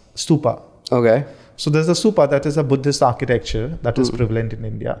viharas, stupa. Okay. So there's a stupa, that is a Buddhist architecture that is prevalent in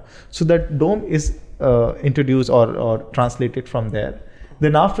India. So that dome is introduced or translated from there.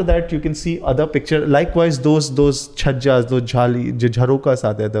 Then after that, you can see other picture. Likewise, those chhajjas, those jharokas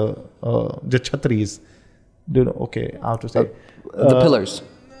are there, the chhatris. Do you know? Okay, how to say? The pillars.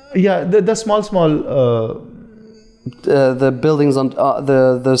 Yeah, the small. The buildings on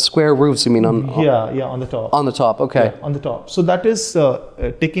the square roofs. You mean on? On the top. On the top. Okay. Yeah, on the top. So that is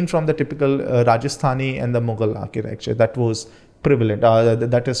taken from the typical Rajasthani and the Mughal architecture that was prevalent.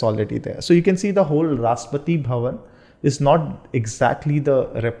 That is already there. So you can see the whole Rashtrapati Bhavan is not exactly the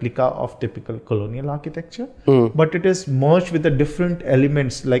replica of typical colonial architecture, but it is merged with the different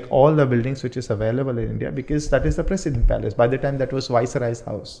elements, like all the buildings which is available in India, because that is the President Palace. By the time that was Viceroy's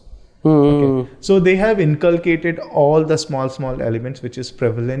house. Okay. So they have inculcated all the small elements which is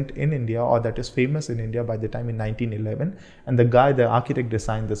prevalent in India or that is famous in India by the time in 1911. And the architect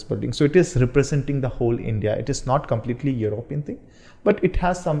designed this building. So it is representing the whole India. It is not completely European thing, but it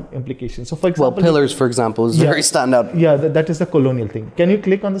has some implications. So for example, Well, pillars, for example, is very standout. Yeah, that is the colonial thing. Can you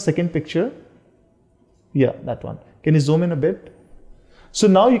click on the second picture? Yeah, that one. Can you zoom in a bit? So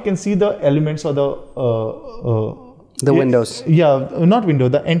now you can see the elements or The windows. Yeah, not window,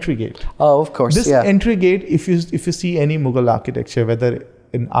 the entry gate. Oh, of course. This yeah. entry gate, if you see any Mughal architecture, whether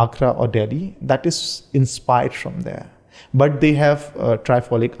in Agra or Delhi, that is inspired from there. But they have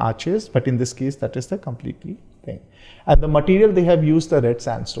trifolic arches, but in this case, that is the completely thing. And the material they have used the red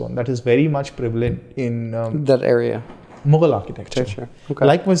sandstone, that is very much prevalent in that area. Mughal architecture. Sure. Okay.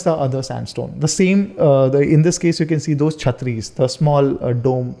 Likewise, the other sandstone. The same, in this case, you can see those chhatris, the small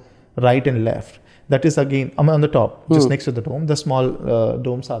dome right and left. That is again, on the top, just next to the dome, the small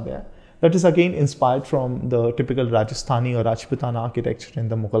domes are there. That is again inspired from the typical Rajasthani or Rajputana architecture in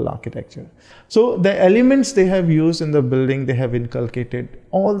the Mughal architecture. So the elements they have used in the building, they have inculcated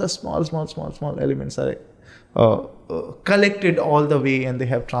all the small elements are collected all the way, and they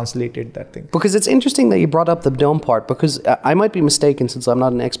have translated that thing. Because it's interesting that you brought up the dome part, because I might be mistaken since I'm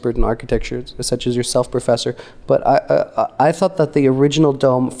not an expert in architecture, such as yourself, Professor, but I thought that the original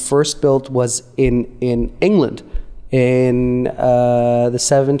dome first built was in England in the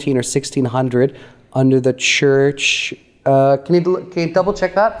 17 or 1600 under the church. Can you double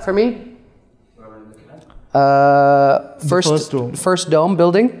check that for me? First dome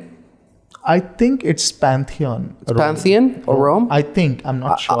building? I think it's Pantheon. It's Pantheon or Rome? I think. I'm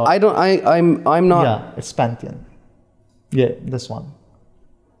not sure. I'm not. Yeah, it's Pantheon. Yeah, this one.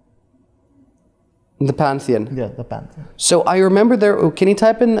 The Pantheon. Yeah, the Pantheon. So I remember there. Can you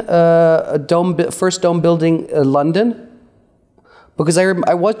type in first dome building, London? Because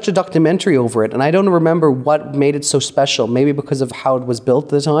I watched a documentary over it, and I don't remember what made it so special. Maybe because of how it was built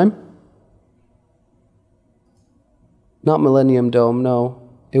at the time. Not Millennium Dome, no.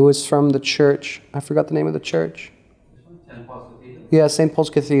 It was from the church. I forgot the name of the church. St. Paul's Cathedral? Yeah, St. Paul's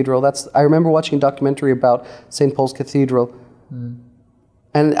Cathedral. I remember watching a documentary about St. Paul's Cathedral.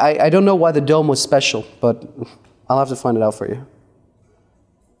 And I don't know why the dome was special, but I'll have to find it out for you.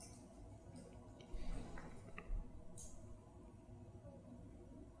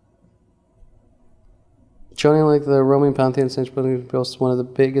 Showing like the Roman Pantheon, St. Building boasts one of the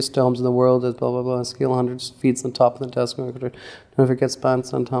biggest domes in the world, at blah blah blah, scale hundreds of feet on top of the desk. Don't ever get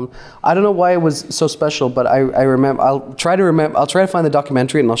spans on top. I don't know why it was so special, but I remember. I'll try to find the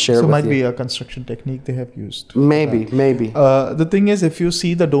documentary and I'll share it with you. So it might be a construction technique they have used. Maybe. The thing is, if you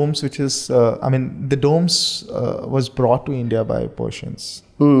see the domes, which is, the domes was brought to India by Persians.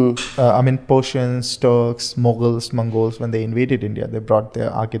 Persians, Turks, Mughals, Mongols, when they invaded India, they brought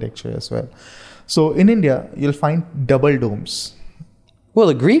their architecture as well. So in India, you'll find double domes. Well,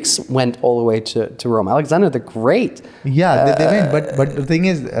 the Greeks went all the way to Rome. Alexander the Great. Yeah, they went. But the thing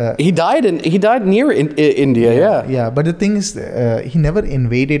is, he died near India. Yeah. Yeah, but the thing is, he never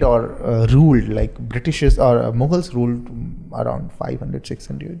invaded or ruled like Britishers or Mughals ruled around 500,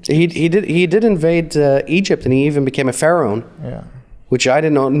 600. He did invade Egypt, and he even became a pharaoh. Yeah. Which I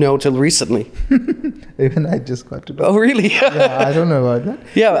did not know till recently. Even I just got to know. Oh, really? Yeah, I don't know about that.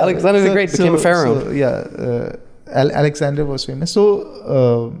 Yeah, Alexander the Great became a pharaoh. Alexander was famous.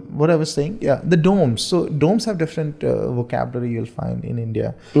 So what I was saying, the domes. So domes have different vocabulary you'll find in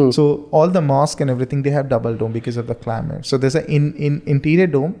India. So all the mosque and everything, they have double dome because of the climate. So there's an interior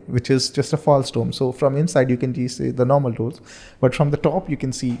dome, which is just a false dome. So from inside you can see the normal doors, but from the top you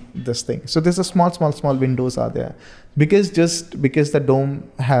can see this thing. So there's a small windows are there because the dome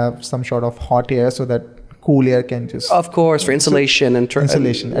have some sort of hot air so that cool air can just... Of course, for insulation and...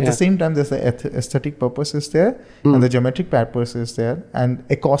 insulation. At the same time, there's the aesthetic purpose is there, and the geometric purpose is there, and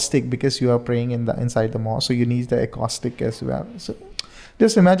acoustic, because you are praying inside the mosque, so you need the acoustic as well. So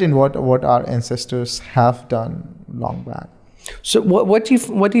just imagine what our ancestors have done long back. So what do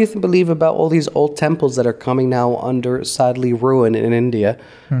you believe about all these old temples that are coming now under, sadly, ruin in India?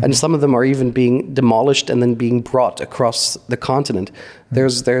 And some of them are even being demolished and then being brought across the continent.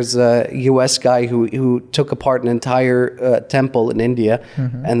 There's a US guy who took apart an entire temple in India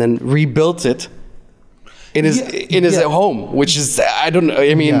and then rebuilt it in his home, which is, I don't know,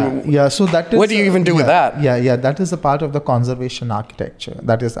 I mean, so that is, what do you even do with that? Yeah, that is a part of the conservation architecture.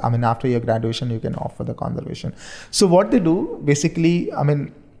 That is, after your graduation, you can offer the conservation. So what they do, basically,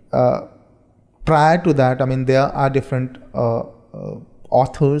 prior to that, there are different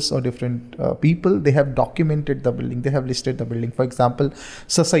authors or different people, they have documented the building, they have listed the building. For example,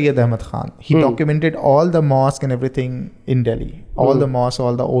 Sir Syed Ahmad Khan, he documented all the mosque and everything in Delhi, all the mosques,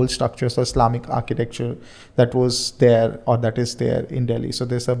 all the old structures or Islamic architecture that was there or that is there in Delhi. So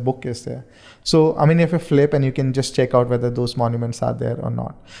there's a book is there. So I mean, if you flip and you can just check out whether those monuments are there or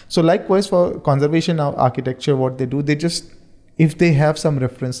not. So likewise for conservation of architecture, what they do, they just, if they have some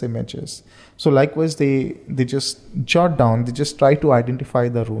reference images, so likewise they just jot down, they just try to identify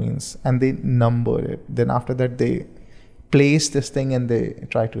the ruins and they number it. Then after that they place this thing and they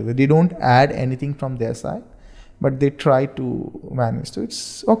try to, they don't add anything from their side, but they try to manage. So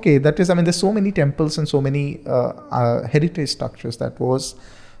it's okay. That is, I mean, there's so many temples and so many heritage structures that was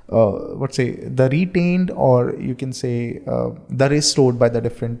the retained, or you can say the restored by the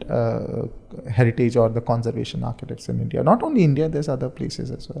different heritage or the conservation architects in India. Not only India, there's other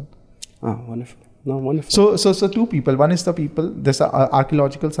places as well. Oh, wonderful. No, wonderful. So two people. One is the people, there's an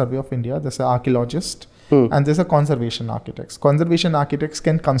Archaeological Survey of India, there's an archaeologist, and there's a conservation architects. Conservation architects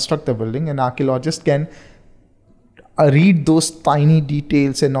can construct the building, and archaeologists can read those tiny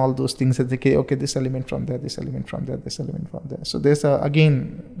details and all those things and say, okay, this element from there, this element from there, this element from there. So there's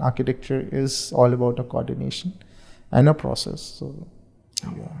again, architecture is all about a coordination and a process. So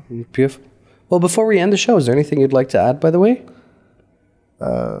yeah. Beautiful. Well, before we end the show, is there anything you'd like to add, by the way?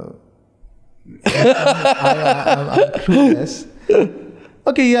 I'm clueless.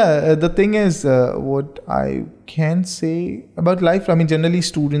 Okay, yeah. The thing is, what I can say about life, I mean, generally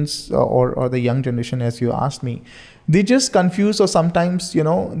students or the young generation, as you asked me, they just confuse, or sometimes,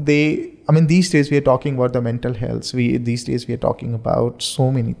 these days we are talking about the mental health. These days we are talking about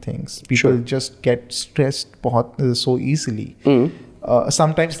so many things. People just get stressed so easily.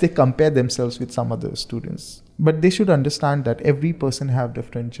 Sometimes they compare themselves with some other students. But they should understand that every person have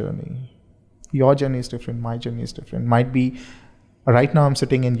different journey. Your journey is different, my journey is different. Might be, right now I'm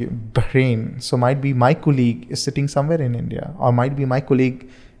sitting in Bahrain, so might be my colleague is sitting somewhere in India, or might be my colleague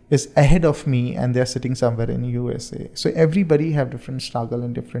is ahead of me and they're sitting somewhere in USA. So everybody have different struggle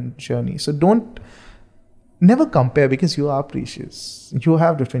and different journey. So never compare, because you are precious. You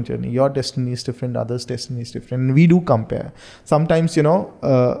have different journey. Your destiny is different, others' destiny is different. And we do compare. Sometimes, money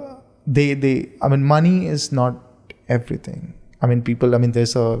is not everything.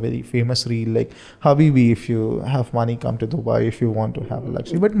 There's a very famous reel like, Habibi, if you have money, come to Dubai if you want to have a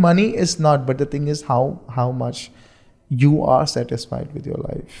luxury. But money is not. But the thing is how much you are satisfied with your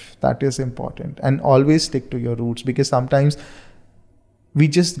life. That is important. And always stick to your roots, because sometimes we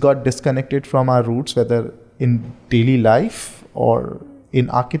just got disconnected from our roots, whether in daily life or in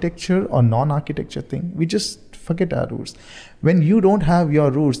architecture or non-architecture thing. We just forget our roots. When you don't have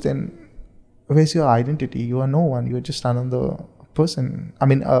your roots, then where's your identity? You are no one. You're just another person.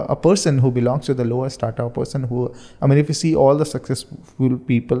 A person who belongs to the lower strata, a person who, if you see all the successful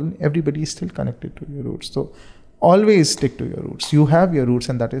people, everybody is still connected to your roots. So always stick to your roots. You have your roots,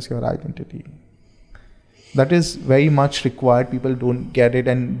 and that is your identity. That is very much required. People don't get it,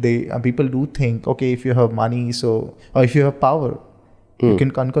 and people do think, okay, if you have money, or if you have power, you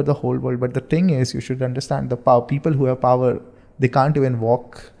can conquer the whole world. But the thing is, you should understand the power. People who have power, they can't even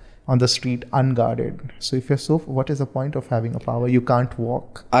walk on the street unguarded. So what is the point of having a power? You can't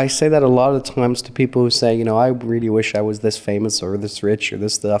walk. I say that a lot of times to people who say, I really wish I was this famous or this rich or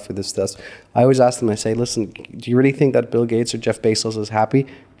this stuff or this stuff. I always ask them, I say, listen, do you really think that Bill Gates or Jeff Bezos is happy?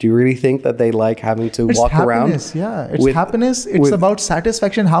 Do you really think that they like having to walk around? Yeah, it's happiness. It's about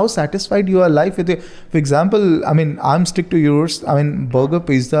satisfaction. How satisfied you are life with it. For example, I'm stick to yours. Burger,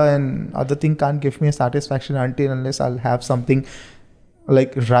 pizza and other thing can't give me a satisfaction unless I'll have something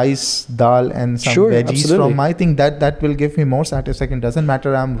like rice, dal and some veggies absolutely. From my thing. That will give me more satisfaction. Doesn't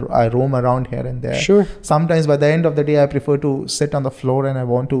matter I roam around here and there. Sure. Sometimes by the end of the day I prefer to sit on the floor and I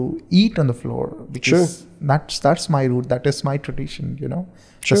want to eat on the floor, because that's my root. That is my tradition,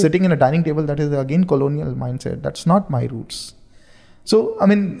 Sure. So sitting in a dining table, that is again colonial mindset. That's not my roots. So,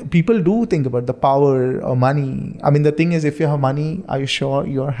 people do think about the power or money. The thing is, if you have money, are you sure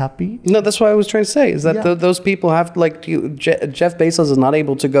you're happy? No, that's what I was trying to say, is that those people have, Jeff Bezos is not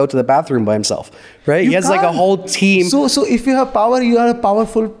able to go to the bathroom by himself, right? He has like a whole team. So if you have power, you are a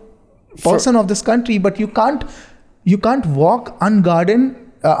powerful person of this country, but you can't walk unguarded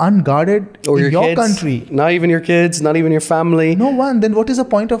or in your kids, country. Not even your kids, not even your family. No one. Then what is the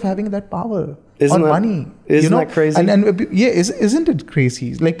point of having that power? Money. Isn't that crazy? And isn't it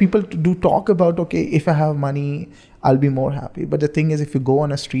crazy? Like, people do talk about, okay, if I have money, I'll be more happy. But the thing is, if you go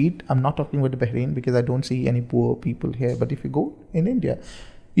on a street, I'm not talking about Bahrain because I don't see any poor people here. But if you go in India,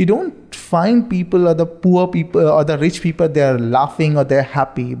 you don't find people or the poor people or the rich people, they're laughing or they're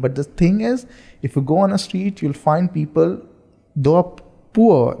happy. But the thing is, if you go on a street, you'll find people, though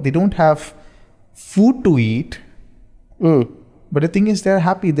poor. They don't have food to eat. But the thing is, they're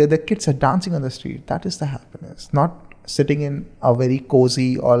happy. The kids are dancing on the street. That is the happiness. Not sitting in a very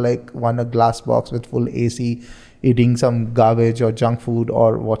cozy or like a glass box with full AC, eating some garbage or junk food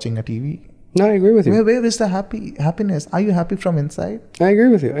or watching a TV. No, I agree with you. Where is the happiness? Are you happy from inside? I agree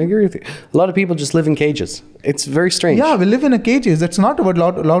with you. A lot of people just live in cages. It's very strange. Yeah, we live in a cages. That's not about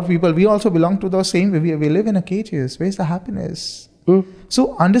a lot of people. We also belong to the same. We live in a cages. Where's the happiness?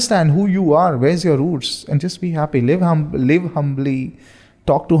 So understand who you are. Where's your roots? And just be happy. Live humbly.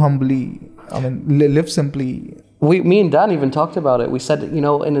 Talk to humbly. Live simply. Me and Dan even talked about it. We said,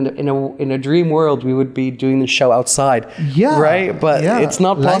 in a dream world, we would be doing the show outside. Yeah. Right? But it's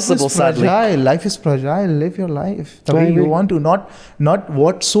not possible, sadly. Life is fragile. Live your life the way you want to. Not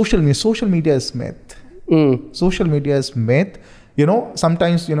what social media. Social media is myth. Social media is myth.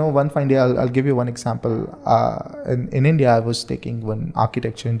 Sometimes, one fine day, I'll give you one example. In India, I was taking one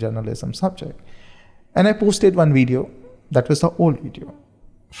architecture and journalism subject. And I posted one video. That was the old video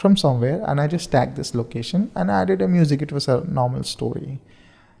from somewhere. And I just tagged this location and I added a music. It was a normal story.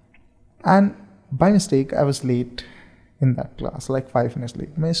 And by mistake, I was late in that class, like 5 minutes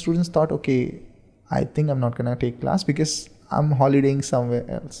late. My students thought, okay, I think I'm not going to take class because I'm holidaying somewhere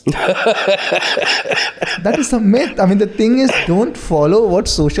else. That is a myth. The thing is, don't follow what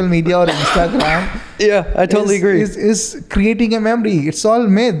social media or Instagram. Yeah, I totally agree. Is creating a memory. It's all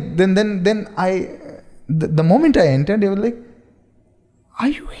myth. Then the moment I entered, they were like, "Are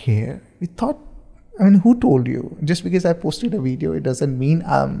you here?" We thought, who told you? Just because I posted a video, it doesn't mean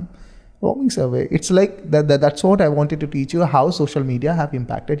I'm roaming survey. It's like that's what I wanted to teach you, how social media have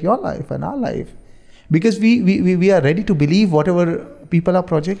impacted your life and our life. Because we are ready to believe whatever people are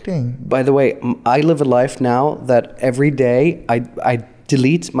projecting. By the way, I live a life now that every day I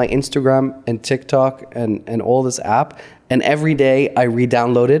delete my Instagram and TikTok and all this app. And every day I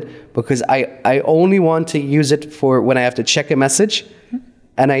re-download it because I only want to use it for when I have to check a message.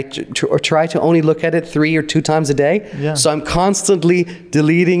 And I try to only look at it 3 or 2 times a day. Yeah. So I'm constantly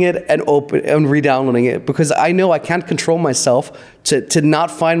deleting it and re-downloading it because I know I can't control myself to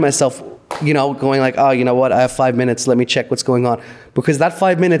not find myself going like, oh, you know what? I have 5 minutes. Let me check what's going on. Because that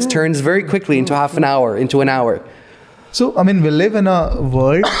 5 minutes turns very quickly into half an hour, into an hour. So, we live in a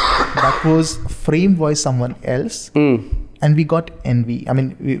world that was framed by someone else. And we got envy.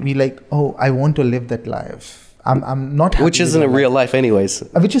 We like, oh, I want to live that life. I'm not happy. Which isn't a real life anyways.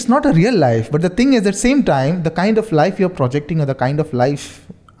 Which is not a real life. But the thing is, at the same time, the kind of life you're projecting or the kind of life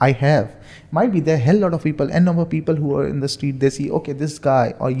I have, might be there are a hell lot of people, n number of people who are in the street, they see, okay, this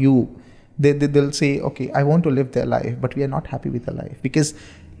guy or you, they'll say, okay, I want to live their life, but we are not happy with their life because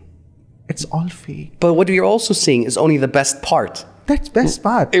it's all fake. But what you're also seeing is only the best part. That's best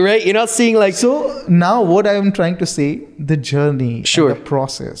part. Right? You're not seeing like... So now what I am trying to say, the journey, sure, and the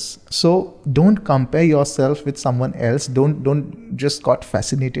process. So don't compare yourself with someone else. Don't just got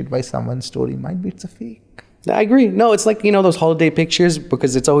fascinated by someone's story. Might be it's a fake. I agree. No, it's like, those holiday pictures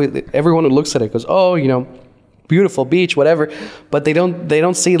because it's always, everyone who looks at it goes, oh, beautiful beach, whatever, but they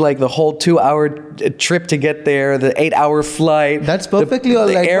don't see like the whole 2-hour trip to get there, the 8-hour flight. That's perfectly all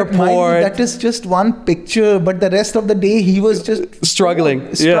right. The airport. That is just one picture, but the rest of the day he was just struggling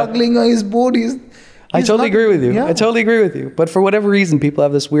on his boat. I totally agree with you. Yeah. I totally agree with you. But for whatever reason, people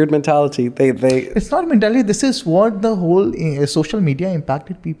have this weird mentality. It's not mentality. This is what the whole social media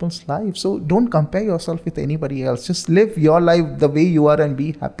impacted people's lives. So don't compare yourself with anybody else. Just live your life the way you are and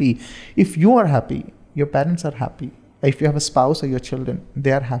be happy. If you are happy, your parents are happy. If you have a spouse or your children,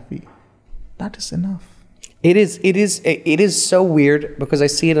 they are happy. That is enough. It is so weird because I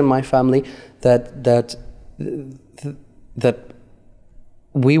see it in my family that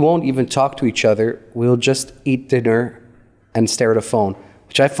we won't even talk to each other. We'll just eat dinner and stare at a phone,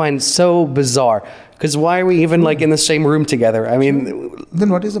 which I find so bizarre. Because why are we even like in the same room together? Then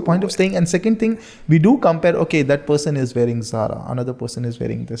what is the point of staying? And second thing, we do compare. Okay, that person is wearing Zara. Another person is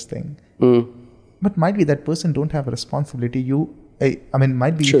wearing this thing. But might be that person don't have a responsibility.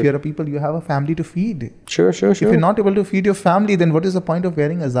 Might be, sure, if you're a people, you have a family to feed. Sure. If you're not able to feed your family, then what is the point of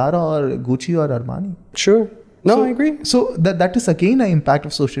wearing a Zara or Gucci or Armani? Sure. No, I agree. So that is again an impact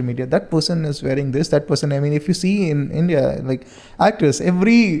of social media. That person is wearing this, that person. If you see in India, like actors,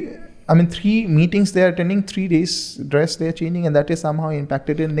 3 meetings they are attending, 3 days dress they are changing, and that is somehow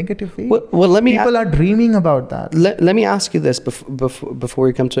impacted in a negative way. Well, people are dreaming about that. Let me ask you this before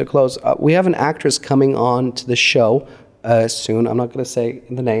we come to a close. We have an actress coming on to the show soon. I'm not going to say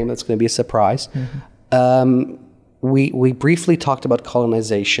the name. That's going to be a surprise. Mm-hmm. We briefly talked about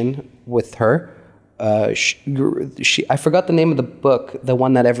colonization with her. I forgot the name of the book, the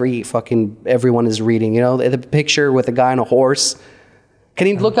one that everyone is reading. The picture with a guy on a horse. Can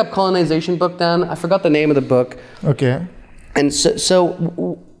you look up colonization book, Dan? I forgot the name of the book. Okay. And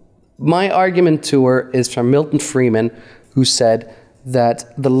my argument to her is from Milton Friedman, who said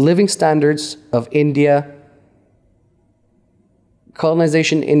that the living standards of India,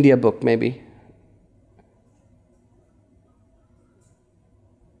 colonization India book maybe.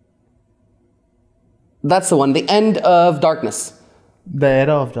 That's the one. The End of Darkness. The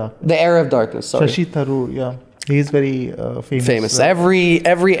Era of Darkness. The Era of Darkness. Sorry. Shashi Tharoor, yeah. He's very famous. Every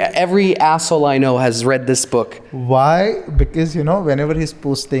asshole I know has read this book. Why? Because, whenever he's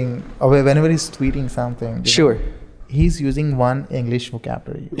posting or whenever he's tweeting something, Sure. he's using one English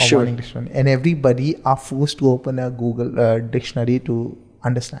vocabulary or Sure. one English one, and everybody are forced to open a Google dictionary to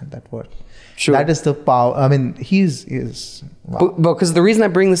understand that word. Sure. That is the power. I mean, he's wow. Because the reason I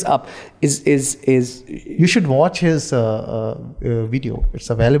bring this up is You should watch his video. It's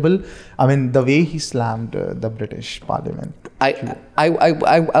available. I mean, the way he slammed the British Parliament. I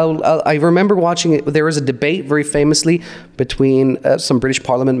remember watching it. There was a debate very famously between some British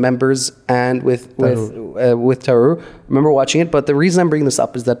Parliament members and with Tharoor. I remember watching it, but the reason I'm bringing this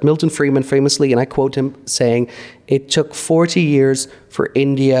up is that Milton Friedman famously, and I quote him saying, "It took 40 years for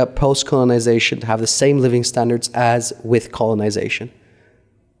India post-colonization to have the same living standards as with colonization."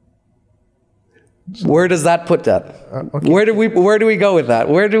 Where does that put that? Okay. Where do we go with that?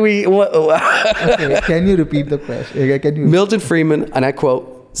 Where do we? Okay, can you repeat the question? Can you? Milton Friedman, and I quote,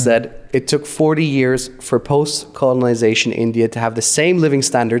 said, "It took 40 years for post-colonization India to have the same living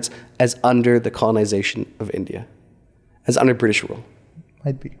standards as under the colonization of India, as under British rule."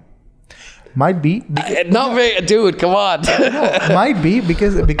 Might be. Not very, dude. Come on. Might be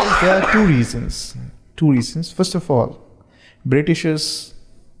because there are two reasons. First of all, Britishers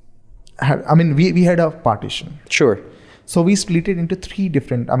had. I mean, we had a partition. Sure. So we split it into three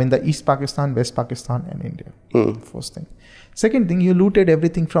different. I mean, the East Pakistan, West Pakistan, and India. First thing. Second thing, you looted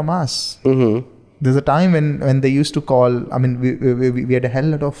everything from us. Mm-hmm. There's a time when they used to call. I mean, we had a hell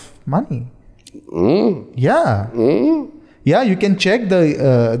lot of money. Yeah. Yeah, you can check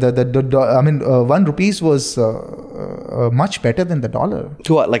I mean, 1 rupees was much better than the dollar.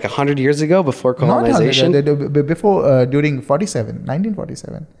 To what, like 100 years ago, before colonization? Before, during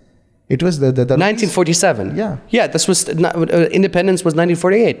 1947. It was the 1947. Yeah. Yeah, this was independence was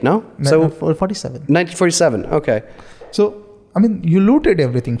 1948. No. So 47. 1947. Okay. So I mean, you looted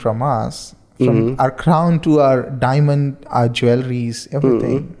everything from us, from our crown to our diamond, our jewelries,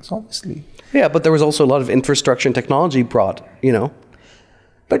 everything. So obviously. Yeah, but there was also a lot of infrastructure and technology brought,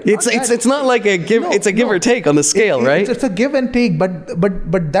 But it's not like a give. It's a give or take on the scale, right? It's a give and take,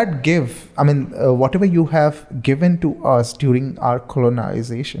 but that give. I mean, whatever you have given to us during our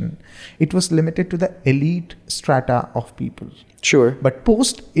colonization, it was limited to the elite strata of people. Sure. But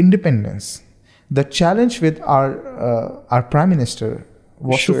post independence, the challenge with our prime minister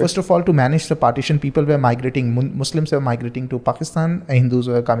was to first of all to manage the partition. People were migrating. Muslims were migrating to Pakistan. Hindus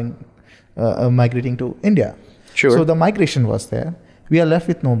were migrating to India. Sure. So the migration was there. We are left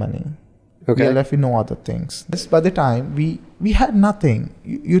with no money. Okay. We are left with no other things. By the time we had nothing,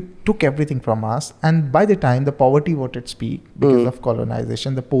 you took everything from us, and by the time the poverty was at peak because of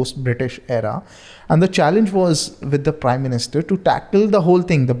colonization, the post-British era, and the challenge was with the prime minister to tackle the whole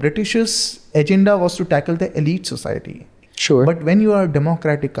thing. The Britishers' agenda was to tackle the elite society. Sure. But when you are a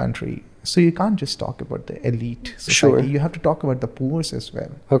democratic country, so you can't just talk about the elite society. Sure. You have to talk about the poor as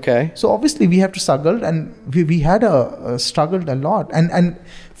well. Okay. So obviously we have to struggle, and we had struggled a lot. And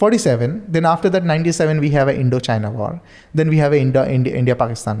 47, then after that 97 we have an Indo-China war. Then we have an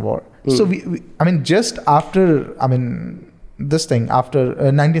India-Pakistan war. So we I mean, just after, I mean, this thing, after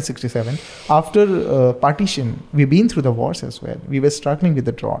 1967, after partition, we've been through the wars as well. We were struggling with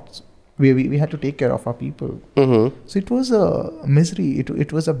the droughts. We had to take care of our people. So it was a misery.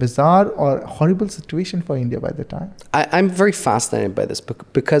 It was a bizarre or horrible situation for India by the time. I'm very fascinated by this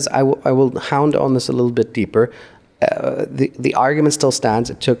because I will hound on this a little bit deeper. The argument still stands.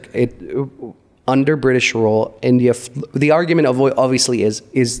 It took under British rule, India. The argument obviously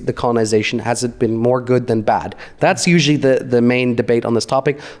is the colonization. Has it been more good than bad? That's usually the main debate on this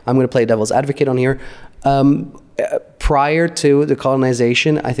topic. I'm going to play devil's advocate on here. Prior to the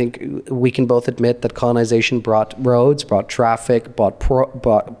colonization, I think we can both admit that colonization brought roads, brought traffic, brought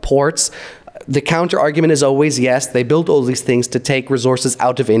ports. The counter argument is always, yes, they built all these things to take resources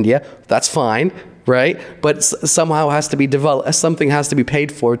out of India. That's fine, right? But somehow has to be developed. Something has to be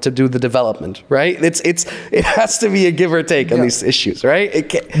paid for to do the development, right? It has to be a give or take on these issues, right?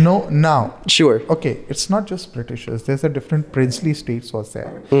 No, now. Sure. Okay, it's not just Britishers. There's a different princely states was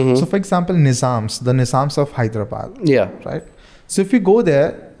there. So, for example, the Nizams of Hyderabad. Yeah. Right. So if you go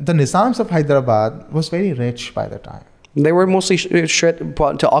there, the Nizams of Hyderabad was very rich by the time. They were mostly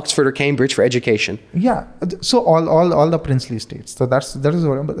brought to Oxford or Cambridge for education. Yeah, so all the princely states. So that is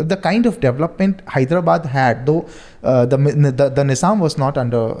what the kind of development Hyderabad had. Though the Nizam was not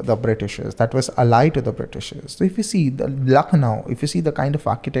under the Britishers, that was allied to the Britishers. So if you see the Lucknow, if you see the kind of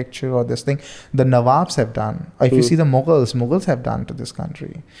architecture or this thing the Nawabs have done, or if you see the Mughals have done to this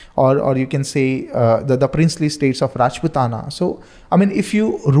country, or you can say the princely states of Rajputana. So I mean, if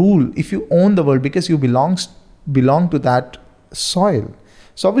you rule, if you own the world because you belong to that soil.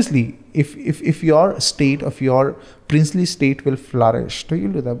 So obviously, if your state, of your princely state will flourish, do you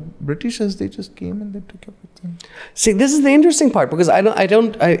do the Britishers? They just came and they took everything. See, this is the interesting part because I'm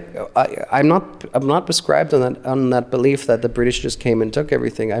not prescribed on that belief that the British just came and took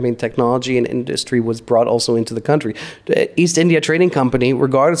everything. I mean, technology and industry was brought also into the country. The East India Trading Company,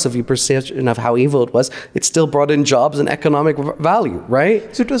 regardless of your perception of how evil it was, it still brought in jobs and economic value,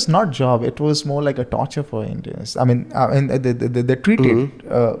 right? So it was not job; it was more like a torture for Indians. I mean, they treated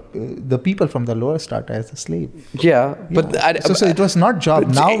the people from the lower strata as a slave. Yeah, but so it was not job.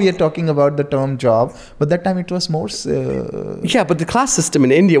 Now we are talking about the term job, but that time it was more. Yeah, but the class system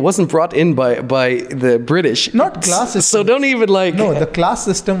in India wasn't brought in by the British. Not class system. So don't even like. No, the class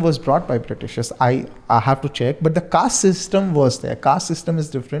system was brought by Britishers. I have to check, but the caste system was there. Caste system is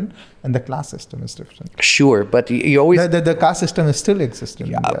different, and the class system is different. Sure, but you always the caste system is still existing.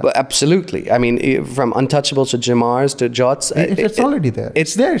 Yeah, but absolutely. I mean, from untouchables to Jamars to Jots, it's already there.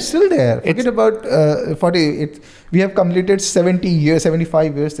 It's there. It's still there. Forget about 40. We have completed 70 years,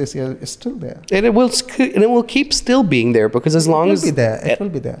 75 years this year. It's still there. And it will keep still being there because as long as it will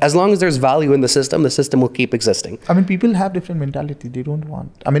be there. As long as there's value in the system will keep existing. I mean, people have different mentality. They don't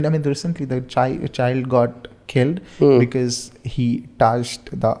want. I mean, recently the child got killed because he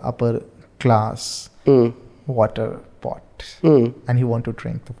touched the upper class water pot and he wanted to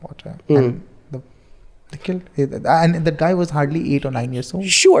drink the water. And they killed, and the guy was hardly 8 or 9 years old.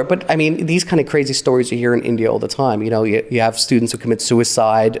 Sure, but I mean, these kind of crazy stories you hear in India all the time. You know, you have students who commit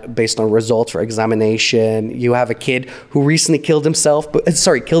suicide based on results for examination. You have a kid who recently killed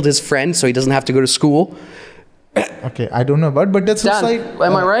his friend so he doesn't have to go to school. Okay, I don't know about, but that's suicide.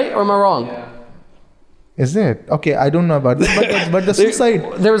 Am I right or am I wrong? Yeah. Is it? Okay, I don't know about that, but the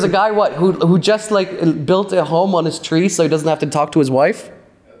suicide. There was a guy who just like built a home on his tree so he doesn't have to talk to his wife.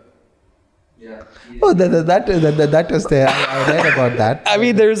 Yeah. Oh, that is there. I read about that. I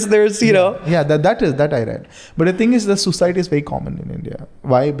mean, there's you know. Yeah, that I read. But the thing is, the suicide is very common in India.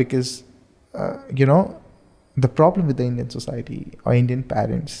 Why? Because the problem with the Indian society or Indian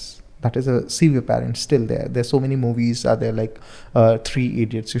parents, that is a severe parent still there. There's so many movies are there, like Three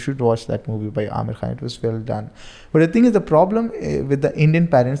Idiots. You should watch that movie by Amir Khan. It was well done. But the thing is, the problem with the Indian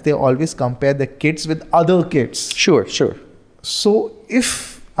parents, they always compare the kids with other kids. Sure. So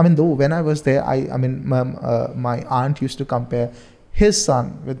though when I was there, my aunt used to compare his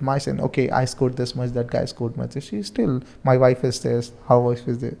son with my son. Okay, I scored this much, that guy scored much. She's still, my wife is there, her wife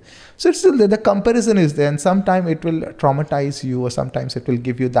is there. So it's still there, the comparison is there, and sometimes it will traumatize you, or sometimes it will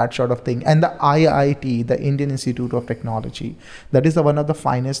give you that sort of thing. And the IIT, the Indian Institute of Technology, that is one of the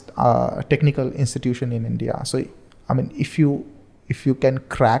finest technical institution in India. So, I mean, if you can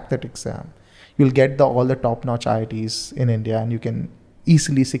crack that exam, you'll get all the top-notch IITs in India, and you can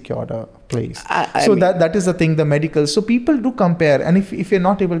easily secure a place. That is the thing, the medical. So people do compare, and if you're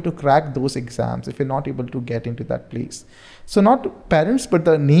not able to crack those exams, if you're not able to get into that place, so not parents but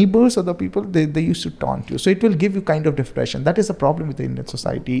the neighbors or the people, they used to taunt you. So it will give you kind of depression. That is a problem with the Indian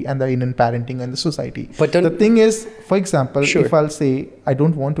society and the Indian parenting and the society. But the thing is, for example, if I'll say I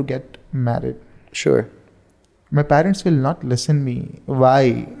don't want to get married, my parents will not listen me.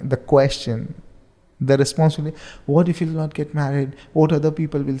 Why? The question, the responsibility, what if you'll not get married? What other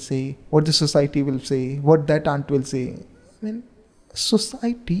people will say? What the society will say? What that aunt will say? I mean,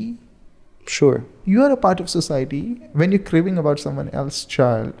 society. Sure. You are a part of society. When you're craving about someone else's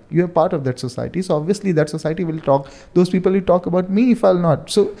child, you're part of that society. So obviously that society will talk. Those people will talk about me if I'll not.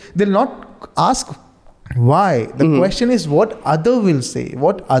 So they'll not ask why. The question is what other will say,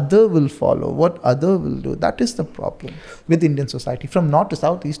 what other will follow, what other will do. That is the problem with Indian society. From north to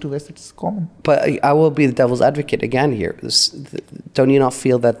south, east to west, it's common. But I will be the devil's advocate again here. Don't you not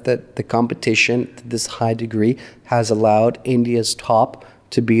feel that the competition to this high degree has allowed India's top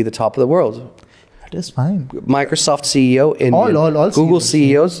to be the top of the world? That is fine. Microsoft CEO, Indian. All Google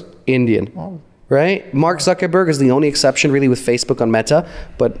CEOs, Indian. All. Right? Mark Zuckerberg is the only exception really with Facebook on Meta,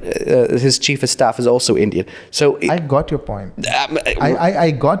 but his chief of staff is also Indian. So I got your point.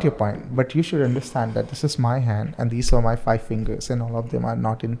 I got your point, but you should understand that this is my hand and these are my 5 fingers and all of them are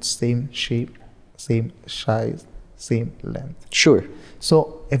not in same shape, same size, same length. Sure.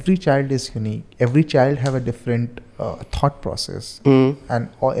 So every child is unique. Every child have a different thought process, and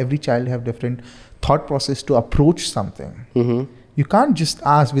or every child have different thought process to approach something. You can't just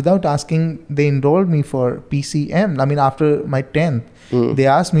ask without asking. They enrolled me for PCM. I mean, after my 10th, they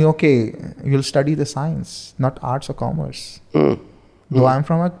asked me, okay, you'll study the science, not arts or commerce. Though I'm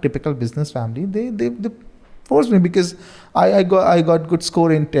from a typical business family, they forced me because I got good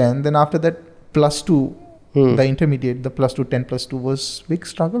score in 10. Then after that, plus 2. The intermediate, the plus 2, 10 plus 2 was big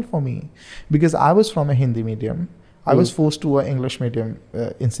struggle for me because I was from a Hindi medium. I was forced to an English medium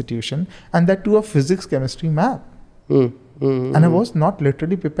institution, and that to a physics, chemistry, math. And I was not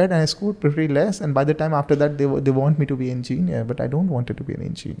literally prepared, and I scored pretty less. And by the time after that, they want me to be an engineer, but I don't want to be an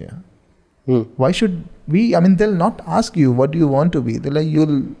engineer. Why should we? I mean, they'll not ask you, what do you want to be? They're like,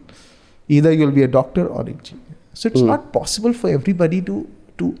 you'll be a doctor or engineer. So it's not possible for everybody to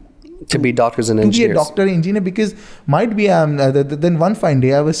be doctors and to engineers. be a doctor engineer, because might be then one fine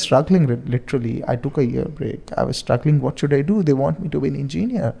day I was struggling literally. I took a year break. I was struggling. What should I do? They want me to be an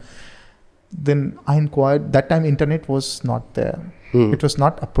engineer. Then I inquired. That time internet was not there. It was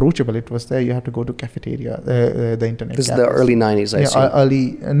not approachable. It was there. You have to go to cafeteria. The internet. This is the early 90s, I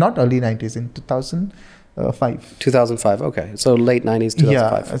assume. Not early 90s, in 2005. 2005. Okay, so late 90s,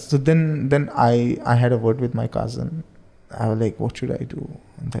 2005. Yeah. So then I had a word with my cousin. I was like, what should I do?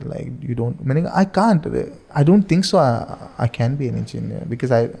 And they're like, you don't, meaning I can't, I don't think so. I can be an engineer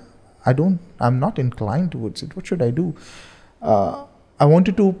because I'm not inclined towards it. What should I do? I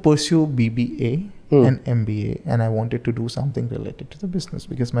wanted to pursue BBA and MBA, and I wanted to do something related to the business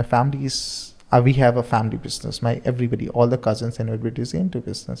because my family is, we have a family business. Everybody, all the cousins and everybody is into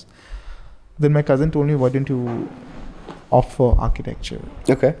business. Then my cousin told me, why don't you opt for architecture?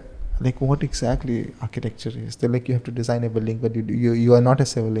 Okay. Like, what exactly architecture is? They're like, you have to design a building, but you are not a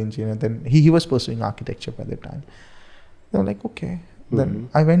civil engineer. Then he was pursuing architecture by the time. They were like, okay. Then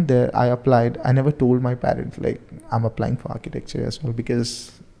I went there, I applied. I never told my parents, like, I'm applying for architecture as well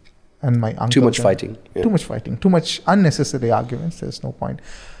because, and my uncle. Too much fighting. Yeah. Too much fighting, too much unnecessary arguments. There's no point.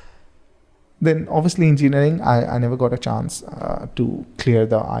 Then obviously engineering, I never got a chance to clear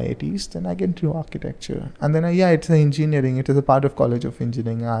the IITs. Then I get into architecture. And then it's the engineering. It is a part of College of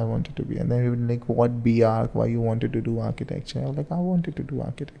Engineering I wanted to be. And then we were like, what BArch? Why you wanted to do architecture? I was like, I wanted to do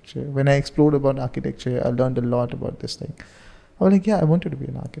architecture. When I explored about architecture, I learned a lot about this thing. I was like, I wanted to be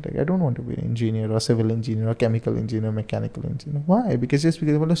an architect. I don't want to be an engineer or civil engineer or chemical engineer, mechanical engineer. Why? Because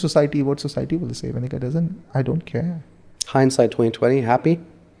what society will say. When it doesn't, I don't care. Hindsight 2020, happy?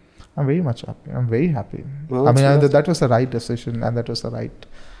 I'm very much happy. I'm very happy. Well, I mean, that was the right decision, and that was the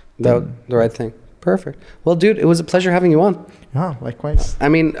right thing. Perfect. Well, dude, it was a pleasure having you on. Yeah, likewise. I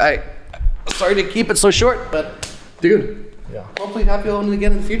mean, sorry to keep it so short, but dude, hopefully have you on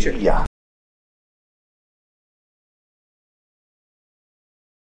again in the future. Yeah.